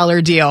 million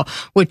deal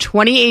with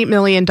 $28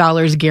 million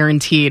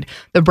guaranteed.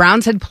 The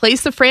Browns had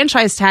placed the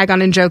franchise tag on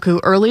Njoku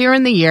earlier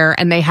in the year,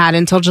 and they had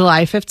until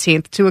July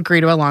 15th to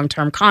agree to a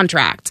long-term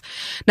contract.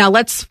 Now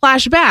let's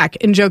flash back.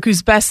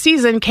 Njoku's best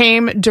season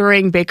came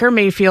during Baker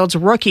Mayfield's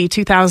rookie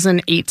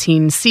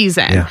 2018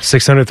 season. Yeah,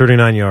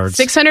 639 yards.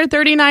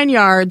 639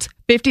 yards,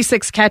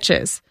 56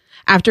 catches.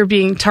 After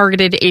being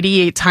targeted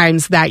 88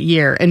 times that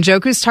year.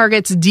 Njoku's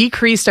targets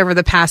decreased over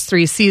the past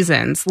 3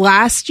 seasons.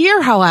 Last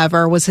year,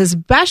 however, was his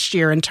best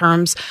year in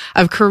terms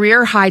of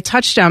career-high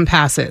touchdown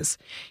passes.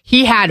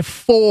 He had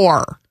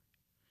 4.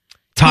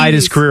 Tied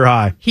his career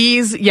high.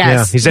 He's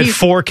had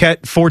 4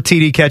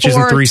 TD catches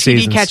in 3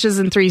 seasons. 4 TD catches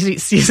in 3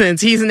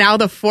 seasons. He's now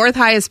the 4th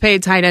highest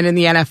paid tight end in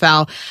the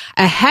NFL,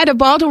 ahead of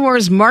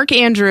Baltimore's Mark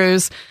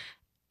Andrews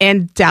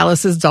and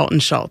Dallas's Dalton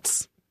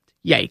Schultz.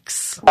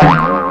 Yikes.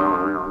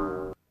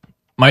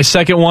 My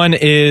second one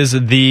is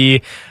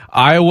the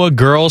Iowa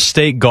Girls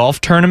State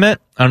Golf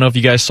Tournament. I don't know if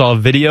you guys saw a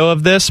video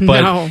of this,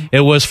 but It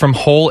was from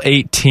hole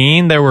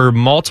 18. There were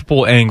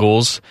multiple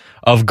angles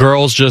of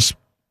girls just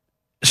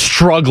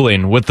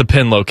struggling with the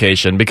pin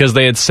location because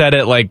they had set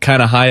it like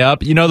kind of high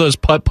up. You know those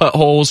putt-putt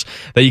holes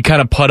that you kind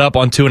of put up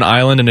onto an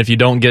island, and if you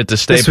don't get to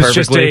stay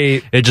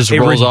perfectly, it just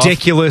rolls off?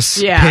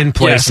 Ridiculous pin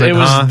placement. Yes, it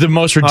was the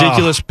most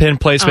ridiculous pin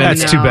placement.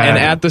 That's too bad. And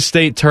at the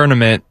state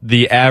tournament,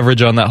 the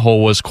average on that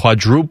hole was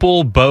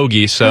quadruple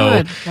bogey.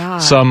 So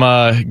some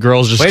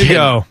girls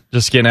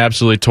just getting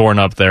absolutely torn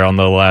up there on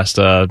the last.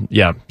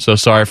 So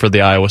sorry for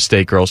the Iowa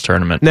State girls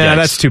tournament. No,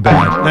 that's too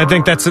bad. I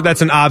think that's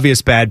an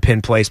obvious bad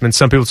pin placement.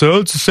 Some people say, "Oh,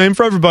 it's the same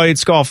for everybody.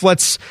 It's golf."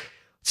 Let's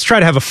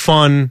try to have a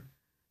fun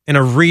and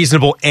a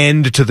reasonable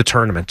end to the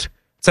tournament.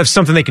 Let's have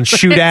something they can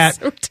shoot at.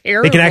 So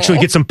terrible. They can actually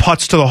get some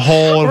putts to the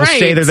hole. It will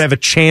stay there. They have a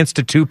chance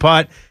to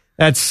 2-putt.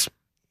 That's,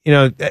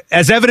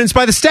 as evidenced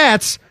by the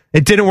stats,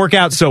 it didn't work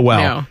out so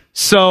well. No.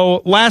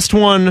 So last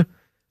one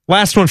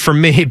for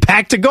me.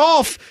 Back to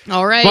golf.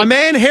 All right. My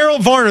man,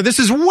 Harold Varner. This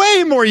is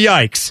way more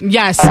yikes.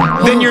 Yes.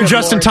 Than your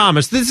Justin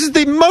Thomas. This is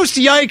the most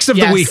yikes of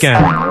the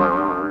weekend.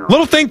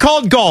 Little thing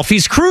called golf.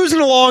 He's cruising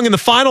along in the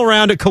final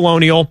round at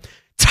Colonial.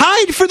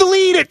 Tied for the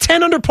lead at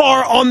 10 under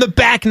par on the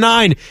back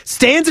 9.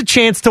 Stands a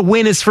chance to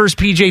win his first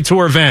PGA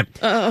Tour event.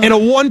 And a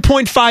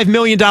 $1.5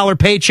 million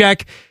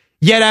paycheck.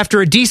 Yet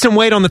after a decent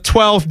wait on the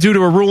 12th due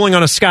to a ruling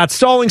on a Scott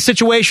Stallings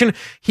situation,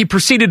 he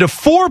proceeded to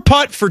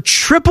 4-putt for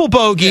triple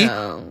bogey.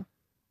 No.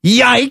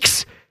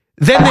 Yikes.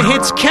 Then the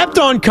hits kept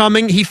on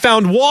coming. He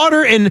found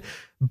water and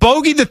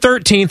bogeyed the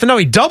 13th. No,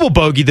 he double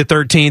bogeyed the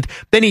 13th.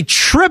 Then he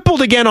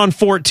tripled again on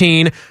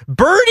 14,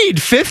 birdied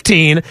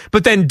 15,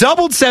 but then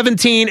doubled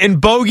 17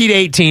 and bogeyed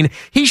 18.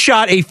 He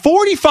shot a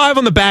 45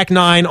 on the back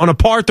 9 on a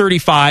par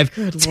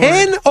 35,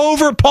 10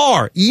 over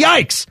par.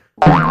 Yikes.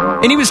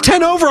 And he was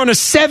 10 over on a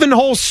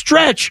 7-hole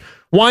stretch.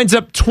 Winds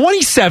up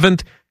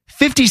 27th,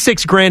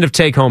 56 grand of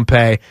take-home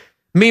pay.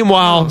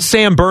 Meanwhile,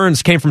 Sam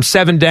Burns came from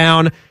 7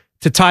 down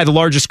to tie the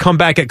largest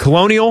comeback at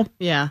Colonial.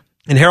 Yeah.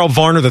 And Harold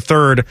Varner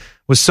III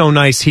was so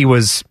nice, he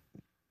was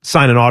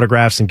signing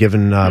autographs and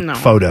giving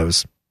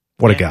photos.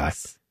 What a guy.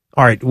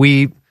 All right,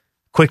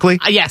 quickly?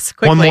 Yes,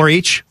 quickly.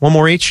 One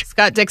more each.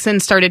 Scott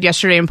Dixon started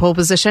yesterday in pole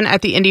position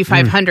at the Indy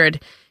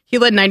 500. He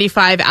led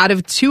 95 out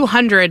of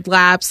 200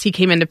 laps. He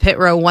came into pit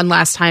row one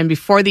last time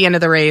before the end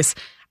of the race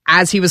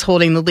as he was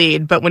holding the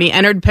lead. But when he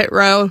entered pit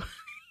row,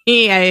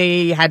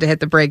 he had to hit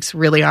the brakes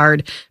really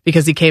hard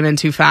because he came in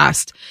too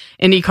fast.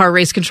 IndyCar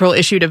Race Control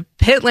issued a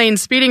pit lane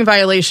speeding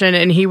violation,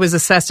 and he was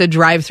assessed a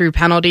drive-through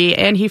penalty,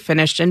 and he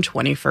finished in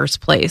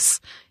 21st place.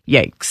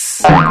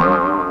 Yikes.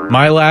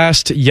 My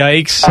last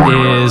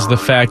yikes is the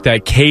fact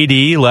that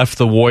KD left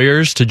the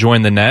Warriors to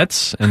join the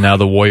Nets, and now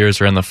the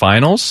Warriors are in the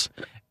finals.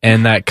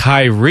 And that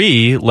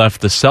Kyrie left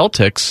the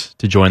Celtics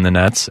to join the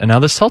Nets, and now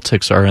the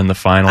Celtics are in the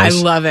finals. I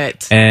love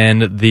it.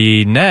 And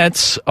the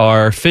Nets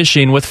are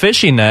fishing with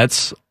fishing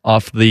nets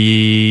off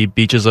the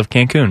beaches of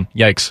Cancun.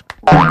 Yikes.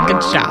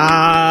 Good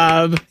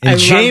job. And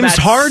James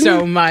Harden,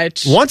 so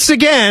much. Once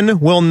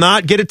again, will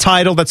not get a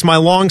title. That's my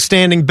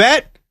long-standing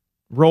bet.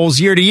 Rolls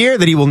year to year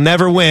that he will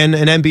never win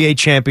an NBA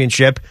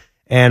championship.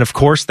 And, of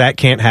course, that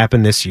can't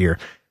happen this year.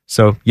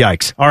 So,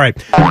 yikes. All right.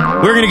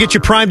 We're going to get you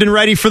primed and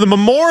ready for the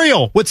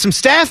Memorial with some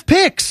staff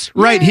picks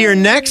right here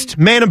next.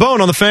 Man and Bone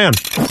on the Fan.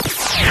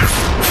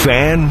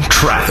 Fan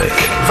Traffic.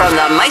 From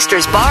the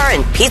Meister's Bar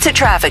and Pizza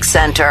Traffic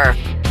Center.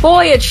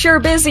 Boy, it's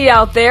sure busy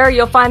out there.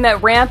 You'll find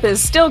that ramp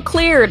is still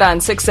cleared on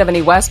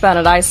 670 westbound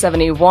at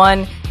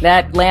I-71.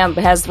 That ramp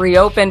has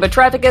reopened, but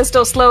traffic is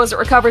still slow as it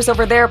recovers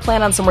over there.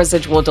 Plan on some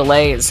residual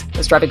delays.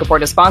 This traffic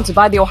report is sponsored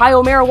by the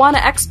Ohio Marijuana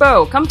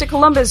Expo. Come to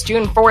Columbus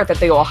June 4th at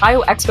the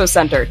Ohio Expo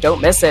Center.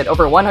 Don't miss it.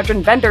 Over 100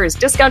 vendors,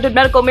 discounted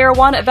medical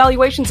marijuana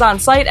evaluations on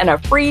site, and a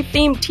free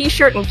themed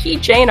t-shirt and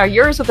keychain are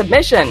yours with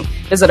admission.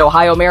 Visit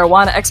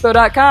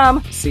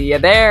OhioMarijuanaExpo.com. See you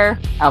there.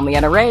 I'm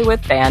Leanna Ray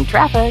with Fan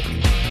Traffic.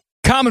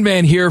 Common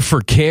Man here for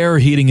Care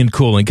Heating and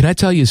Cooling. Can I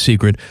tell you a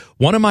secret?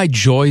 One of my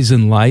joys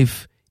in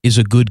life is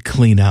a good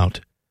clean out.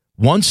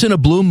 Once in a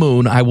blue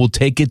moon, I will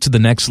take it to the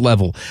next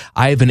level.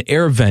 I have an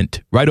air vent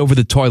right over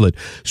the toilet.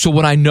 So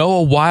when I know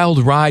a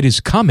wild ride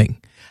is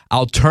coming,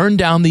 I'll turn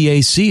down the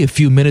AC a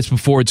few minutes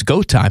before it's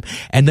go time.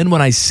 And then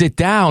when I sit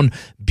down,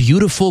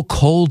 beautiful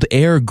cold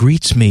air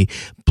greets me,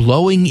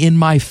 blowing in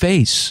my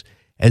face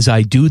as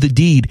I do the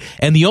deed.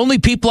 And the only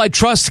people I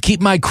trust to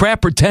keep my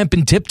crapper temp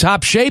in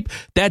tip-top shape,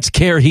 that's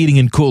Care Heating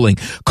and Cooling.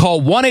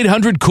 Call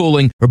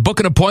 1-800-COOLING or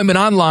book an appointment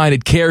online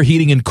at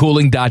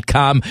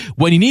careheatingandcooling.com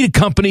when you need a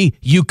company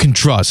you can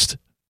trust.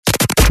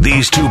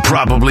 These two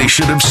probably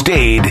should have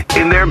stayed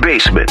in their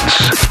basements.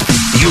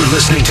 You're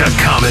listening to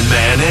Common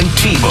Man and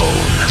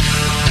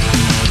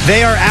T-Bone.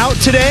 They are out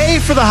today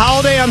for the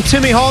holiday. I'm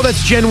Timmy Hall.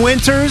 That's Jen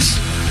Winters.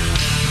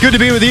 Good to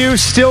be with you.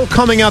 Still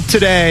coming up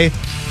today,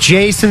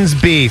 Jason's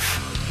Beef.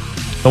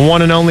 The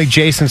one and only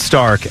Jason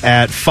Stark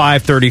at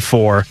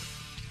 5:34.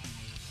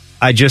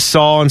 I just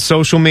saw on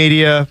social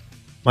media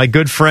my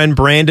good friend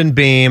Brandon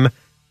Beam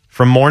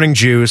from Morning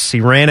Juice. He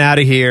ran out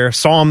of here.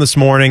 Saw him this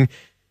morning.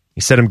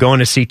 He said, I'm going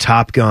to see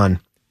Top Gun.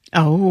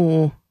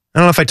 Oh. I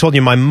don't know if I told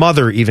you, my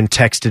mother even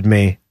texted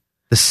me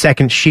the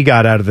second she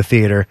got out of the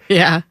theater.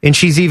 Yeah. And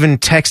she's even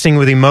texting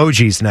with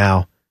emojis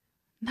now.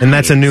 Nice. And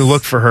that's a new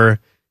look for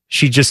her.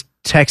 She just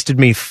texted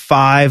me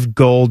 5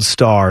 gold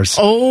stars.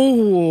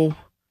 Oh.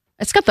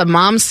 It's got the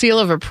mom seal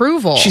of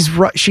approval. She's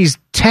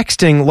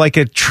texting like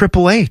a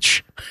Triple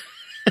H.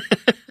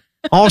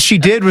 All she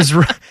did was...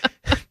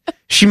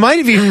 she might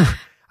have even...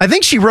 I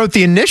think she wrote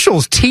the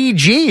initials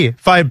TG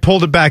if I had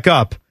pulled it back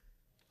up.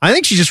 I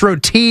think she just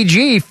wrote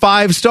TG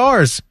 5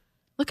 stars.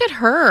 Look at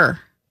her.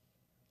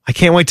 I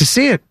can't wait to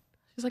see it.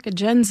 She's like a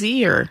Gen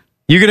Zer.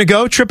 You going to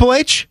go, Triple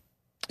H?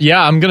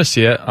 Yeah, I'm going to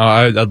see it.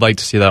 I'd like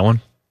to see that one.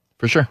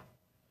 For sure.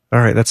 All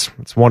right, that's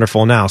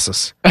wonderful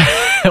analysis.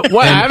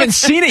 What? I haven't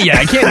seen it yet.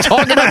 I can't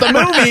talk about the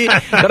movie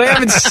that I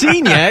haven't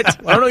seen yet. I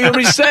don't know what you want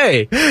me to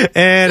say.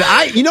 And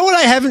you know what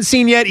I haven't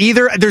seen yet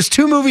either? There's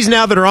 2 movies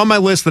now that are on my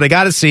list that I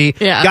got to see.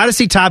 Yeah. Got to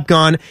see Top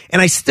Gun, and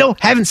I still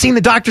haven't seen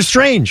the Doctor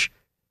Strange.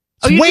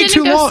 It's you way didn't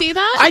too go long. see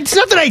that? It's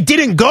not that I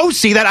didn't go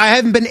see that. I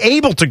haven't been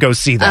able to go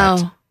see that.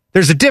 Oh.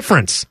 There's a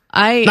difference.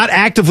 Not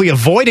actively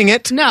avoiding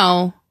it.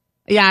 No.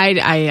 Yeah,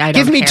 I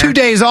don't Give me care. 2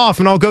 days off,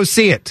 and I'll go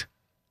see it.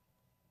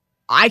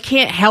 I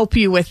can't help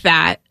you with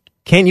that.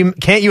 Can't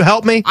you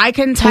help me? I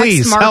can text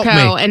Please, help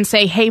Marco me. and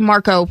say, "Hey,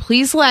 Marco,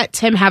 please let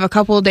Tim have a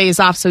couple of days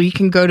off so he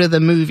can go to the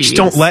movies."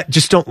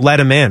 Just don't let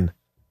him in.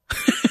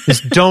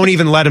 Just don't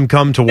even let him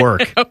come to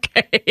work.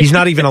 Okay. He's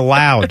not even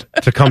allowed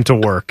to come to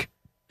work.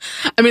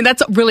 I mean,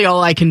 that's really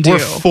all I can do. We're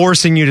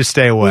forcing you to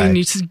stay away.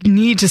 You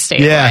need to stay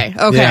away.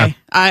 Okay. Yeah.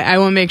 I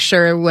will make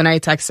sure when I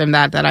text him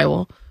that I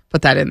will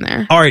put that in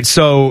there. All right,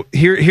 so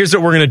here's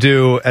what we're going to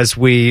do as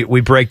we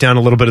break down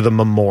a little bit of the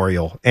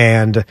memorial.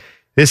 And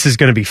this is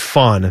going to be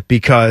fun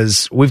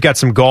because we've got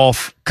some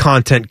golf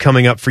content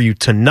coming up for you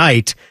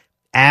tonight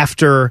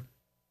after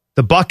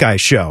the Buckeye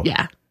show.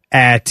 Yeah.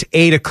 At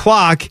 8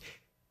 o'clock,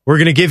 we're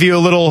going to give you a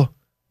little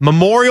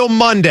Memorial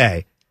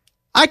Monday.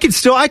 I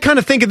kind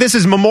of think of this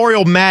as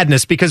Memorial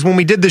Madness because when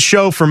we did the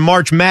show for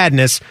March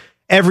Madness,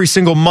 every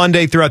single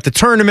Monday throughout the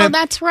tournament. Oh,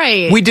 that's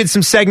right. We did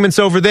some segments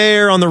over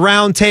there on the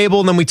round table,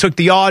 and then we took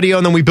the audio,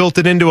 and then we built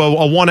it into a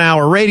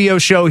 1-hour radio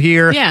show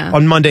here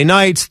on Monday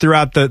nights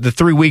throughout the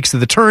 3 weeks of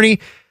the tourney.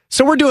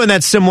 So we're doing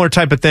that similar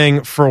type of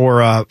thing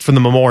for the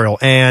Memorial.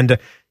 And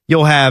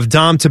you'll have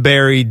Dom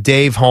Taberry,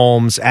 Dave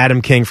Holmes,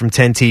 Adam King from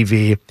 10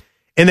 TV,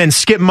 and then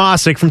Skip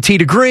Mossick from Tee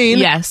to Green.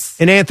 Yes.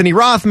 And Anthony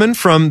Rothman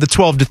from the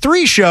 12 to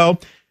 3 show.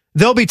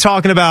 They'll be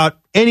talking about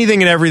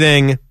anything and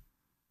everything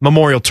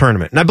Memorial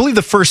Tournament. And I believe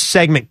the first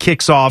segment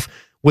kicks off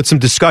with some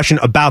discussion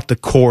about the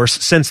course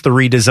since the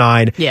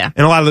redesign. Yeah.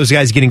 And a lot of those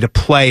guys getting to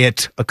play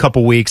it a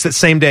couple weeks, that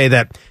same day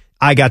that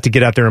I got to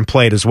get out there and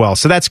play it as well.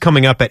 So that's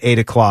coming up at 8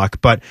 o'clock.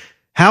 But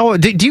how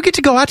do you get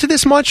to go out to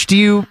this much? Do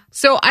you?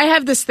 So I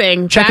have this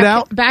thing. Check it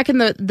out. Back in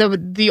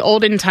the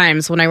olden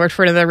times when I worked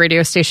for the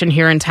radio station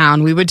here in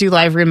town, we would do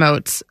live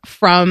remotes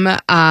from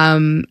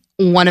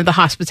one of the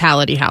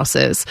hospitality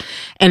houses.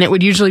 And it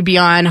would usually be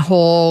on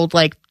hold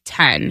like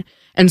 10.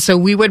 And so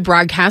we would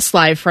broadcast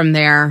live from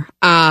there.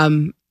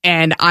 And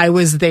I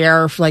was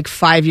there for like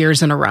 5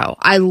 years in a row.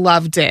 I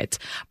loved it,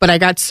 but I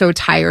got so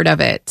tired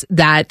of it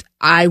that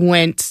I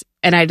went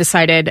and I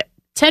decided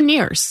 10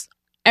 years.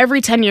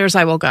 Every 10 years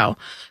I will go.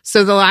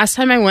 So the last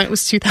time I went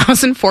was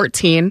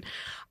 2014.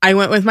 I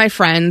went with my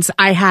friends.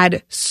 I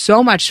had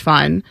so much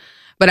fun.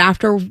 But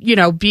after,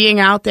 being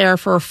out there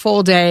for a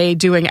full day,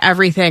 doing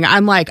everything,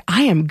 I'm like,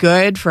 I am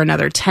good for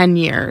another 10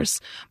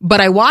 years.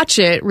 But I watch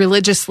it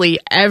religiously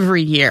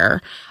every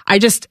year. I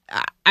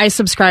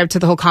subscribe to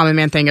the whole Common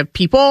Man thing of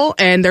people,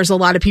 and there's a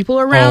lot of people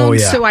around,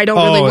 so I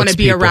don't really want to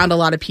be around a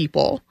lot of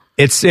people.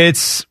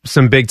 It's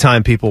some big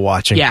time people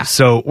watching. Yeah.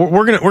 So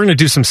we're gonna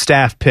do some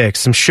staff picks,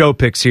 some show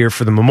picks here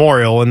for the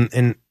memorial,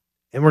 and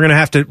we're gonna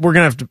have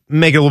to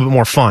make it a little bit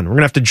more fun. We're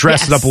gonna have to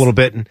dress it up a little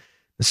bit in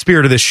the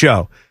spirit of this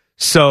show.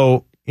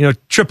 So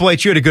Triple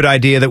H, you had a good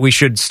idea that we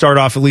should start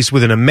off at least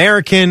with an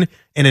American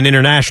and an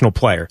international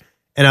player,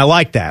 and I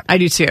like that. I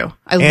do too.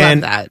 I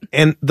love that.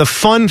 And the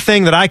fun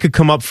thing that I could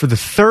come up for the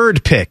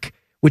third pick,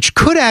 which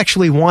could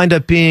actually wind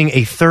up being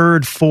a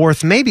third,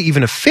 fourth, maybe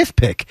even a fifth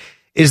pick,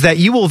 is that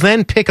you will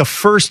then pick a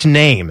first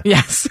name.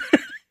 Yes.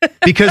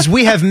 Because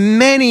we have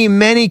many,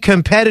 many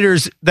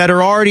competitors that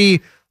are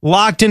already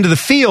locked into the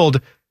field,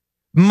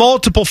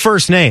 multiple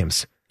first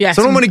names. Yes.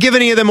 So I don't want to give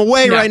any of them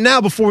away right now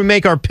before we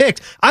make our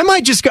picks. I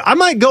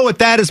might go with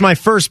that as my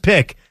first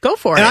pick. Go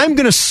for it. And I'm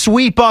going to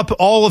sweep up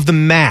all of the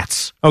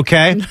Matts,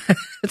 okay?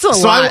 It's a lot.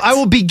 So I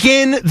will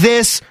begin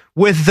this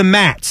with the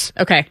Matts.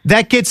 Okay.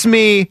 That gets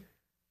me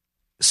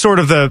sort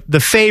of the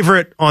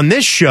favorite on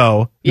this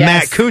show,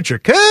 Matt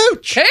Kuchar.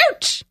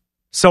 Cooch!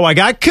 So I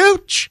got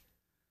Cooch,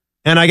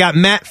 and I got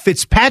Matt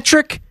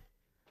Fitzpatrick,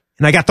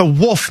 and I got the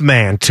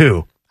Wolfman,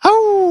 too.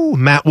 Oh,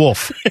 Matt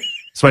Wolf.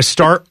 So I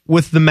start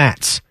with the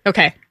Matts.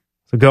 Okay.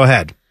 So go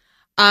ahead.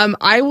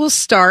 I will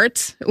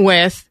start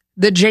with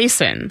the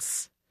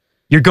Jasons.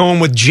 You're going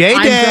with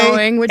J-Day. I'm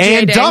going with J-Day.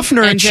 And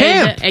Duffner, and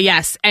Champ.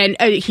 Yes, and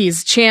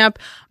he's Champ.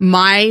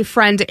 My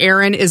friend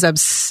Erin is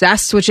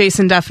obsessed with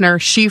Jason Duffner.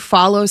 She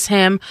follows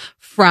him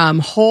from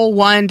hole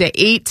 1 to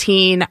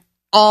 18,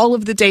 all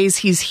of the days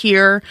he's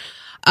here.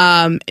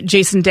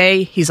 Jason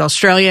Day, he's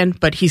Australian,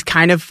 but he's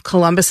kind of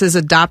Columbus's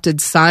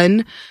adopted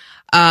son.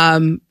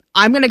 I'm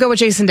going to go with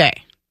Jason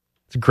Day.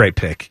 It's a great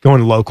pick.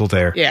 Going local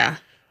there. Yeah.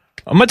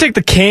 I'm going to take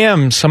the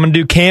Cams. I'm going to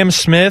do Cam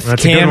Smith,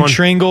 Cam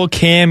Tringle,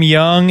 Cam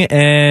Young,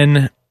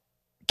 and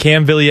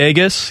Cam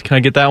Villegas. Can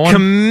I get that one?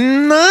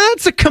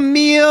 It's a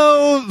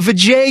Camilo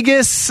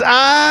Villegas.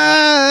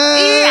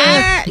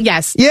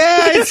 Yes.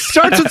 Yeah, it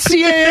starts with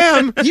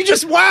C-A-M. You've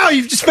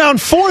just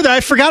found 4 that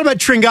I forgot about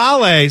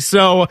Tringale.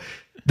 So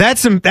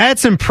that's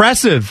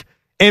impressive.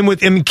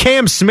 And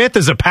Cam Smith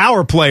is a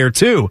power player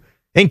too.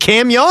 And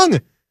Cam Young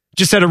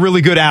just had a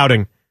really good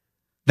outing.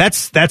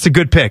 That's a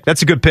good pick.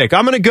 That's a good pick.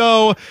 I'm gonna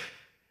go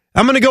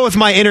with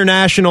my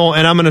international,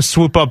 and I'm gonna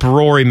swoop up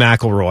Rory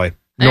McIlroy,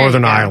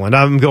 Northern Ireland.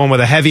 I'm going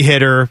with a heavy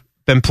hitter.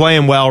 Been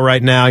playing well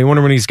right now. You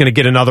wonder when he's gonna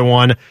get another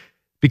one.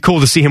 Be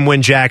cool to see him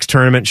win Jack's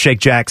tournament, shake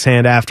Jack's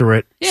hand after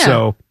it. Yeah.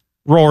 So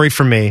Rory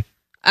for me.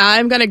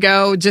 I'm gonna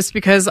go just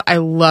because I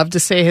love to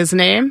say his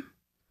name.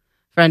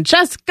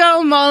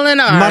 Francesco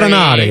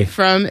Molinari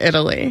from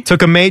Italy.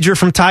 Took a major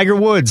from Tiger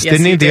Woods,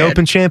 didn't he? The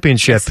Open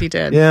Championship. Yes, he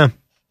did. Yeah.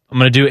 I'm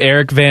going to do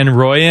Eric Van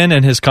Rooyen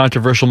and his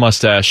controversial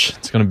mustache.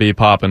 It's going to be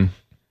popping.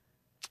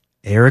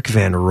 Eric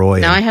Van Rooyen.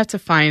 Now I have to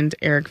find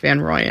Eric Van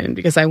Rooyen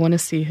because I want to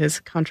see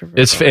his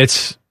controversial.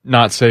 It's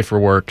not safe for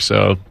work,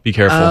 so be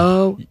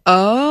careful.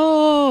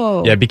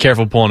 Oh. Yeah, be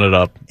careful pulling it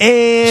up.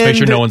 And just make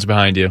sure no one's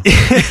behind you.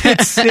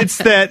 it's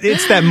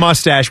that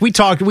mustache. We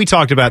talked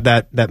about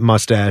that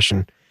mustache,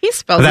 and he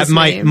spelled that his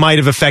name might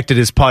have affected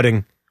his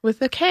putting.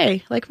 with a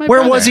K, like my Where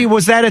brother. was he?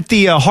 Was that at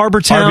the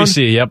Harbortown?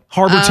 RBC, yep.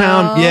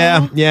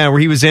 Harbortown, yeah, where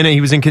he was in it.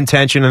 He was in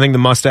contention. I think the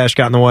mustache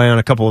got in the way on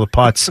a couple of the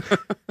putts.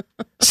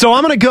 So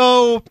I'm going to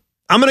go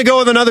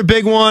with another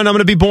big one. I'm going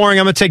to be boring.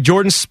 I'm going to take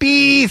Jordan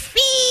Spieth.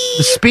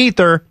 The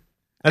Spiether.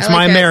 That's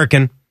my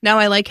American. No,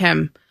 I like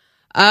him.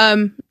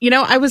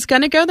 I was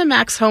going to go the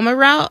Max Homa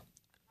route.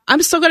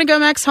 I'm still going to go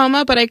Max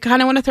Homa, but I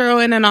kind of want to throw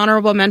in an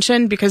honorable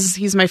mention because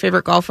he's my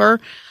favorite golfer.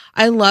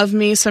 I love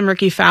me some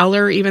Ricky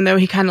Fowler, even though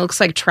he kind of looks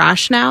like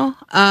trash now.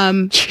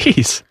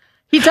 Jeez.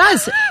 He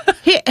does.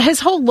 His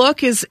whole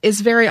look is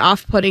very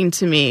off-putting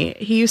to me.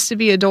 He used to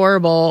be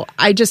adorable.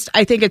 I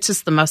think it's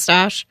just the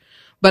mustache,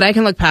 but I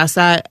can look past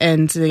that.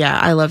 And yeah,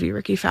 I love you,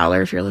 Ricky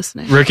Fowler, if you're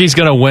listening. Ricky's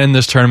going to win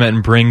this tournament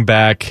and bring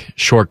back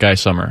Short Guy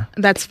Summer.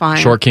 That's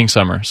fine. Short King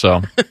Summer.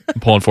 So I'm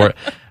pulling for it.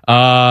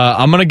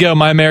 I'm going to go.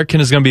 My American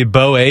is going to be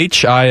Bo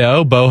H.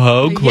 I.O. Bo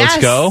Hogue. Yes.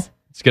 Let's go.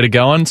 Let's get it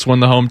going. Let's win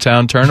the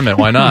hometown tournament.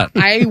 Why not?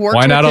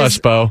 Why not us,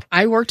 Bo?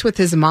 I worked with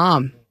his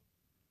mom.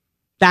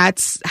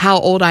 That's how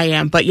old I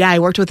am. But yeah, I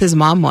worked with his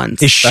mom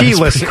once. Is she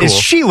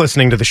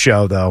listening to the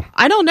show, though?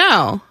 I don't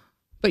know.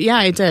 But yeah,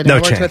 I did. No I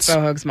worked chance. with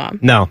Bo Hogue's mom.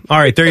 No. All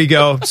right, there you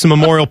go. Some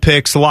memorial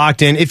picks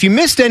locked in. If you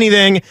missed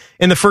anything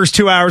in the first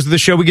 2 hours of the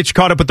show, we get you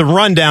caught up with the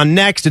rundown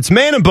next. It's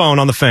Man and Bone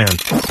on the Fan.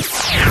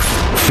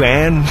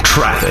 Fan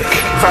traffic.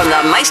 From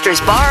the Meister's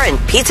Bar and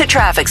Pizza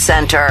Traffic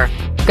Center.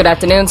 Good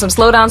afternoon. Some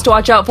slowdowns to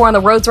watch out for on the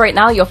roads right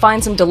now. You'll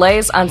find some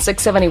delays on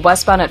 670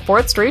 westbound at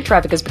 4th Street.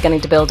 Traffic is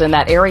beginning to build in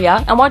that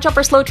area. And watch out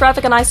for slow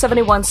traffic on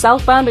I-71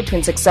 southbound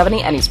between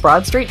 670 and East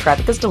Broad Street.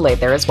 Traffic is delayed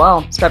there as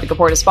well. This traffic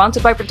report is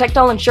sponsored by Protect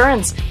All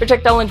Insurance.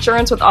 Protect All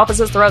Insurance with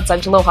offices throughout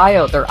Central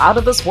Ohio. They're out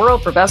of this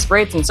world for best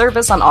rates and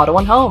service on auto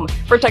and home.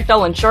 Protect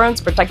All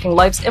Insurance, protecting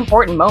life's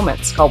important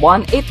moments. Call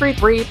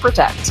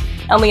 1-833-PROTECT.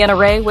 I'm Leanna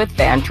Ray with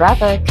Fan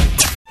Traffic.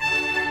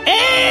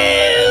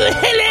 Oh,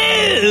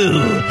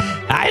 hello!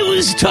 I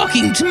was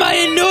talking to my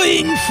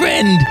annoying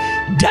friend,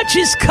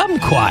 Duchess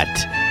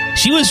Kumquat.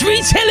 She was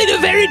retelling a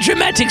very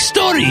dramatic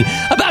story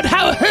about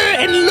how her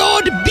and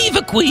Lord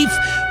Beaverqueef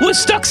were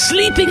stuck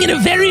sleeping in a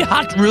very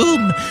hot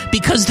room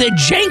because their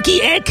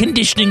janky air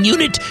conditioning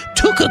unit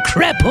took a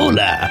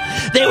crapola.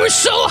 They were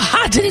so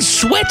hot and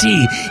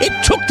sweaty,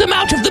 it took them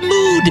out of the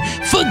mood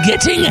for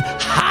getting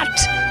hot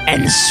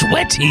and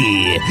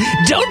sweaty.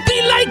 Don't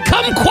be like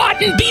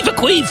Kumquat and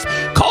Beaverqueef.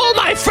 Call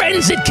my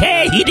friends at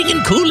Care Heating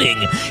and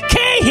Cooling.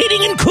 Care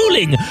Heating and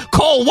Cooling.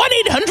 Call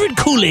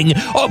 1-800-COOLING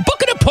or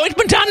book an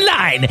appointment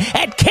online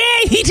at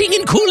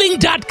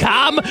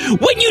careheatingandcooling.com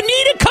when you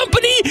need a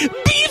company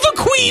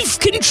Beaverqueef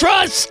can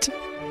trust.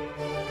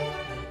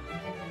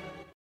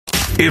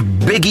 If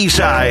Biggie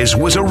Size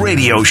was a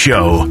radio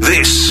show,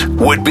 this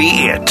would be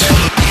it.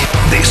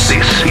 This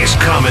is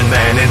Common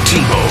Man and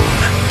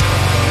T-Bone.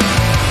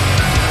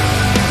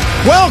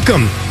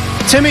 Welcome,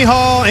 Timmy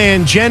Hall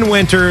and Jen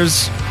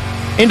Winters,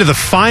 into the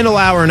final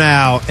hour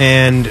now,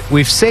 and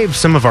we've saved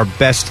some of our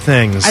best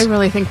things. I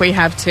really think we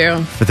have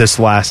to. For this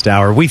last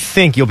hour. We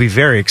think you'll be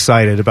very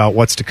excited about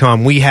what's to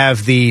come. We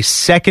have the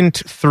second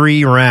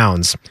 3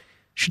 rounds,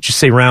 should just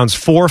say rounds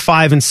 4,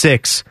 5, and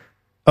 6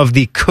 of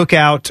the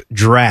Cookout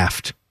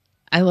Draft.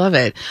 I love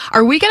it.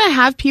 Are we going to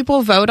have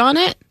people vote on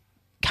it?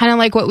 Kind of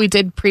like what we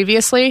did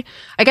previously.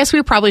 I guess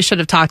we probably should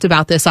have talked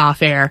about this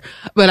off air,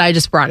 but I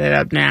just brought it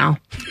up now.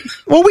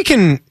 Well, we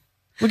can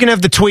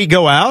have the tweet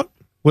go out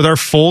with our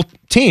full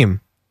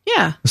team.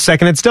 Yeah. The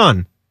second it's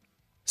done.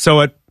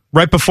 So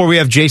right before we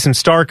have Jason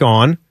Stark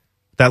on,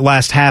 that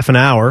last half an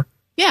hour.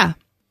 Yeah.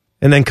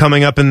 And then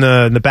coming up in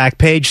the back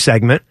page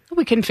segment,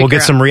 we'll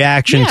get some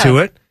reaction to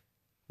it.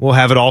 We'll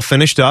have it all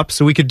finished up,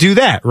 so we could do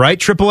that, right,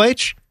 Triple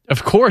H?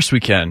 Of course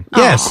we can.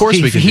 Yes, of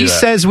course we can. He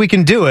says we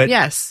can do it.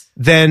 Yes.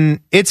 Then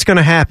it's going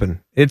to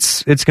happen.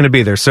 It's going to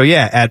be there. So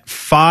yeah, at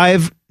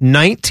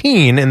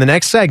 5:19 in the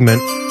next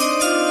segment,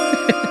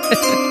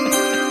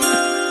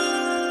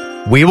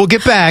 we will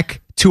get back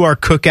to our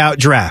Cookout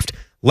Draft.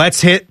 Let's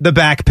hit the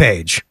back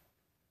page.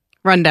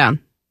 Rundown.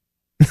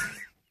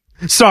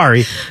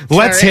 Sorry.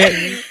 Let's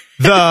hit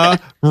the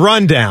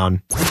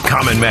rundown.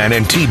 Common Man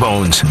and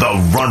T-Bone's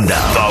The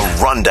Rundown.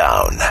 The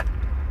Rundown.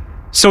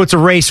 So it's a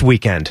race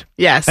weekend.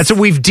 Yes. That's what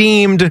we've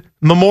deemed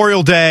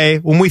Memorial Day.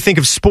 When we think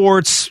of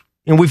sports,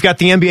 and we've got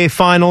the NBA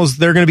Finals,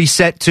 they're going to be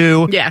set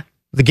to. Yeah.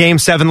 The Game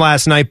 7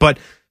 last night, but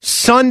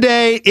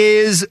Sunday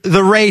is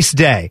the race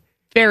day.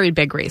 Very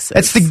big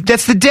races.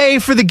 That's the day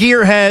for the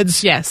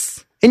gearheads.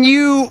 Yes. And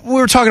we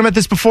were talking about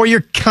this before,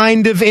 you're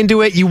kind of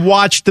into it. You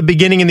watched the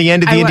beginning and the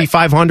end of the Indy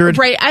 500.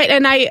 Right.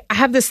 I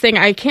have this thing,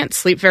 I can't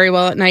sleep very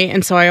well at night,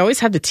 and so I always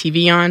have the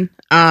TV on.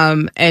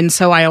 And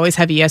so I always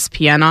have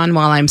ESPN on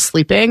while I'm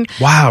sleeping.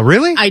 Wow,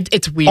 really?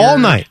 It's weird. All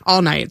night?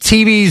 All night.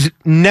 TV's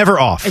never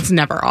off? It's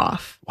never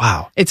off.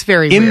 Wow. It's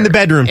very weird. In the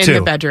bedroom, too? In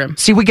the bedroom.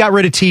 See, we got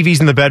rid of TVs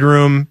in the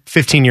bedroom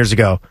 15 years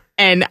ago.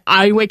 And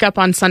I wake up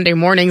on Sunday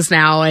mornings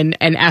now, and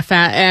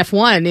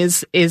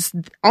F1 is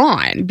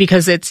on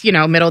because it's,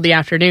 middle of the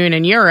afternoon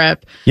in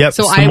Europe. Yep,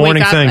 so it's the I morning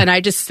wake up thing. and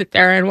I just sit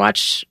there and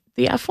watch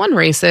the F1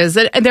 races.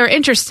 And they're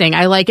interesting.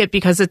 I like it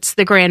because it's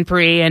the Grand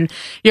Prix and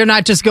you're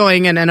not just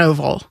going in an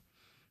oval.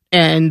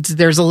 And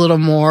there's a little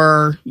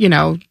more,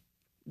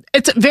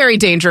 it's a very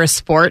dangerous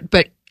sport,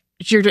 but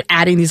you're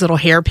adding these little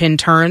hairpin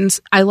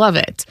turns. I love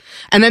it.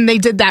 And then they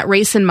did that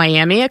race in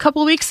Miami a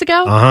couple of weeks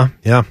ago.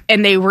 Yeah.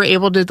 And they were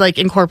able to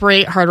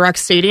incorporate Hard Rock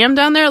Stadium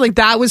down there.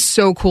 That was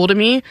so cool to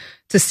me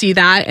to see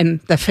that, and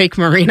the fake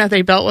marina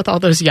they built with all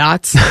those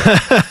yachts.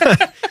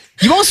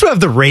 You also have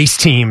the race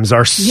teams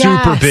are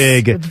super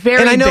big.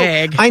 Very and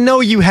big. I know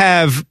you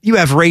have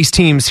race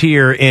teams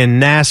here in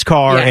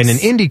NASCAR and in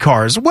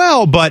IndyCar as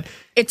well, but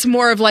it's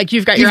more of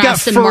you've got your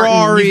Aston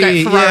Ferrari, Martin,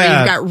 you've got Ferrari,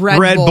 you've got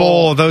Red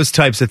Bull, those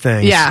types of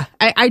things. Yeah,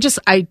 I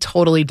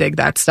totally dig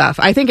that stuff.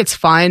 I think it's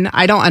fun.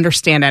 I don't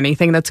understand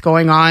anything that's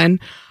going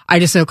on. I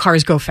just know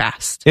cars go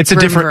fast. It's a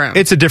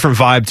different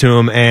vibe to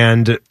them,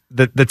 and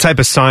the type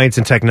of science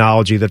and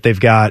technology that they've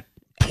got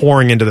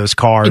pouring into those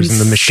cars and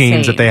the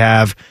machines that they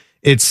have.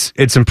 It's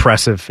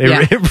impressive.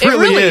 It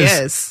really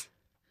is.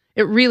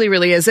 It really,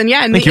 really is. And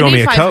yeah, in the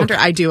Indy 500,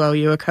 I do owe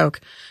you a Coke.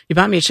 You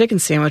bought me a chicken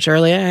sandwich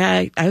earlier.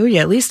 I owe you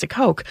at least a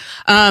Coke.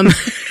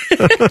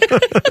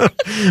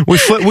 We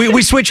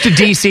switched to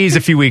DC's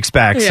a few weeks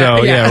back,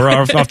 so we're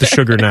off the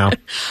sugar now.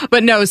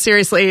 But no,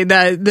 seriously,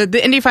 the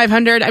Indy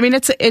 500. I mean,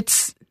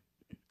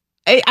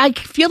 I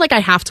feel like I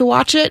have to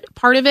watch it.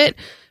 Part of it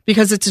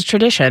because it's a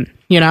tradition.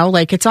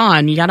 It's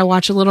on. You got to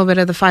watch a little bit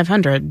of the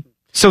 500.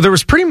 So there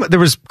was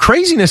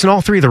craziness in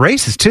all three of the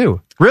races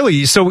too.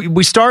 Really. So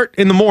we start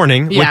in the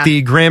morning with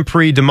the Grand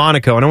Prix de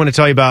Monaco, and I want to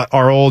tell you about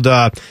our old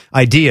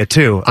idea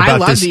too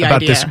about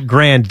this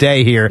grand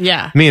day here.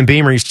 Yeah. Me and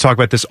Beamer used to talk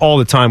about this all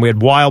the time. We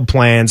had wild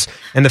plans,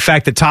 and the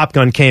fact that Top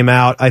Gun came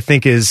out, I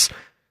think, is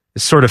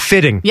sort of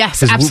fitting. Yes,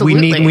 'cause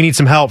absolutely. We need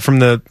some help from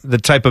the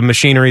type of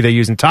machinery they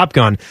use in Top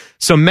Gun.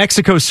 So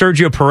Mexico's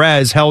Sergio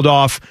Perez held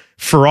off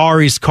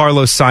Ferrari's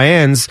Carlos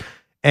Sainz.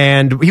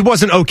 And he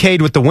wasn't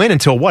okayed with the win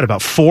until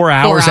about 4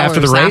 hours after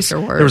the race.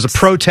 Afterwards. There was a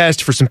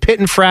protest for some pit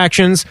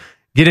infractions.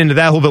 Get into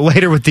that a little bit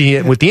later with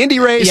the Indy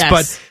race, Yes.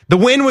 but the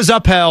win was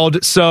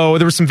upheld. So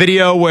there was some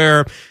video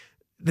where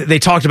they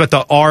talked about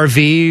the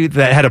RV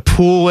that had a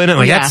pool in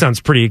it. That sounds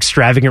pretty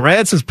extravagant, right?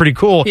 That sounds pretty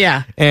cool.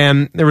 Yeah.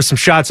 And there were some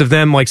shots of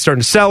them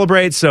starting to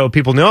celebrate, so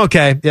people knew,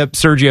 okay, yep,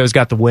 Sergio's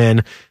got the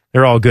win.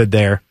 They're all good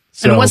there.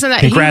 So and wasn't that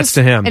congrats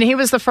to him. And he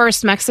was the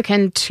first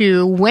Mexican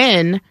to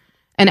win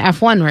an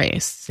F1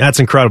 race. That's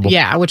incredible.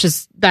 Yeah,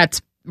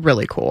 that's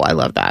really cool. I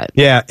love that.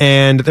 Yeah,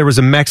 and there was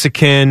a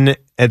Mexican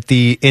at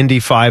the Indy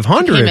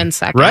 500, Came in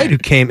second. right? Who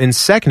came in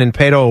second in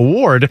Pato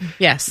Award.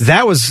 Yes.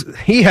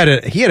 He had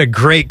a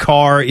great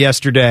car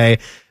yesterday.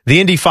 The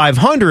Indy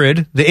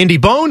 500, the Indy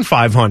Bone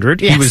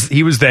 500. Yes.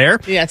 He was there.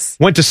 Yes.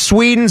 Went to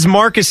Sweden's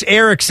Marcus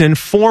Ericsson,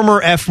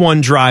 former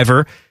F1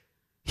 driver.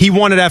 He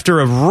won it after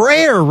a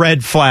rare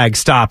red flag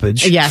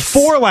stoppage. Yes.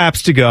 4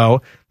 laps to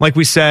go. Like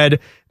we said,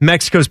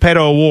 Mexico's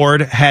Pato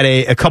Award had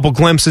a couple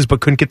glimpses,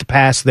 but couldn't get the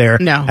pass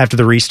there after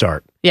the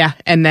restart. Yeah.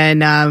 And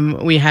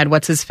then we had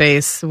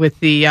what's-his-face with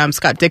the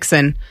Scott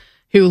Dixon,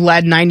 who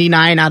led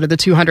 99 out of the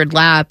 200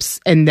 laps.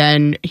 And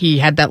then he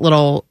had that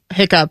little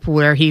hiccup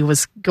where he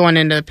was going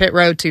into pit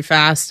road too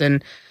fast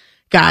and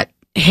got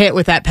hit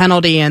with that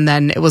penalty. And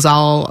then it was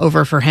all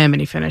over for him,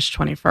 and he finished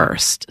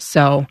 21st.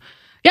 So,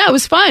 yeah, it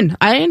was fun.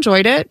 I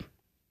enjoyed it.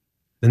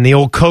 Then the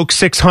old Coke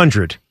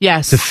 600.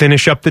 Yes. To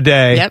finish up the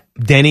day. Yep.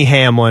 Denny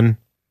Hamlin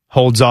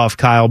holds off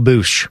Kyle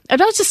Busch. It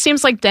just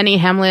seems like Denny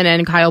Hamlin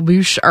and Kyle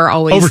Busch are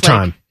always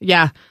Overtime.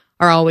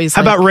 Are always.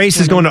 How about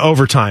races going to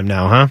overtime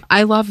now, huh?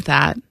 I love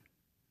that.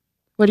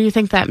 What do you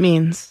think that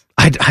means?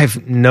 I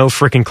have no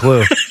freaking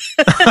clue.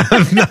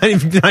 I'm not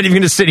even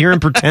going to sit here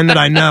and pretend that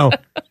I know.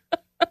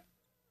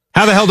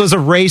 How the hell does a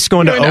race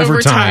go into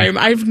overtime?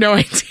 I have no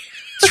idea.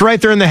 It's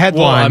right there in the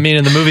headline. Well, I mean,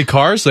 in the movie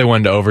Cars, they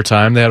went to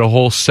overtime. They had a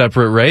whole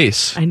separate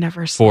race. I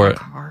never for saw it.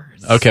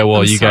 Cars. Okay,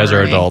 well, I'm you guys are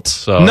sorry. adults.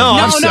 So. No,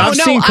 I've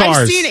seen Cars.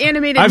 I've seen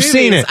animated I've movies.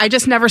 seen it. I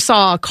just never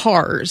saw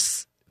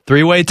Cars.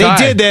 3-way tie.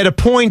 They did. They had a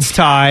points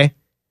tie,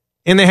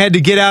 and they had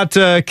to get out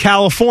to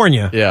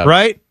California. Yeah.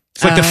 Right?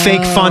 It's like the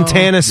fake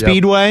Fontana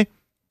Speedway.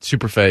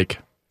 Super fake.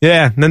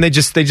 Yeah, and then they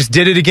just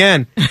did it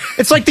again.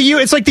 It's like the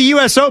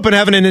US Open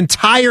having an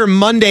entire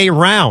Monday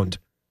round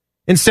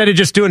instead of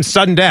just doing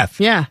sudden death.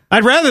 Yeah.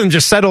 I'd rather them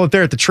just settle it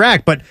there at the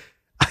track, but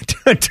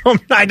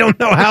I don't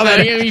know how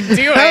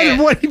that.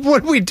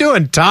 What are we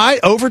doing? Tie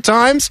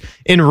overtimes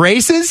in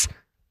races?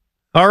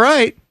 All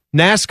right,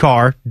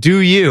 NASCAR, do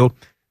you?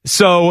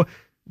 So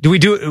do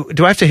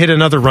I have to hit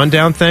another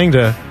rundown thing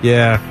to?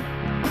 Yeah.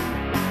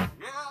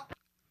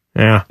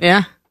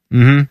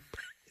 Mm-hmm.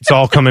 It's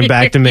all coming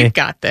back to me. You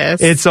got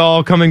this. It's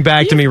all coming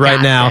back to me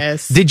right now.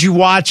 This. Did you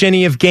watch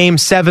any of Game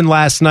 7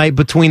 last night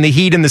between the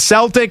Heat and the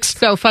Celtics?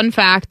 So, fun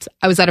fact,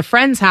 I was at a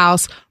friend's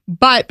house,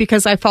 but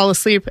because I fall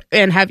asleep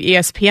and have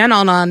ESPN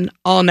on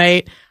all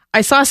night,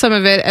 I saw some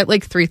of it at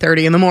like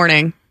 3:30 in the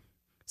morning.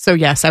 So,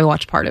 yes, I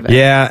watched part of it.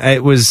 Yeah,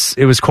 it was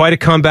quite a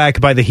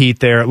comeback by the Heat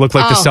there. It looked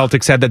like the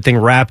Celtics had that thing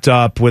wrapped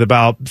up with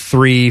about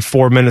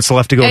 3-4 minutes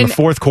left to go in the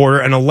fourth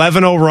quarter. An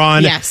 11-0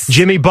 run. Yes.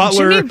 Jimmy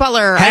Butler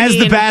has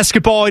the the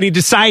basketball, and he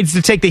decides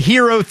to take the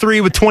hero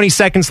three with 20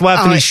 seconds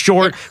left, and he's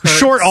short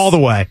all the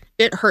way.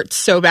 It hurts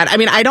so bad. I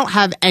mean, I don't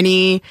have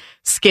any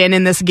skin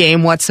in this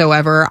game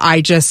whatsoever.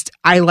 I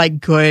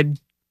like good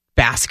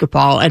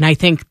basketball, and I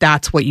think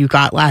that's what you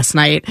got last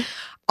night.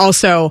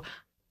 Also,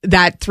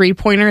 that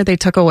 3-pointer they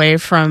took away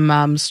from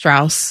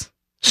Strus.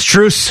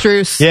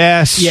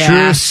 Yeah,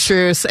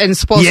 Strus. And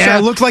Spoelstra. Yeah,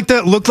 it looked like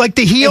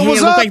the heel was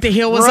up. It looked like the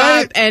heel was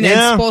right? up. And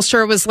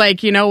Spoelstra was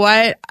like, you know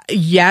what?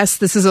 Yes,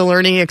 this is a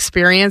learning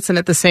experience. And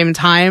at the same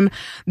time,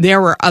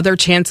 there were other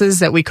chances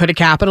that we could have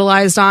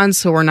capitalized on.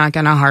 So we're not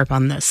going to harp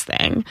on this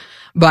thing.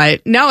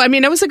 But no, I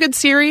mean, it was a good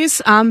series.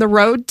 The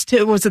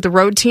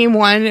road team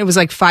won? It was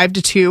like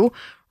 5-2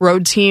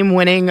 road team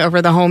winning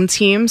over the home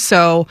team.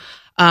 So,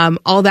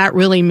 all that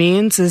really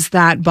means is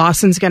that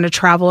Boston's going to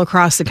travel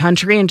across the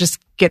country and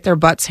just get their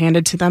butts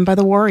handed to them by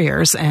the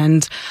Warriors.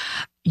 And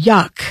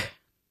yuck.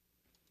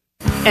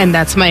 And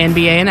that's my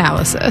NBA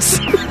analysis.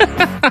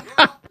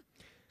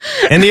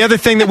 And the other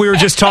thing that we were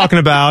just talking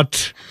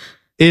about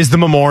is the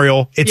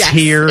memorial. It's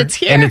here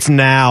and it's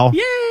now.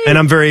 Yay. And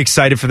I'm very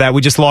excited for that.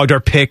 We just logged our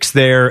picks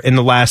there in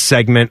the last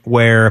segment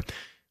where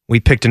we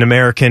picked an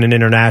American, an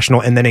international,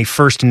 and then a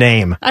first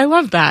name. I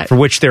love that. For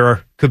which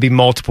there could be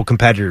multiple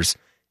competitors.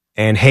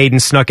 And Hayden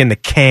snuck in the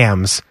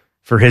Cams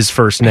for his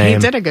first name.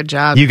 He did a good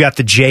job. You got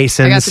the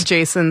Jasons. I got the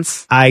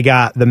Jasons. I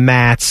got the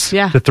Matts.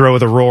 Yeah. To throw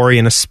with a Rory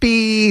and a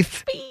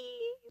Spieth.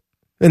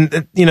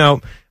 And,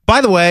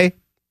 by the way,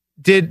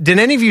 Did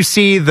any of you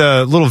see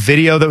the little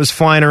video that was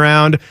flying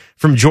around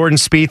from Jordan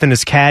Spieth and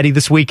his caddy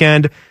this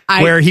weekend?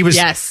 Where he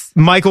was,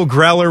 Michael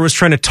Greller was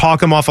trying to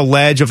talk him off a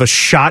ledge of a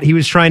shot he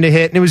was trying to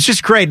hit. And it was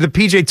just great. The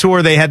PJ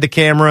Tour, they had the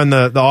camera and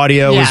the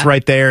audio was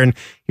right there. And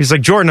he was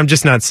like, Jordan, I'm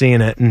just not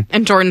seeing it.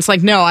 And Jordan's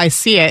like, no, I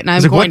see it. And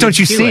I'm like, going what don't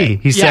you see?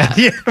 He said,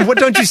 what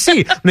don't you see?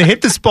 I'm going to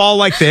hit this ball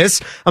like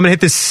this. I'm going to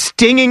hit this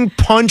stinging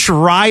punch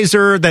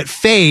riser that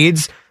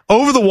fades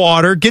over the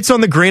water, gets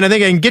on the green. I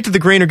think I can get to the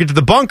green or get to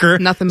the bunker.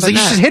 Nothing but like, you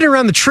just hit it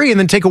around the tree and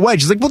then take a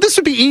wedge. He's like, well, this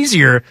would be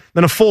easier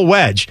than a full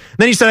wedge. And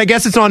then he said, I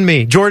guess it's on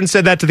me. Jordan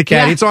said that to the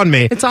caddy. It's on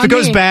me. If it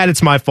goes bad,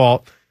 it's my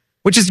fault.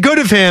 Which is good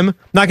of him.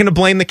 Not going to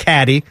blame the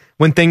caddy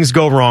when things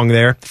go wrong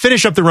there.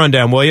 Finish up the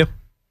rundown, will you?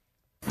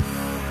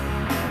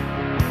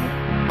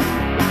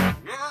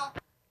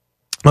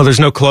 Oh, there's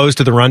no close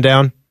to the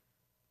rundown?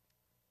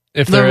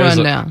 If there is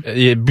the rundown.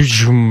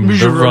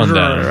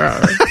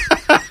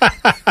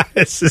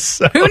 This is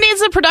so... Who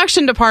needs a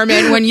production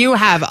department when you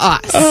have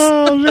us?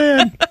 Oh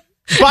man!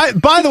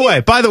 By the way,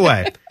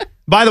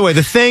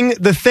 the thing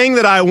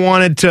that I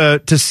wanted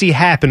to see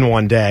happen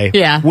one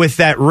day, with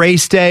that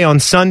race day on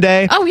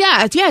Sunday. Oh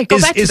yeah, go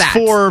back to is that.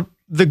 For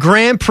the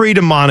Grand Prix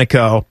de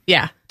Monaco.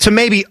 To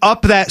maybe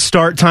up that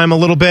start time a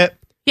little bit.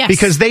 Yes.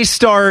 Because they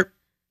start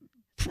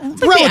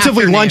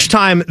relatively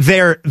lunchtime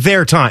their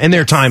time in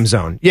their time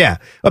zone. Yeah,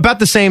 about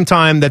the same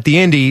time that the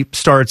Indy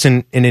starts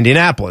in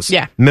Indianapolis.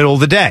 Yeah, middle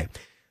of the day.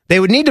 They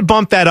would need to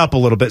bump that up a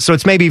little bit, so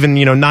it's maybe even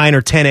 9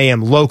 or 10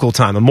 a.m. local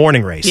time, a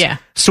morning race. Yeah,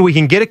 so we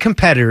can get a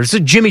competitor. This is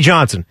Jimmy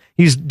Johnson.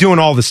 He's doing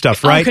all this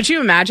stuff, right? Could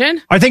you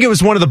imagine? I think it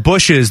was one of the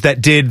Bushes that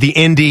did the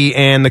Indy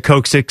and the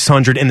Coke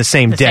 600 in the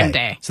same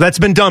day. So that's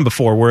been done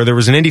before, where there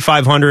was an Indy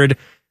 500.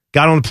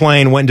 Got on a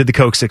plane, went and did the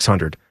Coke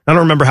 600. I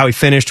don't remember how he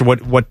finished or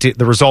what the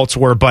results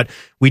were, but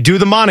we do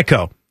the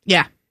Monaco.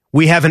 Yeah.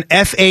 We have an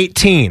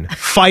F-18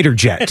 fighter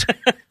jet.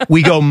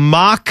 We go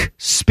Mach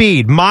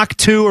speed, Mach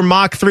 2 or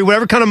Mach 3,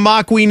 whatever kind of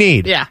Mach we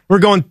need. Yeah. We're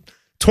going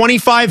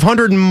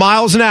 2,500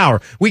 miles an hour.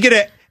 We get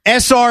a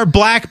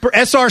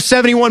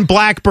SR-71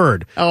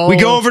 Blackbird. Oh. We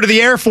go over to the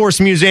Air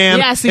Force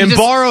Museum and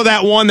borrow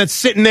that one that's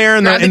sitting there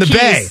in the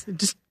bay.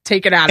 Just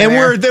take it out of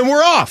there. And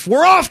we're off.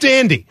 We're off to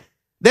Indy.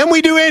 Then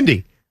we do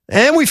Indy.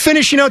 And we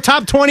finish,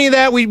 top 20 of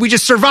that. We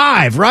just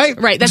survive, right?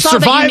 Right. That's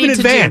survive all that you need in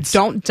advance. To do.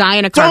 Don't die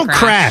in a car Don't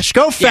crash.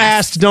 Go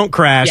fast. Don't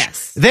crash.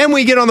 Yes. Then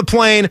we get on the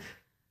plane,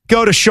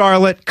 go to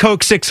Charlotte,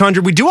 Coke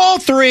 600. We do all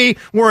three.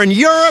 We're in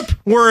Europe.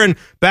 We're in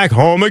back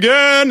home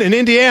again in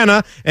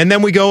Indiana. And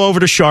then we go over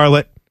to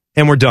Charlotte,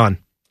 and we're done.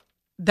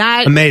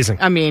 Amazing.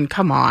 I mean,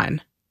 come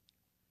on.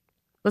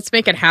 Let's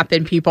make it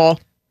happen, people.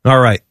 All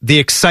right. The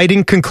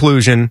exciting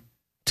conclusion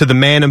to the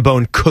Man and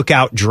Bone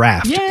Cookout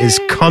Draft is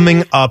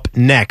coming up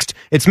next.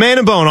 It's Man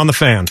and Bone on the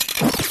Fan.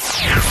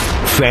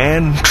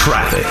 Fan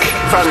Traffic.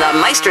 From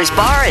the Meister's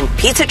Bar and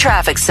Pizza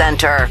Traffic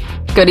Center.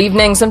 Good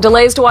evening. Some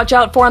delays to watch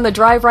out for on the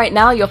drive right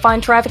now. You'll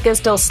find traffic is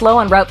still slow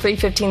on Route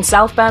 315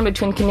 southbound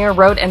between Kinnear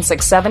Road and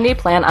 670.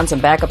 Plan on some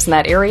backups in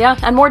that area.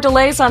 And more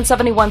delays on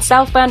 71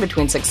 southbound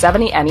between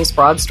 670 and East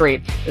Broad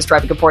Street. This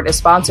traffic report is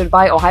sponsored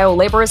by Ohio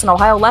Laborers and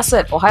Ohio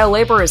Lesset. Ohio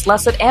Laborers,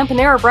 Lesset, and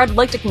Panera Bread would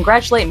like to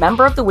congratulate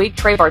Member of the Week,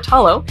 Trey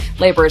Bartolo.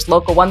 Laborers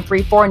Local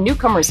 134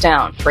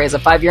 Newcomerstown. Trey is a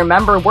 5-year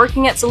member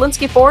working at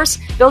Zielinski Force.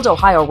 Build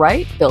Ohio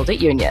right, build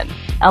it Union.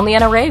 I'm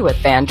Leanna Ray with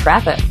Fan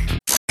Traffic.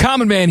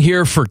 Common Man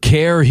here for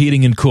Care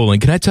Heating and Cooling.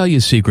 Can I tell you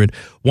a secret?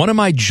 One of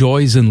my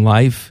joys in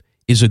life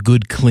is a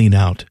good clean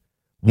out.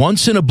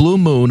 Once in a blue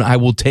moon, I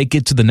will take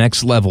it to the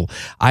next level.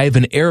 I have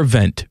an air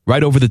vent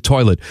right over the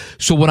toilet.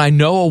 So when I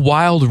know a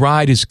wild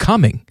ride is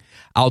coming,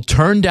 I'll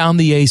turn down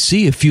the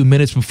AC a few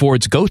minutes before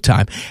it's go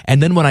time.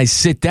 And then when I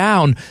sit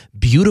down,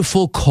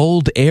 beautiful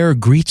cold air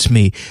greets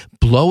me,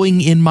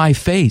 blowing in my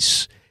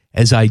face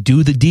as I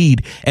do the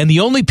deed. And the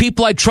only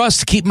people I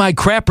trust to keep my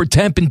crapper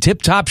temp in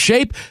tip-top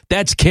shape,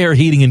 that's Care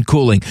Heating and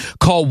Cooling.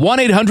 Call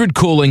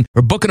 1-800-COOLING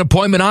or book an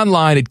appointment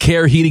online at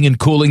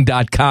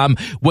careheatingandcooling.com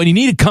when you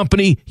need a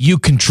company you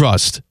can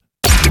trust.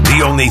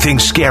 The only thing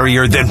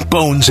scarier than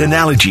Bones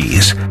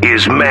analogies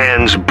is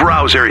man's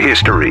browser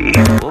history.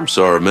 I'm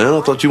sorry, man. I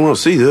thought you want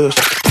to see this.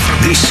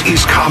 This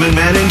is Common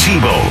Man and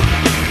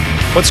T-Bone.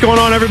 What's going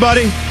on,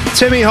 everybody?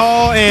 Timmy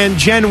Hall and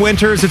Jen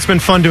Winters. It's been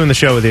fun doing the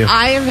show with you.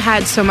 I have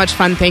had so much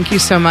fun. Thank you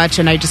so much.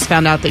 And I just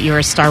found out that you're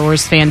a Star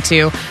Wars fan,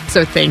 too.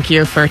 So thank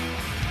you for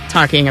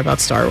talking about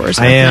Star Wars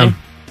with I am. me.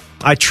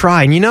 I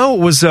try. And it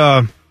was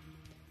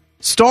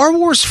Star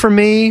Wars for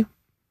me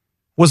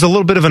was a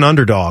little bit of an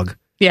underdog.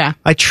 Yeah.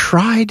 I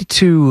tried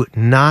to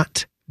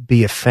not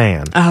be a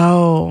fan.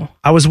 Oh.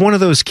 I was one of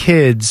those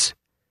kids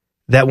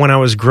that when I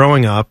was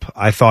growing up,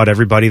 I thought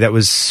everybody that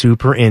was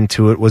super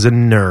into it was a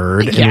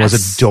nerd and was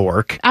a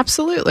dork.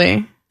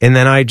 Absolutely. And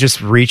then I just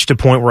reached a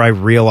point where I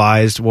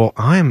realized, well,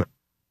 I'm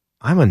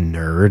a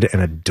nerd and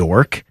a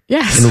dork.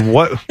 Yes. And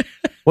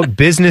what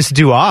business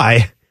do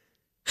I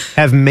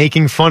have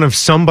making fun of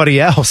somebody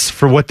else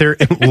for what their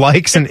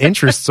likes and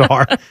interests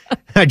are?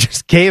 I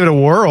just gave it a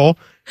whirl.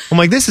 I'm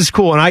like, this is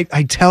cool. And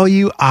I tell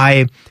you,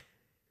 I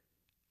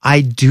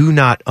do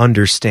not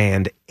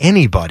understand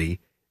anybody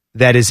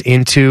that is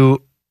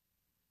into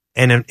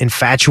and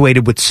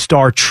infatuated with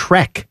Star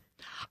Trek.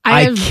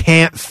 I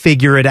can't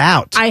figure it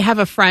out. I have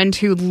a friend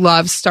who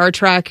loves Star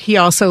Trek. He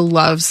also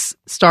loves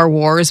Star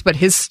Wars, but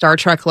his Star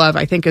Trek love,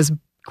 I think, is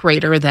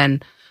greater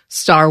than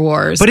Star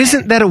Wars. But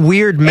isn't that a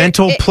weird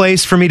mental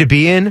place for me to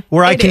be in,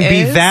 where I can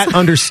be that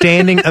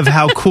understanding of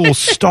how cool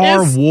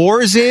Star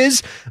Wars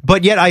is,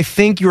 but yet I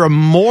think you're a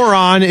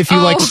moron if you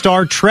like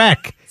Star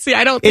Trek. See,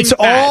 I don't think it's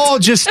all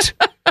just...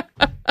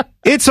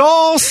 It's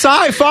all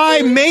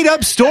sci-fi made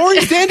up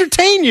stories to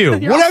entertain you.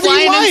 Whatever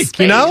you like,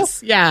 you know?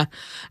 Yeah.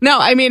 No,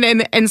 I mean,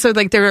 and so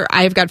like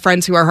I've got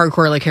friends who are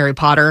hardcore like Harry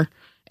Potter.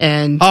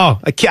 And I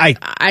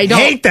don't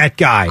hate that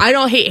guy. I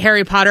don't hate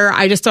Harry Potter.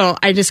 I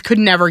just could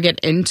never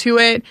get into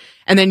it.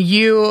 And then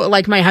you,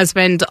 like my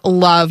husband,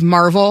 love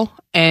Marvel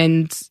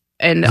and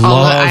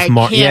all that.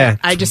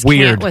 I just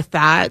can't with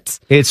that.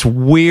 It's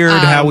weird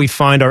how we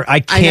find I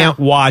can't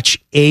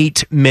watch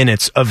 8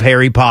 minutes of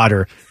Harry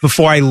Potter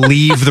before I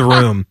leave the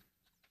room.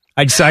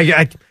 I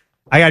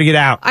got to get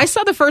out. I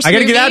saw the first I got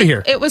to movie. get out of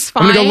here. It was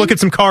fine. I'm going to go look at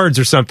some cards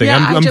or something. Yeah,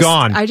 I'm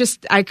gone. I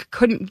just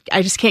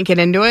can't get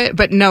into it.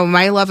 But no,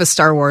 my love of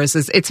Star Wars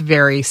it's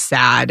very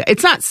sad.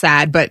 It's not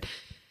sad, but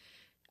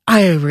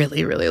I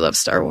really, really love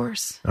Star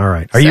Wars. All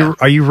right.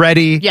 Are you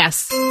ready?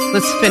 Yes.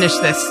 Let's finish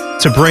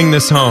this. To bring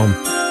this home.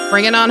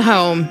 Bring it on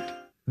home.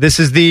 This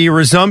is the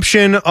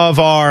resumption of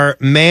our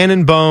Man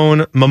and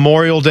Bone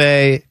Memorial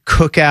Day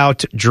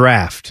Cookout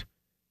Draft.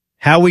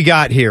 How we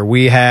got here.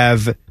 We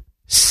have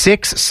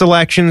 6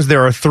 selections.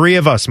 There are 3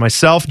 of us,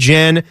 myself,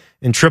 Jen,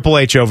 and Triple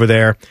H over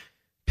there,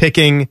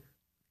 picking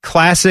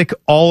classic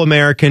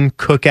all-American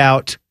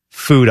cookout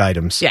food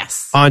items.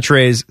 Yes.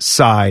 Entrees,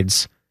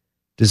 sides,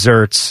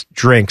 desserts,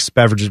 drinks,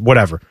 beverages,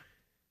 whatever.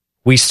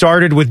 We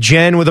started with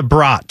Jen with a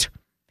brat.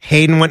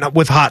 Hayden went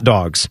with hot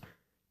dogs.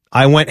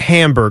 I went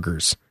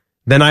hamburgers.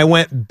 Then I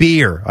went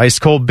beer, ice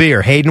cold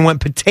beer. Hayden went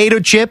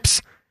potato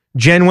chips.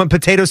 Jen went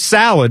potato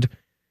salad.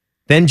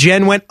 Then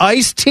Jen went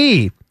iced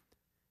tea.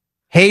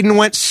 Hayden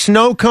went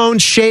snow cone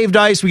shaved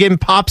ice. We gave him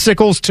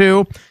popsicles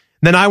too.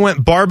 Then I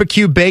went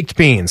barbecue baked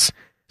beans.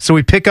 So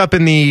we pick up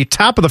in the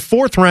top of the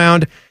 4th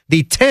round,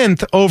 the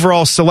 10th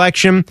overall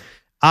selection.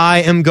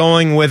 I am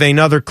going with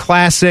another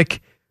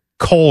classic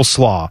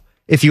coleslaw.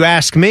 If you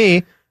ask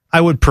me,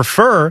 I would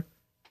prefer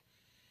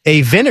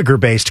a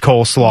vinegar-based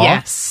coleslaw.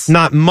 Yes.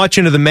 Not much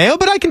into the mayo,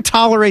 but I can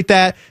tolerate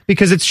that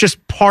because it's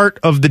just part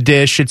of the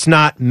dish. It's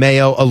not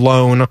mayo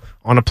alone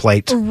on a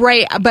plate.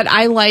 Right, but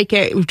I like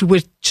it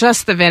with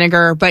just the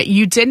vinegar. But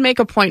you did make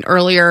a point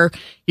earlier.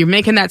 You're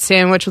making that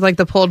sandwich with like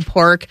the pulled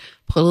pork.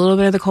 Put a little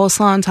bit of the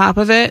coleslaw on top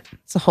of it.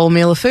 It's a whole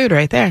meal of food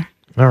right there.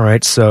 All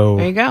right, so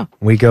there you go.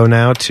 We go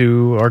now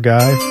to our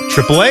guy,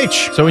 Triple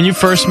H. So when you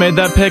first made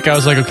that pick, I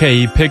was like, okay,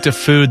 you picked a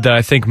food that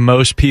I think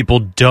most people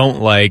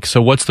don't like.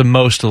 So what's the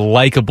most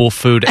likable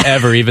food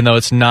ever, even though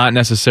it's not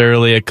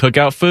necessarily a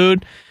cookout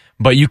food?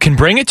 But you can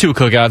bring it to a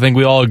cookout. I think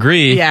we all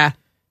agree. Yeah.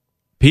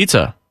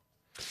 Pizza.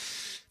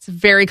 It's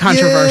very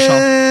controversial.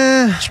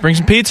 Yeah. Just bring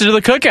some pizza to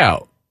the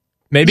cookout.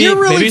 Maybe a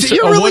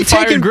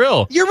wood-fired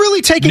grill. You're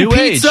really taking New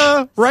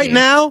pizza right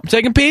now? I'm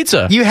taking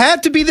pizza. You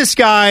have to be this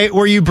guy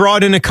where you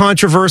brought in a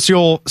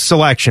controversial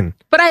selection.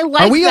 But I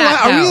like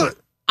that,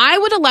 I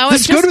would allow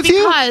it just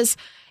because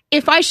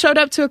if I showed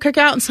up to a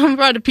cookout and someone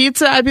brought a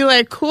pizza, I'd be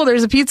like, cool,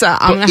 there's a pizza.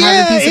 I'm going to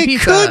have a piece of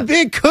pizza.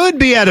 It could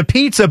be at a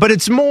pizza, but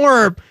it's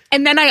more...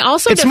 And then I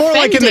also it's more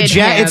like in the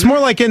it's more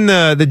like in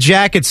the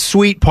Jacket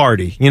Suite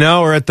party, you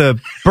know, or at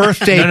the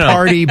birthday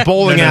party,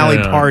 bowling alley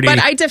party. But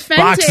I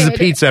defended boxes of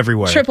pizza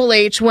everywhere. Triple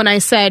H when I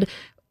said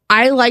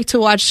I like to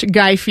watch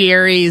Guy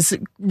Fieri's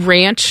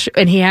ranch,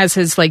 and he has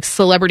his like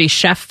celebrity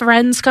chef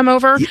friends come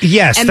over.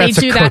 Yes, and that's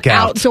they do a that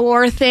cookout.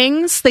 Outdoor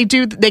things. They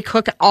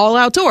cook all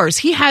outdoors.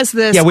 He has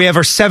this. Yeah, we have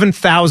our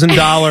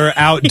 $7,000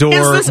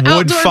 outdoor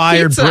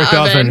wood-fired brick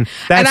oven.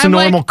 That's a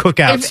normal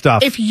cookout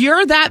stuff. If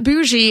you're that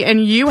bougie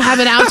and you have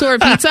an outdoor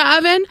pizza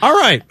oven, all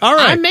right.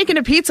 I'm making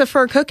a pizza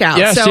for a cookout.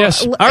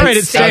 Yes. All right,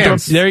 it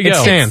stands. There you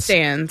go. It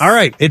stands. All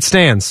right, it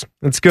stands.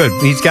 That's good.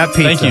 He's got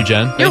pizza. Thank you,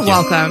 Jen. You're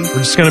welcome.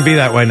 We're just going to be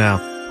that way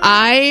now.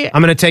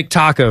 I'm going to take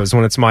tacos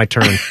when it's my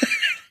turn.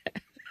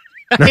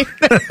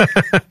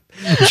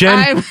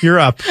 Jen, you're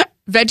up.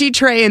 Veggie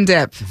tray and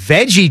dip.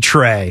 Veggie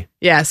tray.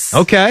 Yes.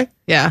 Okay.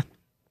 Yeah.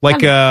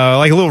 Like a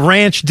little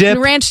ranch dip.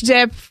 Ranch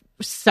dip,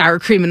 sour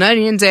cream and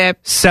onion dip,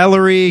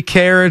 celery,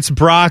 carrots,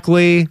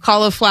 broccoli,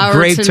 cauliflower,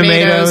 grape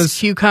tomatoes,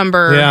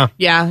 cucumber.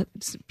 Yeah.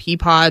 Pea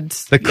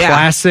pods. The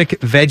classic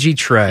veggie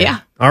tray. Yeah.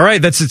 All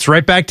right, it's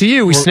right back to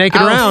you. We snake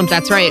it around.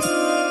 That's right.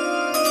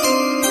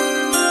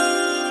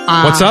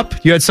 What's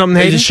up? You had something,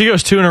 Hayden? She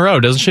goes 2 in a row,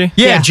 doesn't she?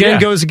 Yeah,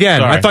 Jen goes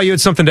again. Sorry. I thought you had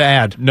something to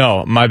add.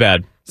 No, my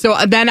bad. So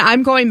then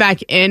I'm going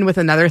back in with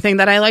another thing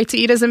that I like to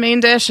eat as a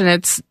main dish, and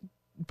it's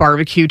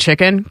barbecue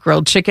chicken,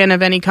 grilled chicken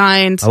of any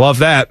kind. I love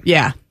that.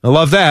 Yeah. I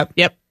love that.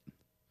 Yep.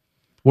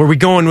 Were we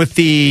going with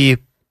the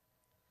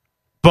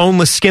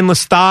boneless,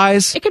 skinless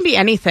thighs? It can be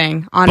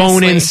anything, honestly.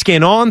 Bone-in,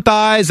 skin-on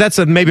thighs? That's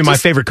maybe my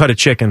favorite cut of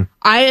chicken.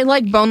 I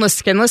like boneless,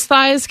 skinless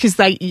thighs because,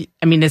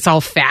 it's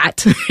all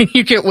fat.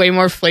 You get way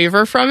more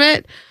flavor from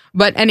it.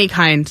 But any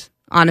kind,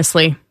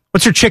 honestly.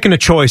 What's your chicken of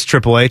choice,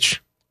 Triple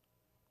H?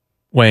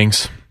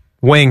 Wings.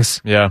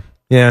 Yeah.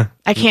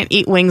 I can't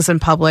eat wings in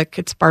public.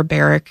 It's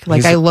barbaric.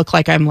 Like, I look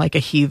like I'm like a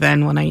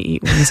heathen when I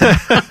eat wings.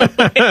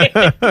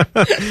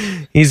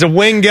 He's a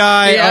wing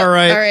guy. Yep. All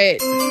right.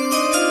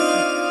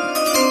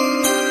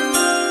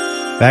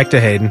 Back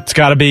to Hayden. It's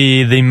got to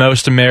be the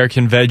most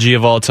American veggie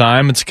of all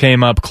time. It's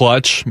came up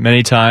clutch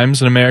many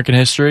times in American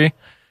history.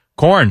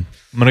 Corn.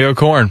 I'm going to go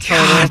corn.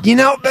 God,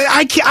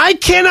 I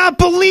cannot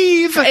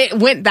believe it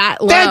went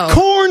that low. That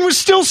corn was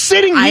still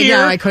sitting here.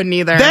 I know, I couldn't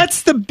either.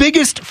 That's the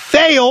biggest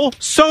fail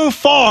so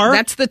far.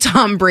 That's the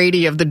Tom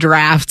Brady of the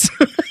draft.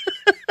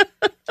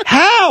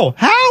 How?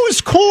 How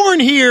is corn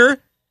here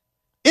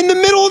in the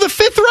middle of the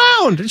 5th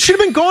round? It should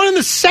have been gone in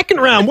the 2nd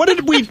round. What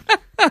did we...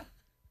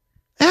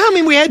 I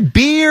mean, we had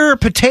beer,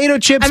 potato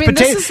chips,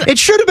 it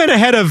should have been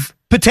ahead of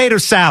potato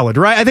salad,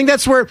 right? I think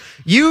that's where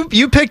you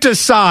picked a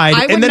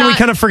side, and then we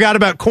kind of forgot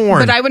about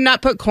corn. But I would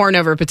not put corn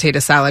over potato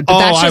salad. But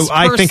that's just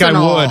I think I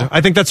would.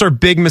 I think that's our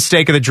big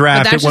mistake of the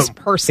draft. But that's just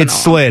personal. It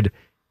slid.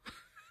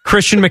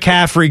 Christian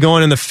McCaffrey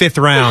going in the 5th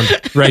round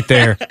right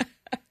there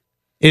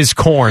is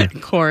corn.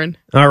 Corn.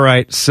 All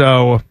right,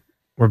 so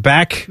we're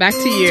back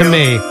to you. To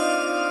me.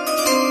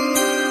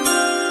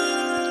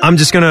 I'm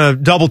just going to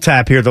double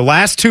tap here. The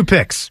last 2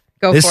 picks.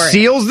 This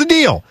seals the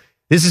deal.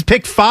 This is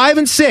pick 5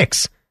 and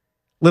 6.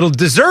 Little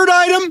dessert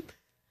item.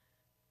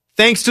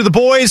 Thanks to the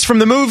boys from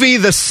the movie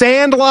The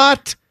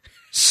Sandlot.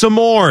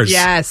 S'mores.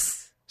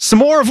 Yes.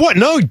 S'more of what?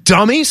 No,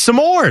 dummy.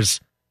 S'mores.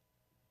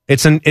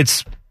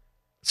 It's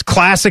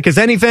classic as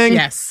anything.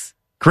 Yes.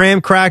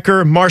 Graham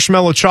cracker,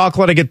 marshmallow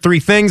chocolate. I get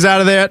 3 things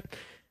out of that.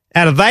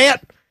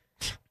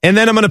 And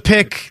then I'm going to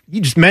pick,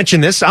 you just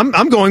mentioned this,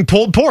 I'm going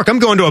pulled pork. I'm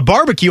going to a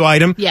barbecue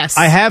item. Yes.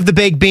 I have the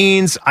baked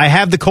beans. I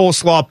have the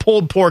coleslaw,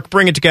 pulled pork,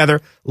 bring it together.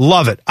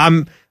 Love it.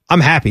 I'm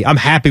happy. I'm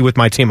happy with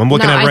my team. I'm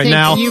looking at it right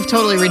now. You've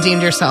totally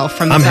redeemed yourself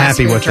from the I'm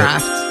happy with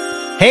draft.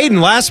 It.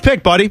 Hayden, last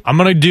pick, buddy. I'm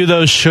going to do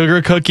those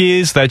sugar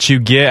cookies that you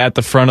get at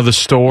the front of the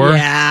store.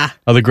 Yeah.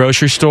 Of the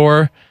grocery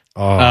store.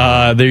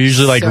 They're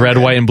usually like red,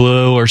 white, and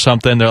blue or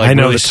something. They're like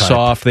really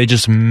soft. They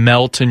just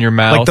melt in your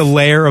mouth. Like the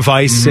layer of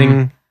icing.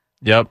 Mm-hmm.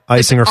 Yep.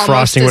 Icing or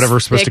frosting, whatever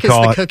we're supposed to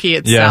call the it. Cookie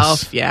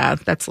itself. Yes. Yeah,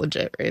 that's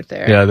legit right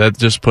there. Yeah, that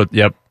just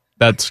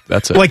that's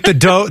it. Like the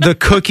dough, the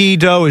cookie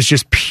dough is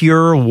just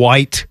pure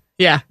white.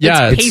 Yeah.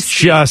 It's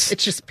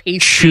just pasty.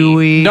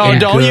 Chewy. No,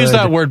 don't good. use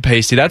that word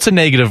pasty. That's a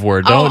negative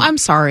word. Don't, I'm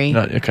sorry.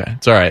 No, okay.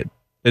 It's all right.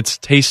 It's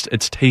tasty.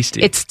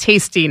 It's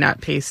tasty,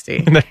 not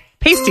pasty.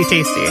 Pasty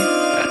tasty.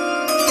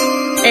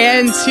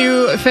 And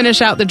to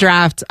finish out the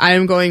draft, I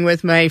am going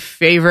with my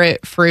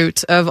favorite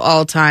fruit of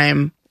all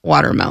time,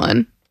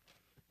 watermelon.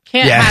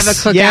 Can't have a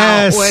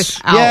cookout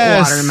without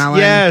watermelon.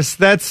 Yes,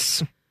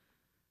 that's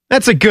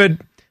a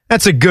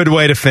good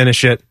way to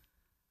finish it.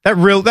 That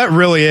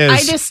really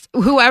is.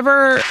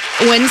 Whoever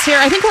wins here,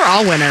 I think we're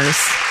all winners.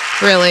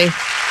 Really.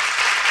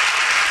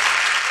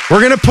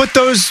 We're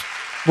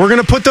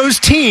gonna put those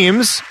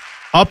teams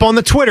up on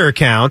the Twitter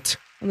account.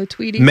 On the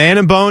Tweety. Man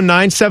and Bone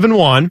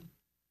 971,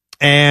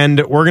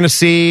 and we're gonna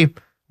see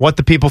what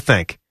the people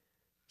think.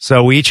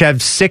 So we each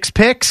have 6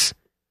 picks.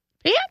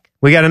 Yeah.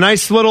 We got a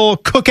nice little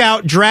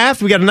cookout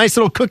draft. We got a nice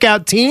little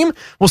cookout team.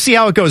 We'll see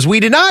how it goes. We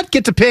did not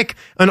get to pick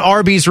an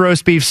Arby's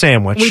roast beef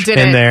sandwich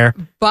in there.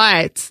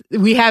 But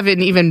we have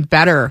an even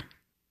better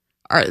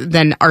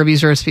than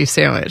Arby's roast beef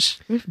sandwich.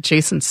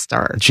 Jason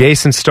Stark.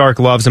 Jason Stark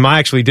loves him. I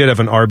actually did have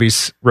an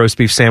Arby's roast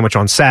beef sandwich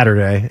on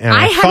Saturday, and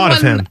I thought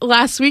of him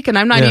last week, and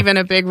I'm not even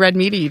a big red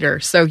meat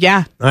eater. So,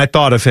 yeah. I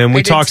thought of him.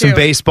 We talked some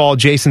baseball.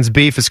 Jason's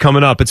beef is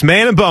coming up. It's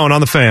Man and Bone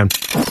on the Fan.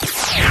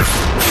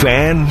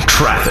 Fan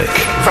traffic.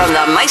 From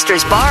the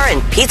Meister's Bar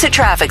and Pizza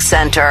Traffic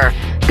Center.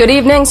 Good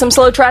evening. Some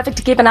slow traffic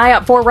to keep an eye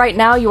out for right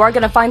now. You are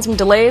going to find some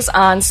delays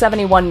on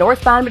 71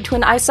 northbound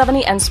between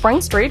I-70 and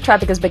Spring Street.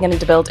 Traffic is beginning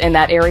to build in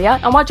that area.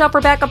 And watch out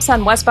for backups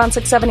on westbound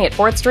 670 at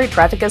 4th Street.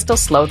 Traffic is still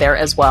slow there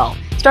as well.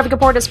 This traffic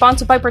report is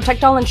sponsored by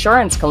Protect All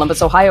Insurance.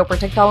 Columbus, Ohio.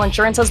 Protect All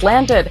Insurance has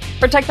landed.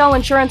 Protect All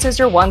Insurance is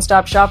your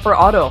one-stop shop for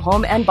auto,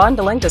 home, and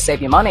bundling to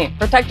save you money.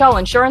 Protect All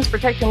Insurance,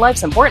 protecting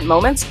life's important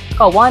moments.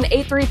 Call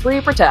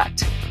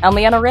 1-833-PROTECT. I'm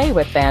Leanna Ray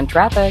with Fan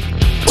Traffic.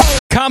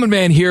 Common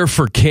Man here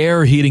for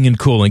Care Heating and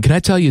Cooling. Can I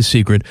tell you a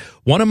secret?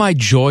 One of my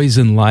joys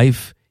in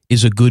life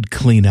is a good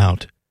clean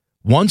out.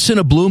 Once in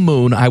a blue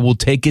moon, I will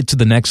take it to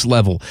the next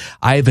level.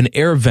 I have an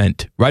air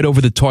vent right over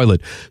the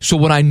toilet. So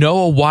when I know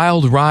a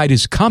wild ride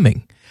is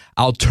coming,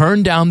 I'll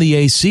turn down the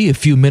AC a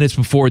few minutes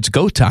before it's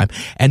go time.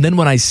 And then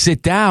when I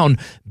sit down,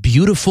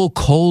 beautiful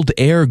cold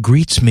air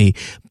greets me,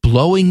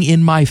 blowing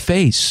in my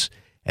face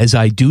as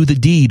I do the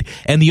deed.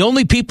 And the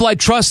only people I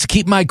trust to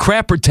keep my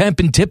crapper temp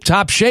in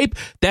tip-top shape,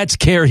 that's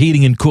Care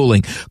Heating and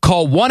Cooling.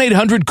 Call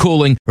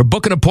 1-800-COOLING or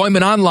book an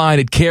appointment online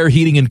at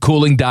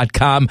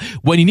careheatingandcooling.com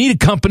when you need a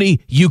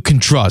company you can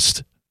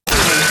trust.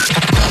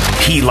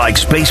 He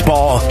likes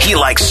baseball. He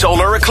likes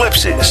solar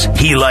eclipses.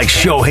 He likes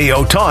Shohei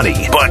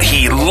Ohtani. But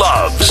he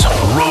loves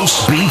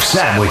roast beef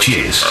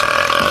sandwiches.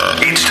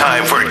 It's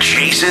time for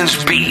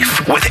Jason's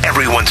Beef with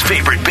everyone's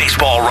favorite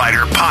baseball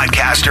writer,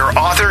 podcaster,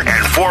 author,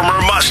 and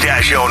former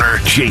mustache owner,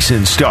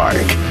 Jason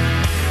Stark.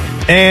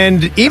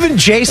 And even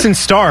Jason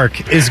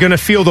Stark is going to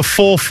feel the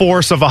full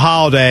force of a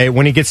holiday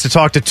when he gets to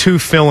talk to two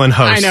fill-in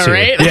hosts. I know, here.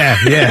 right?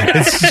 Yeah.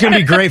 It's going to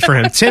be great for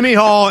him. Timmy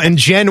Hall and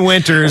Jen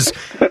Winters.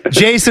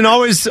 Jason,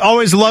 always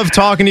love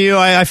talking to you.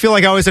 I feel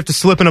like I always have to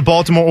slip in a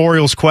Baltimore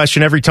Orioles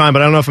question every time,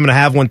 but I don't know if I'm going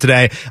to have one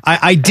today.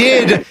 I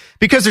did,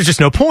 because there's just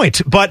no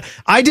point, but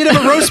I did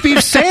have a roast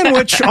beef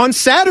sandwich on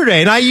Saturday,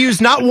 and I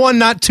used not one,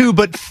 not two,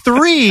 but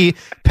 3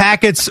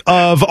 packets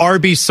of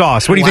Arby's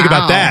sauce. What do you think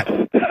about that?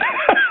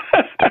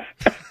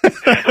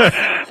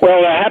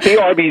 Well, happy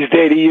Arby's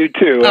Day to you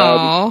too.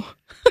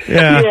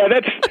 Yeah,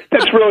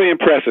 that's really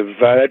impressive.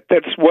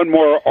 That's one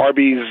more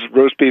Arby's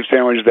roast beef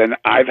sandwich than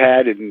I've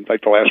had in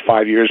like the last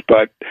 5 years.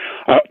 But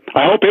I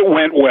hope it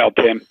went well,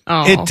 Tim.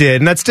 It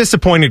did, and that's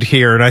disappointing to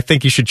hear. And I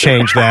think you should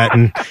change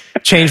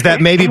that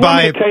maybe you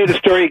by. Want me to tell you the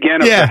story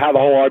again of how the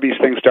whole Arby's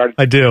thing started?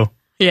 I do.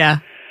 Yeah.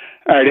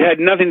 All right. It had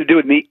nothing to do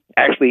with me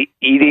actually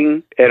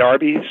eating at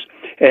Arby's.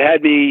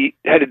 It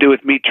had to do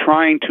with me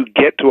trying to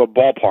get to a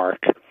ballpark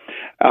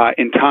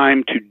in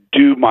time to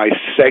do my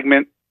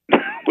segment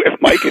with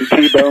Mike and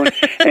T-Bone,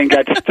 and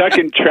got stuck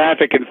in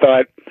traffic and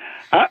thought,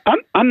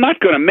 I'm not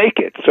going to make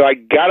it. So I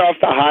got off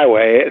the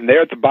highway, and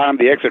there at the bottom of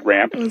the exit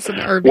ramp was an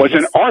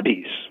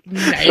Arby's.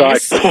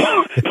 Nice. So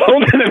I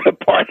pulled into the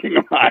parking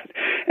lot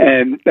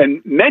and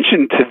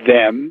mentioned to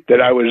them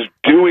that I was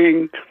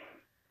doing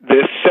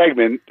this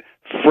segment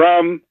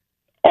from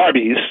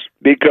Arby's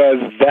because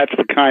that's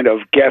the kind of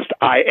guest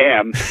I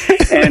am,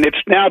 and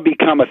it's now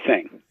become a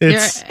thing.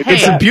 It's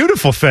a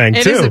beautiful thing,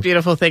 It too. is a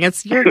beautiful thing.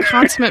 You're a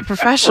consummate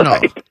professional.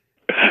 Right.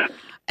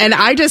 And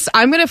I'm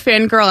going to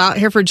fangirl out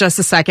here for just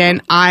a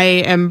second. I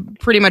am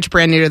pretty much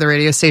brand new to the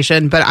radio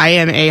station, but I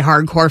am a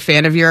hardcore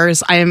fan of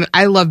yours.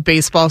 I love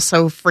baseball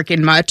so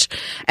freaking much,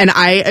 and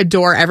I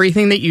adore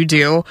everything that you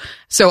do.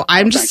 So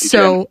I'm just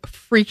so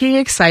freaking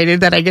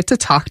excited that I get to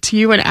talk to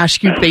you and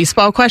ask you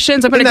baseball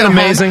questions. I'm going to go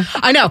amazing?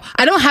 home. I know.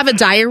 I don't have a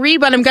diary,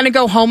 but I'm going to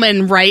go home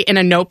and write in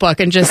a notebook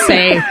and just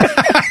say,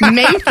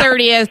 May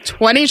 30th,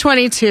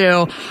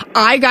 2022,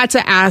 I got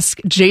to ask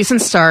Jason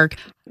Stark,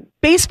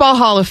 Baseball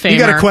Hall of Famer. You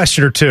got a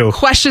question or two.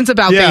 Questions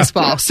about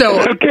baseball.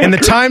 So, and the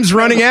time's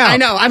running out. I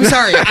know. I'm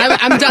sorry.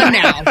 I'm done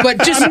now.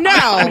 But just know.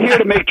 I'm here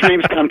to make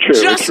dreams come true.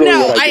 Just really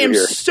know I am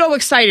so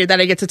excited that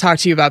I get to talk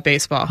to you about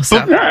baseball. So.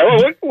 All right.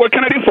 Well, what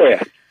can I do for you?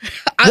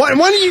 Why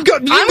don't you go?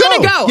 I'm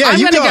going to go. Yeah, I'm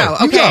going to go.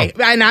 You Okay.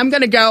 go. And I'm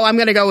going to go. I'm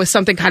going to go with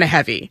something kind of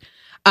heavy.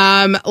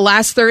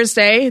 Last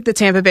Thursday, the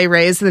Tampa Bay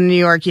Rays, the New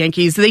York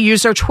Yankees, they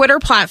used their Twitter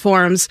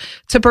platforms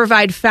to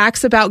provide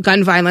facts about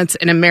gun violence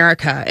in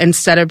America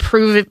instead of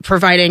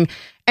providing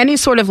any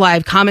sort of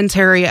live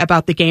commentary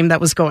about the game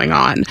that was going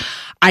on.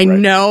 I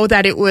know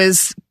that it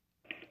was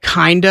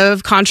kind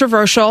of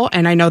controversial,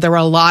 and I know there were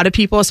a lot of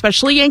people,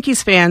 especially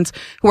Yankees fans,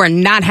 who are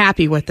not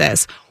happy with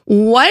this.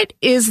 What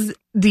is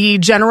the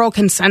general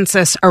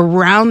consensus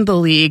around the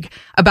league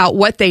about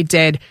what they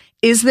did?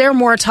 Is there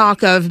more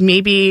talk of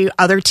maybe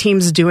other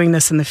teams doing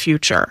this in the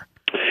future?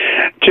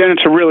 Jen,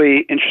 it's a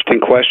really interesting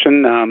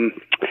question.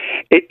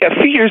 A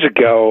few years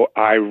ago,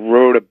 I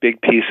wrote a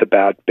big piece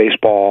about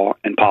baseball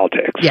and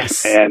politics.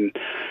 Yes. And,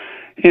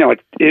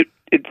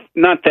 it's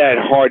not that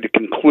hard to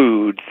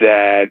conclude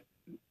that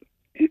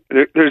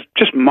there's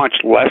just much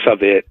less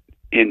of it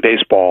in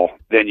baseball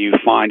than you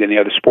find in the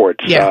other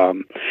sports. Yeah.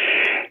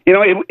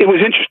 It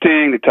was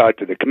interesting to talk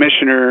to the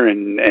commissioner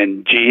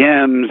and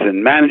GMs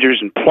and managers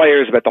and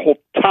players about the whole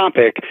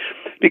topic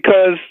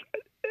because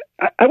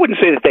I wouldn't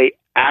say that they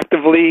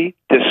actively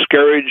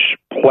discourage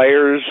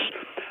players,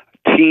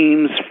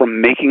 teams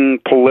from making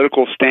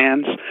political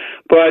stands,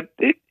 but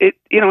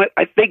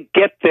they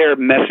get their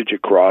message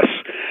across.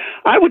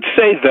 I would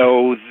say,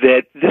 though,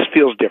 that this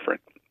feels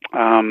different.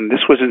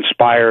 This was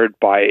inspired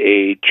by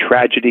a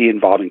tragedy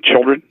involving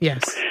children.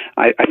 Yes.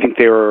 I think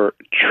they were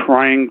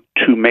trying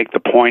to make the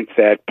point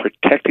that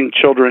protecting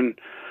children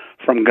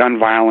from gun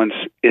violence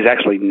is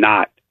actually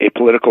not a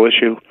political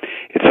issue.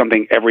 It's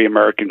something every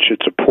American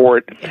should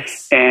support.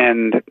 Yes.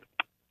 And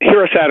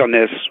hear us out on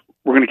this.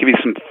 We're going to give you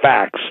some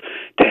facts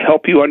to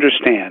help you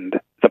understand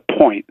the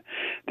point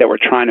that we're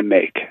trying to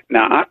make.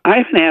 Now, I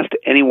haven't asked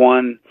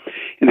anyone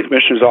in the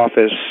commissioner's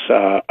office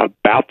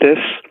about this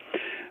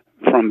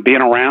from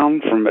being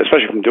around,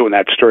 especially from doing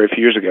that story a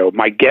few years ago.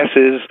 My guess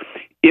is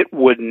it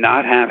would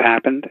not have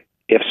happened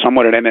if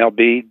someone at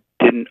MLB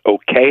didn't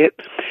okay it.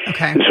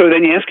 Okay. And so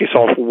then you ask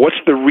yourself, what's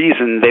the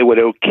reason they would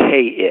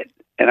okay it?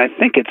 And I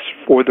think it's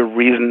for the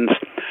reasons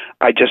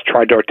I just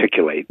tried to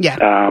articulate. Yeah.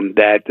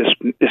 That this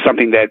is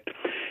something that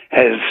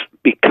has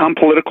become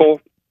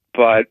political,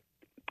 but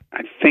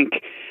I think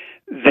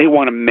they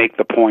want to make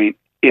the point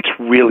it's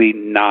really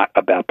not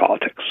about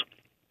politics.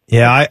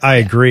 Yeah, I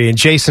agree. And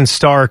Jason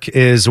Stark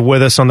is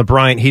with us on the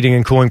Bryant Heating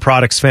and Cooling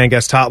Products Fan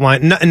Guest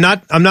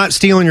Hotline. I'm not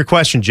stealing your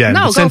question, Jen.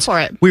 No, but go for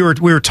it. We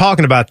were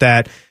talking about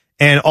that,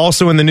 and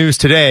also in the news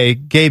today,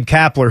 Gabe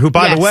Kapler, who,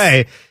 by the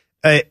way,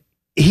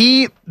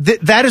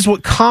 that is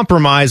what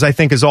compromise, I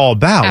think, is all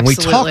about. And we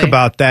talk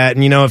about that.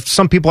 And, if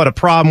some people had a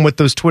problem with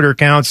those Twitter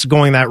accounts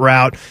going that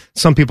route,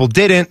 some people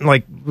didn't.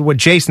 Like what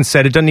Jason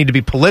said, it doesn't need to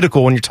be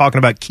political when you're talking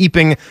about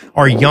keeping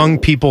our young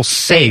people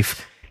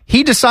safe.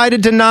 He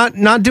decided to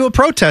not do a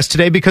protest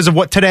today because of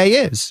what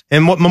today is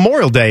and what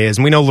Memorial Day is.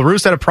 And we know La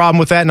Russa had a problem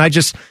with that. And I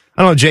don't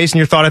know, Jason,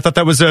 your thought, I thought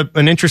that was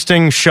an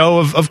interesting show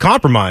of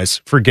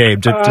compromise for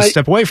Gabe to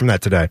step away from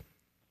that today.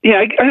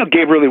 Yeah, I know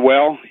Gabe really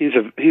well. He's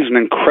an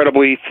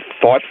incredibly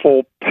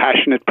thoughtful,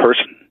 passionate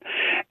person.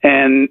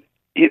 And,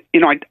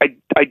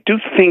 I do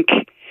think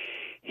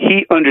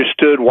he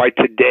understood why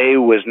today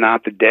was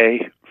not the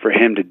day for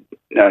him to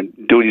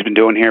do what he's been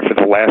doing here for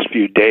the last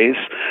few days.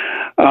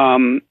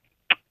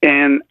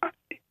 And,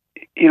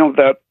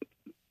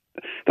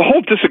 the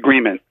whole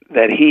disagreement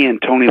that he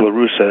and Tony La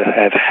Russa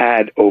have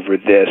had over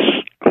this,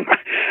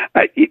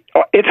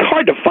 it's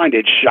hard to find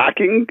it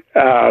shocking.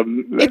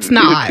 It's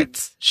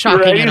not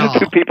shocking at all.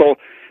 Two people,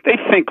 they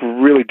think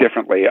really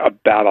differently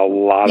about a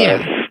lot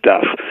of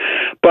stuff.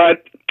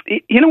 But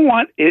you know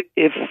what?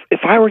 If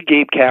I were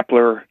Gabe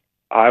Kapler,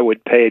 I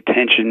would pay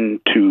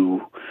attention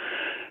to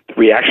the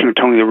reaction of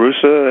Tony La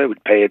Russa. I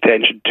would pay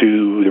attention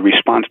to the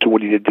response to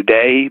what he did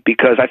today,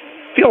 because I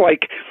feel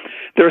like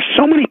there are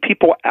so many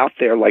people out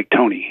there like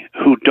Tony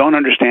who don't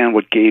understand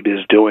what Gabe is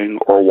doing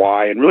or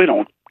why, and really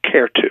don't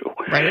care to.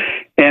 Right.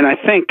 And I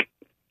think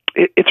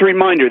it's a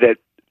reminder that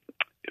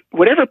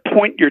whatever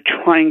point you're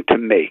trying to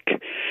make,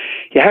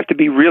 you have to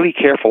be really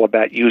careful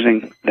about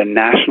using the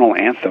national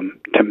anthem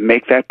to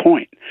make that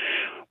point.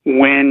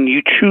 When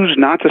you choose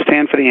not to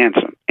stand for the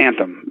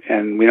anthem,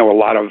 and we know a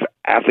lot of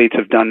athletes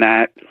have done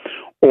that,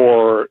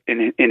 or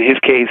in his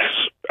case,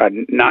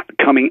 not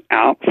coming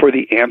out for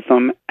the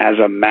anthem as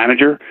a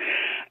manager,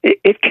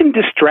 it can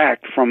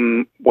distract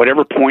from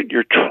whatever point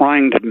you're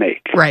trying to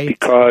make. Right.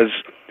 Because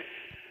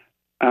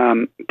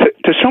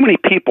to so many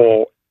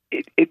people,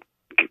 it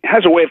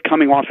has a way of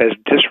coming off as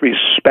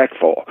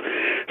disrespectful.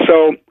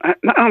 So I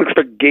don't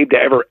expect Gabe to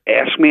ever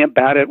ask me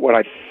about it, what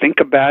I think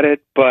about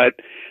it, but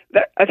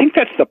I think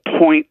that's the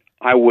point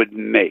I would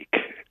make.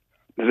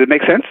 Does it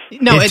make sense?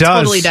 No, it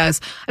totally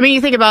does. I mean,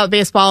 you think about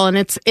baseball, and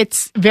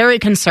it's very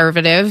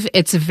conservative.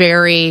 It's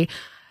very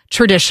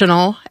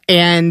traditional,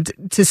 and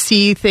to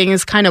see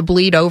things kind of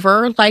bleed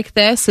over like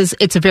this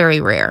it's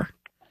very rare,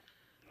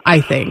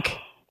 I think.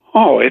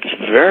 Oh, it's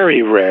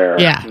very rare.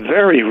 Yeah,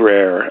 very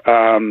rare.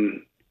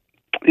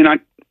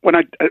 When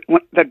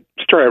that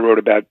story I wrote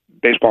about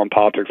baseball and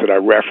politics that I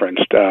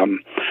referenced, I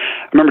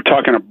remember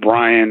talking to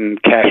Brian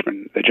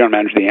Cashman, the general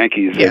manager of the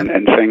Yankees,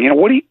 and saying,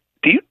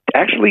 do you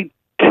actually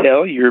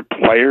tell your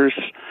players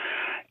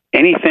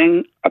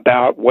anything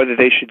about whether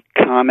they should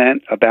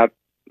comment about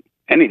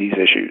any of these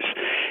issues?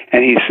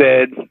 And he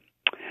said,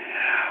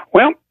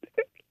 well,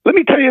 let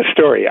me tell you a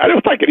story. I don't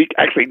know if I could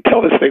actually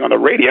tell this thing on the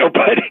radio,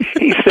 but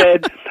he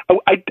said,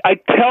 I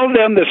tell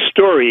them the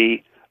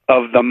story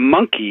of the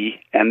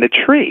monkey and the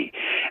tree.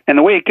 And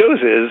the way it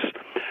goes is,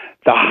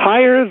 the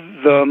higher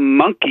the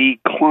monkey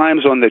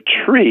climbs on the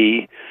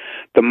tree,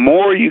 the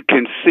more you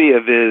can see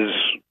of his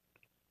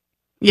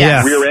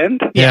rear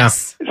end.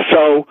 Yes.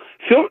 So,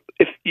 Phil,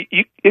 if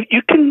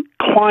you can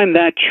climb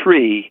that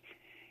tree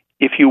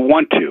if you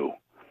want to,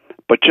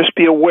 but just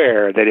be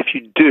aware that if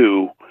you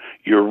do,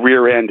 your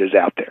rear end is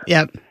out there.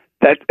 Yep.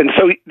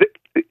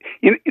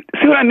 You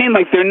see what I mean?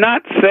 Like, they're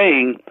not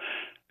saying,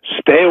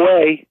 stay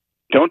away,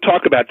 don't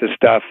talk about this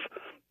stuff,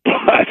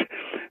 but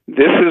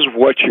this is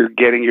what you're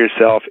getting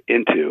yourself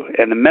into.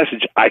 And the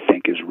message, I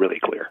think, is really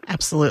clear.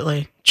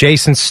 Absolutely.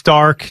 Jason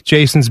Stark,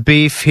 Jason's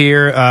beef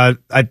here.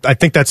 I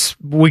think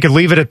we could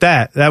leave it at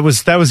that. That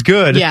was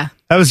good. Yeah.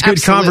 That was good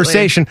Absolutely.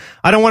 Conversation.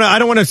 I don't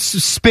want to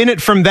spin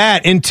it from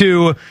that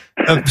into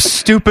a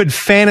stupid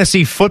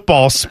fantasy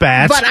football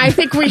spat. But I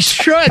think we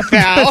should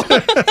now.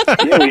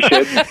 Yeah, we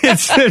should.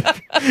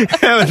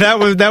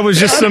 That was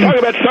just talk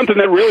about something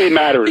that really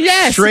matters.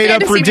 Yes, straight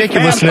up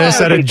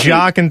ridiculousness out of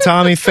Jock and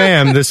Tommy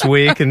Pham this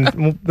week,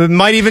 and it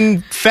might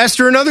even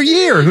fester another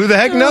year. Who the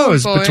heck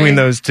knows between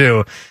those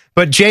two?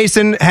 But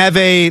Jason, have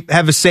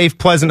a safe,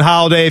 pleasant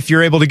holiday. If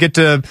you're able to get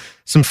to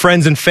some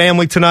friends and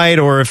family tonight,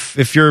 or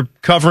if you're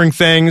covering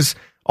things,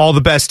 all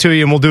the best to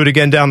you, and we'll do it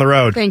again down the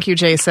road. Thank you,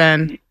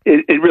 Jason.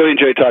 It really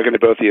enjoyed talking to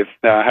both of you.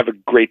 Have a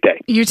great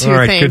day. You too. All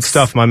right, thanks. good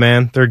stuff, my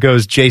man. There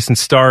goes Jason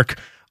Stark.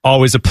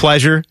 Always a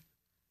pleasure.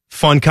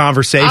 Fun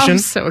conversation. I'm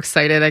so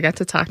excited I got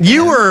to talk to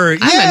you him. were,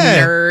 I'm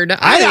a nerd.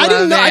 I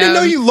didn't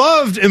know you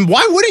loved, and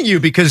why wouldn't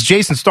you? Because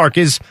Jason Stark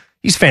he's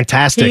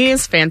fantastic. He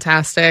is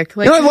fantastic.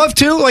 I love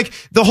too, like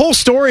the whole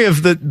story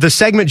of the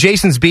segment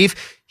Jason's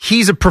Beef.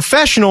 He's a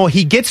professional.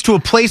 He gets to a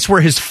place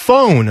where his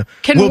phone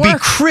will be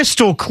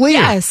crystal clear.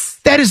 Yes.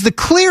 That is the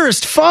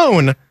clearest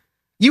phone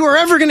you are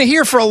ever going to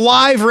hear for a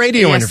live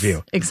radio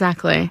interview.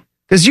 Exactly.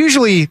 Because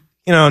usually,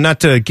 not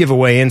to give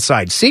away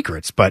inside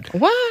secrets, but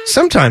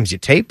sometimes you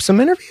tape some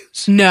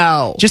interviews.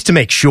 No. Just to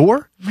make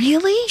sure.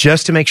 Really?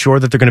 Just to make sure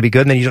that they're going to be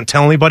good, and then you don't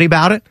tell anybody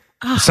about it.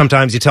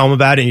 Sometimes you tell them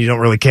about it and you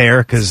don't really care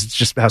because it's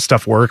just how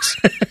stuff works.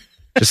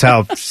 Just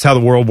how the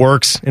world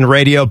works in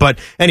radio. But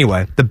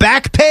anyway, the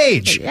back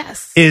page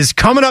is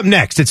coming up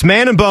next. It's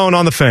Man and Bone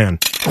on the Fan.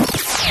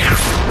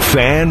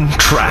 Fan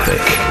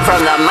traffic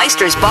from the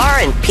Meister's Bar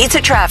and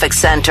Pizza Traffic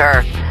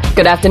Center.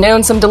 Good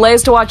afternoon. Some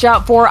delays to watch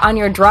out for on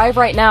your drive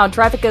right now.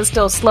 Traffic is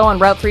still slow on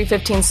Route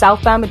 315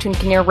 southbound between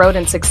Kinnear Road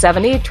and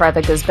 670.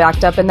 Traffic is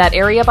backed up in that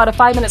area. About a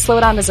 5-minute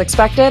slowdown is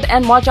expected.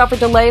 And watch out for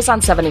delays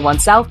on 71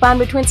 southbound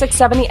between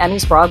 670 and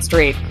East Broad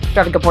Street.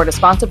 Traffic report is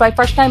sponsored by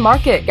Fresh Time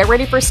Market. Get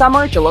ready for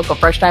summer at your local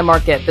Fresh Time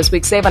Market. This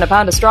week, save on a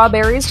pound of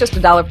strawberries, just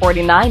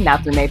 $1.49 now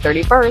through May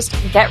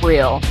 31st. Get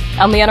real.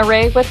 I'm Leanna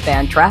Ray with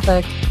Fan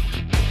Traffic.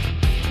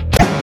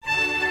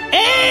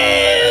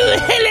 Oh,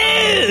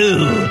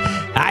 hello!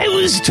 I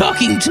was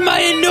talking to my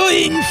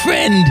annoying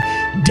friend,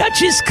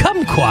 Duchess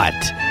Kumquat.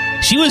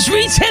 She was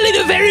retelling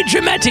a very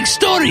dramatic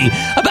story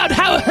about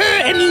how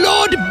her and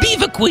Lord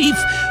Beaverqueef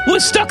were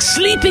stuck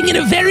sleeping in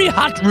a very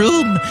hot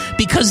room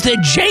because their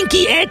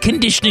janky air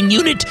conditioning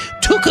unit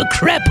took a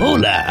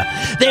crapola.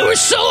 They were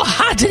so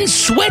hot and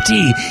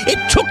sweaty,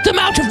 it took them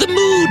out of the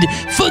mood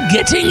for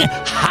getting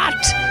hot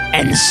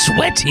and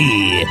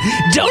sweaty.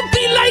 Don't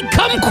be like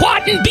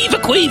Kumquat and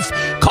Beaverqueef.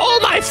 Call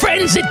my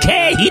friends at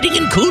Care Heating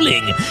and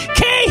Cooling.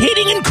 Care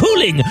Heating and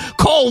Cooling.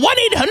 Call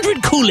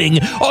 1-800-COOLING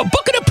or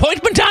book an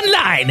appointment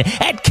online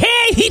at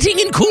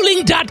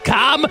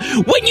careheatingandcooling.com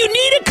when you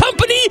need a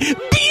company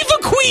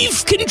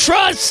Beaverqueef can